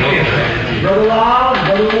 Brother Lyle and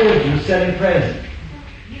Brother Woods were sitting present.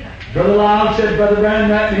 Brother Lyle said, Brother Branham,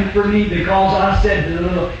 that meant for me because I said to the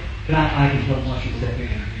little... I can put what you said.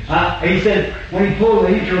 He said, when he pulled the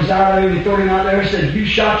heaters out of him, he threw him out there and said, you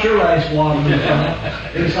shot your last one.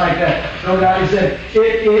 It was like that. No doubt. He said,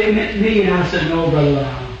 it meant me. And I said, no, Brother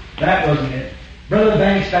Lyle, that wasn't it. Brother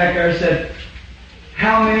Banks back there said,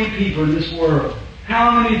 how many people in this world,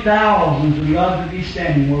 how many thousands would love to be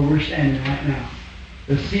standing where we're standing right now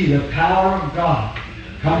to see the power of God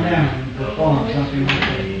come down and perform something like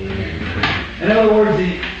that. In other words,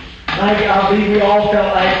 I believe we all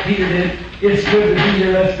felt like Peter did. It's good to be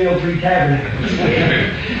here. Let's build 3 tabernacles.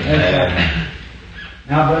 That's right.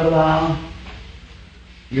 Now, Brother Lyle,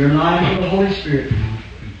 you're in line with the Holy Spirit now.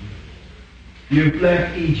 You've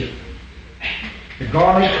left Egypt. The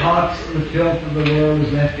garlic pots and the filth of the world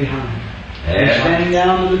is left behind. You're standing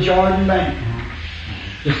down to the Jordan bank now,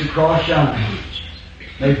 just across yonder.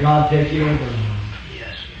 May God take you over.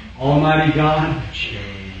 Yes. Almighty God,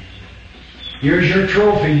 here's your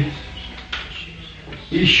trophy.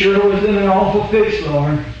 He sure was in an awful fix,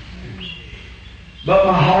 Lord. But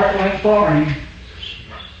my heart went for him.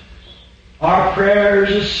 Our prayers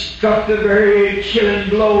have struck the very killing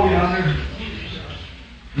blow yonder.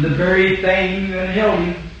 The very thing that held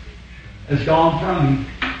him has gone from him.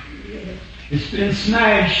 It's been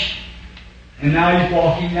smashed. And now he's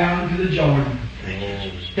walking down to the Jordan.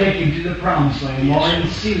 Take him to the promised land, Lord, and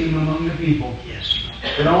seal him among the people.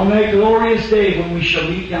 But on that glorious day when we shall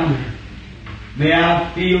meet yonder, may I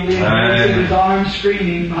feel the embrace of his arms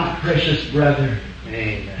screaming, my precious brother.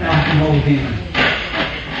 Amen. I can hold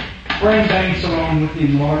him. Bring Banks along with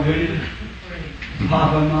him, Lord, will you?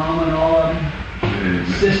 Papa and Mama and all of them.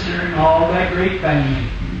 Sister and all that great family.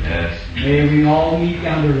 Yes. May we all meet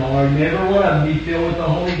yonder, Lord. May every one of them be filled with the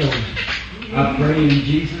Holy Ghost. I pray in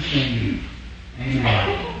Jesus' name.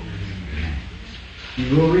 Amen.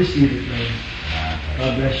 You will receive it, brother.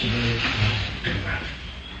 God bless you, brother.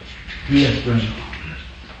 Yes, brother.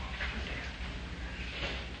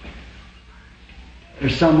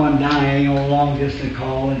 There's someone dying on a long distance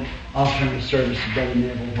call, and I'll turn the service to Brother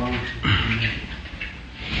Neville. Why don't you?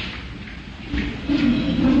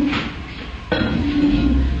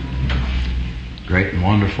 Great and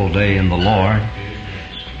wonderful day in the Lord.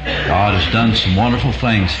 God has done some wonderful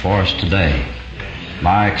things for us today.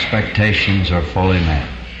 My expectations are fully met.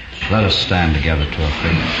 Let us stand together to our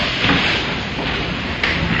feet.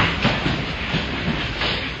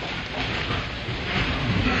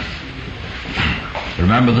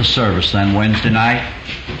 Remember the service then Wednesday night.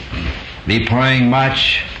 Be praying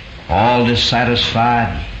much, all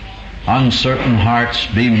dissatisfied, uncertain hearts,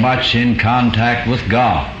 be much in contact with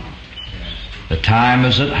God. The time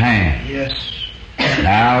is at hand. Yes.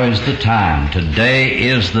 Now is the time. Today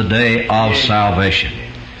is the day of salvation.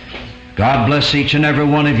 God bless each and every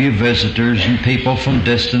one of you visitors and people from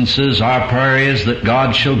distances. Our prayer is that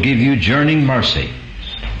God shall give you journeying mercy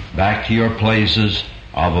back to your places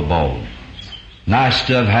of abode. Nice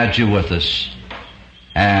to have had you with us.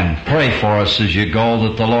 And pray for us as you go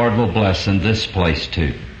that the Lord will bless in this place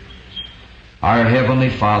too. Our Heavenly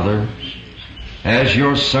Father, as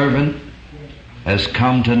your servant has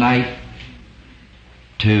come tonight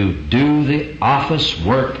to do the office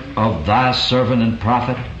work of thy servant and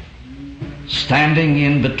prophet, standing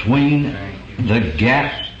in between the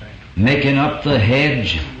gap, making up the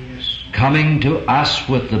hedge, coming to us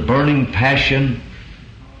with the burning passion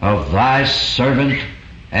of thy servant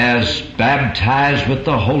as baptized with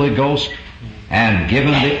the Holy Ghost and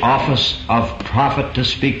given the office of prophet to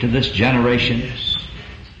speak to this generation.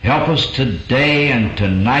 Help us today and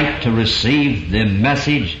tonight to receive the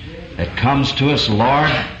message that comes to us, Lord,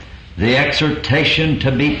 the exhortation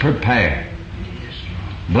to be prepared.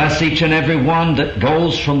 Bless each and every one that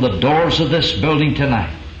goes from the doors of this building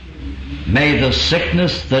tonight. May the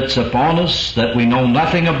sickness that's upon us that we know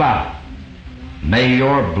nothing about, may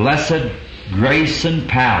your blessed grace and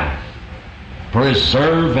power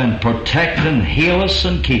preserve and protect and heal us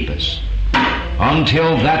and keep us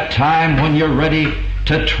until that time when you're ready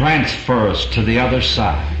to transfer us to the other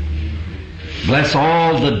side. Bless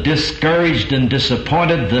all the discouraged and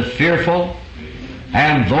disappointed, the fearful,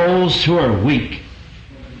 and those who are weak.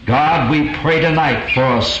 God, we pray tonight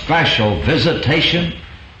for a special visitation,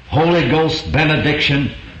 Holy Ghost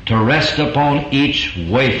benediction to rest upon each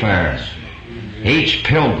wayfarer, each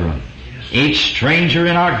pilgrim, each stranger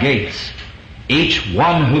in our gates, each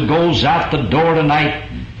one who goes out the door tonight.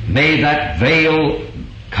 May that veil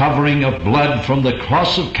covering of blood from the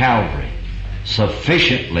cross of Calvary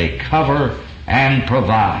sufficiently cover and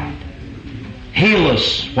provide. Heal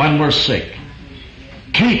us when we're sick.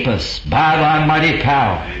 Keep us by Thy mighty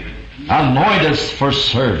power. Anoint us for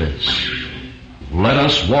service. Let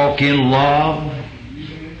us walk in love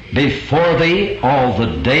before Thee all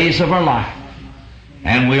the days of our life.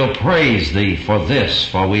 And we'll praise Thee for this,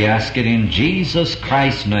 for we ask it in Jesus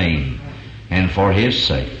Christ's name and for His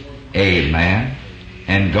sake. Amen.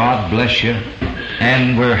 And God bless you.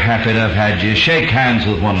 And we're happy to have had you. Shake hands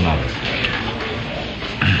with one another.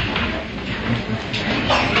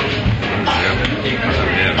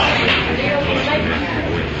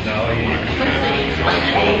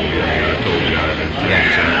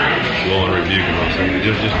 Go and rebuke him. I'm saying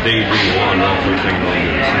just dig through one, all three things on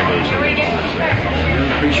the same old same.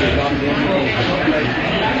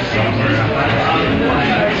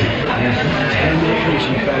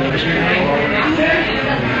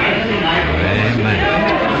 Amen.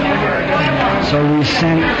 So we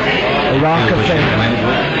sent a rock of faith.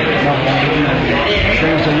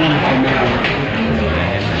 There's a wonderful miracle.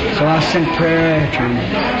 So I sent prayer after him.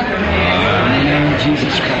 In the name of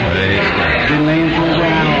Jesus Christ. Been laying for a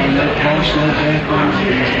while, no pulse, no breath, no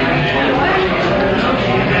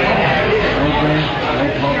breath, no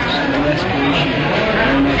pulse, no respiration,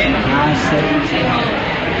 no nothing. I said it's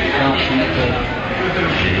dropped from the floor.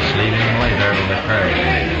 Just leave him lay there with the prayer.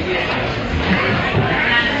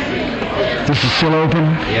 This is still open?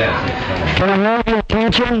 Yes. Can I have your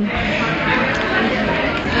attention?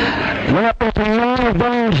 Well, there's a young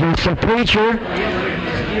evangelist, a preacher,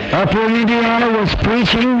 up in Indiana was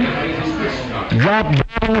preaching, dropped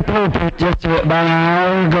down in the pulpit just about an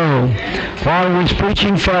hour ago. While he was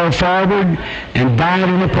preaching, fell forward and died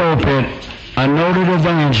in the pulpit. A noted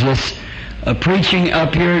evangelist, preaching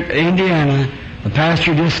up here in Indiana. The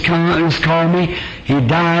pastor just called me. He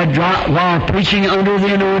died while preaching under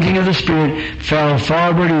the anointing of the Spirit, fell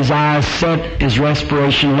forward, his eyes set, his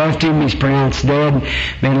respiration left him, he's pronounced dead,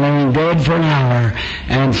 been laying dead for an hour,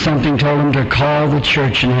 and something told him to call the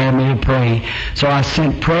church and have me to pray. So I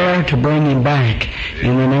sent prayer to bring him back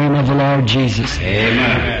in the name of the Lord Jesus.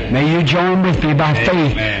 Amen. May you join with me by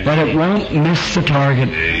faith that it won't miss the target.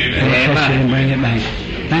 And catch it and bring it back.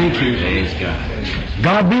 Thank you. Praise God.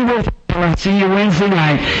 God be with you. I'll see you Wednesday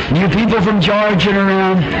night. You people from Georgia and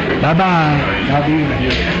around, bye-bye. God be with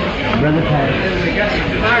you. Brother Pat. We got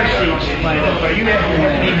some fire seats lined up. Are you having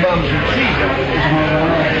any bums and seats?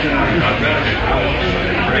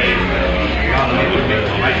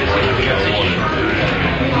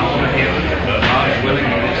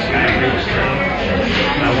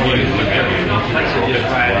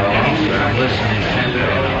 I'm listening intently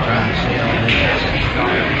and I'm trying to see all this.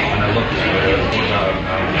 When I look at it,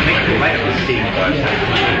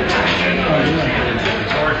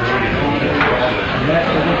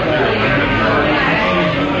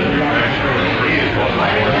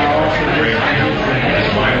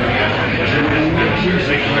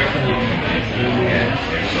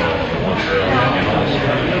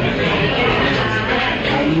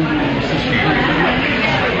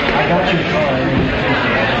 I got your card.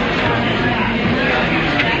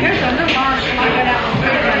 Here's a little artist I got out on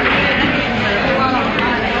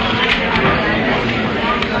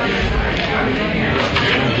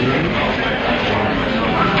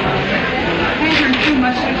too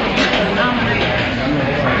much to nominate.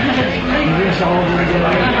 Is this all over again?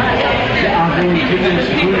 I'll bring it to you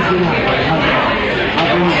Tuesday night. I'll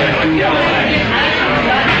bring it to you.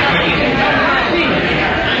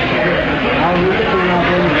 I'll read it and I'll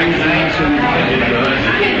bring it to you.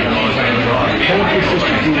 Thank you,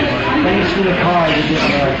 Sister Judy. Thanks for the card to get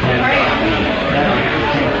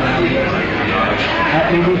that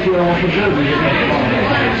made me feel awful good when you get that card.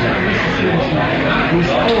 He's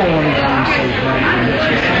always on so glad.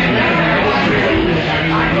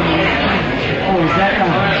 Oh, is that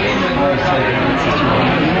right? Oh, so glad, Sister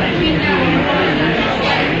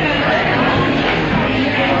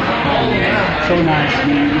So nice.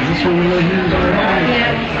 Is this where you live in?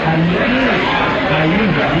 How you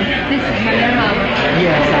doing? This is my little mama.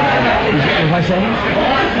 Yes, if I say?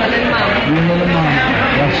 My little mama. Your little mama.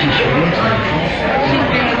 Well, she's sure. She's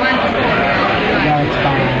been the one That's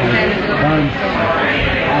fine.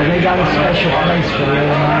 They got a special place for little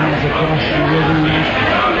mamas across the river.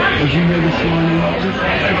 Was you here this morning?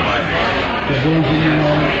 The vision, you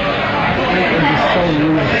know. It was so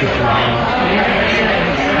real, Sister.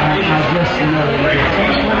 I just know.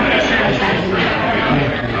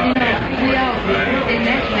 we all, and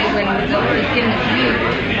naturally when the Lord is given it to you,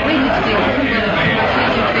 we need to be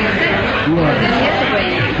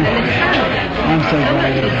I'm so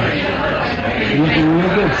glad you're here. You're looking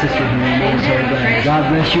real good, Sister Henry. I'm so glad. God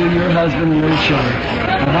bless you and your husband and your children.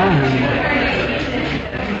 Bye-bye, honey.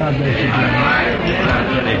 God bless you, brother.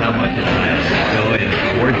 How much is that?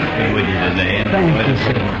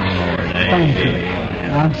 you. Thank you.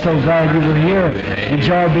 I'm so glad you were here.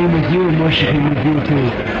 Enjoy being with you and worshiping with you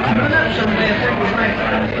too.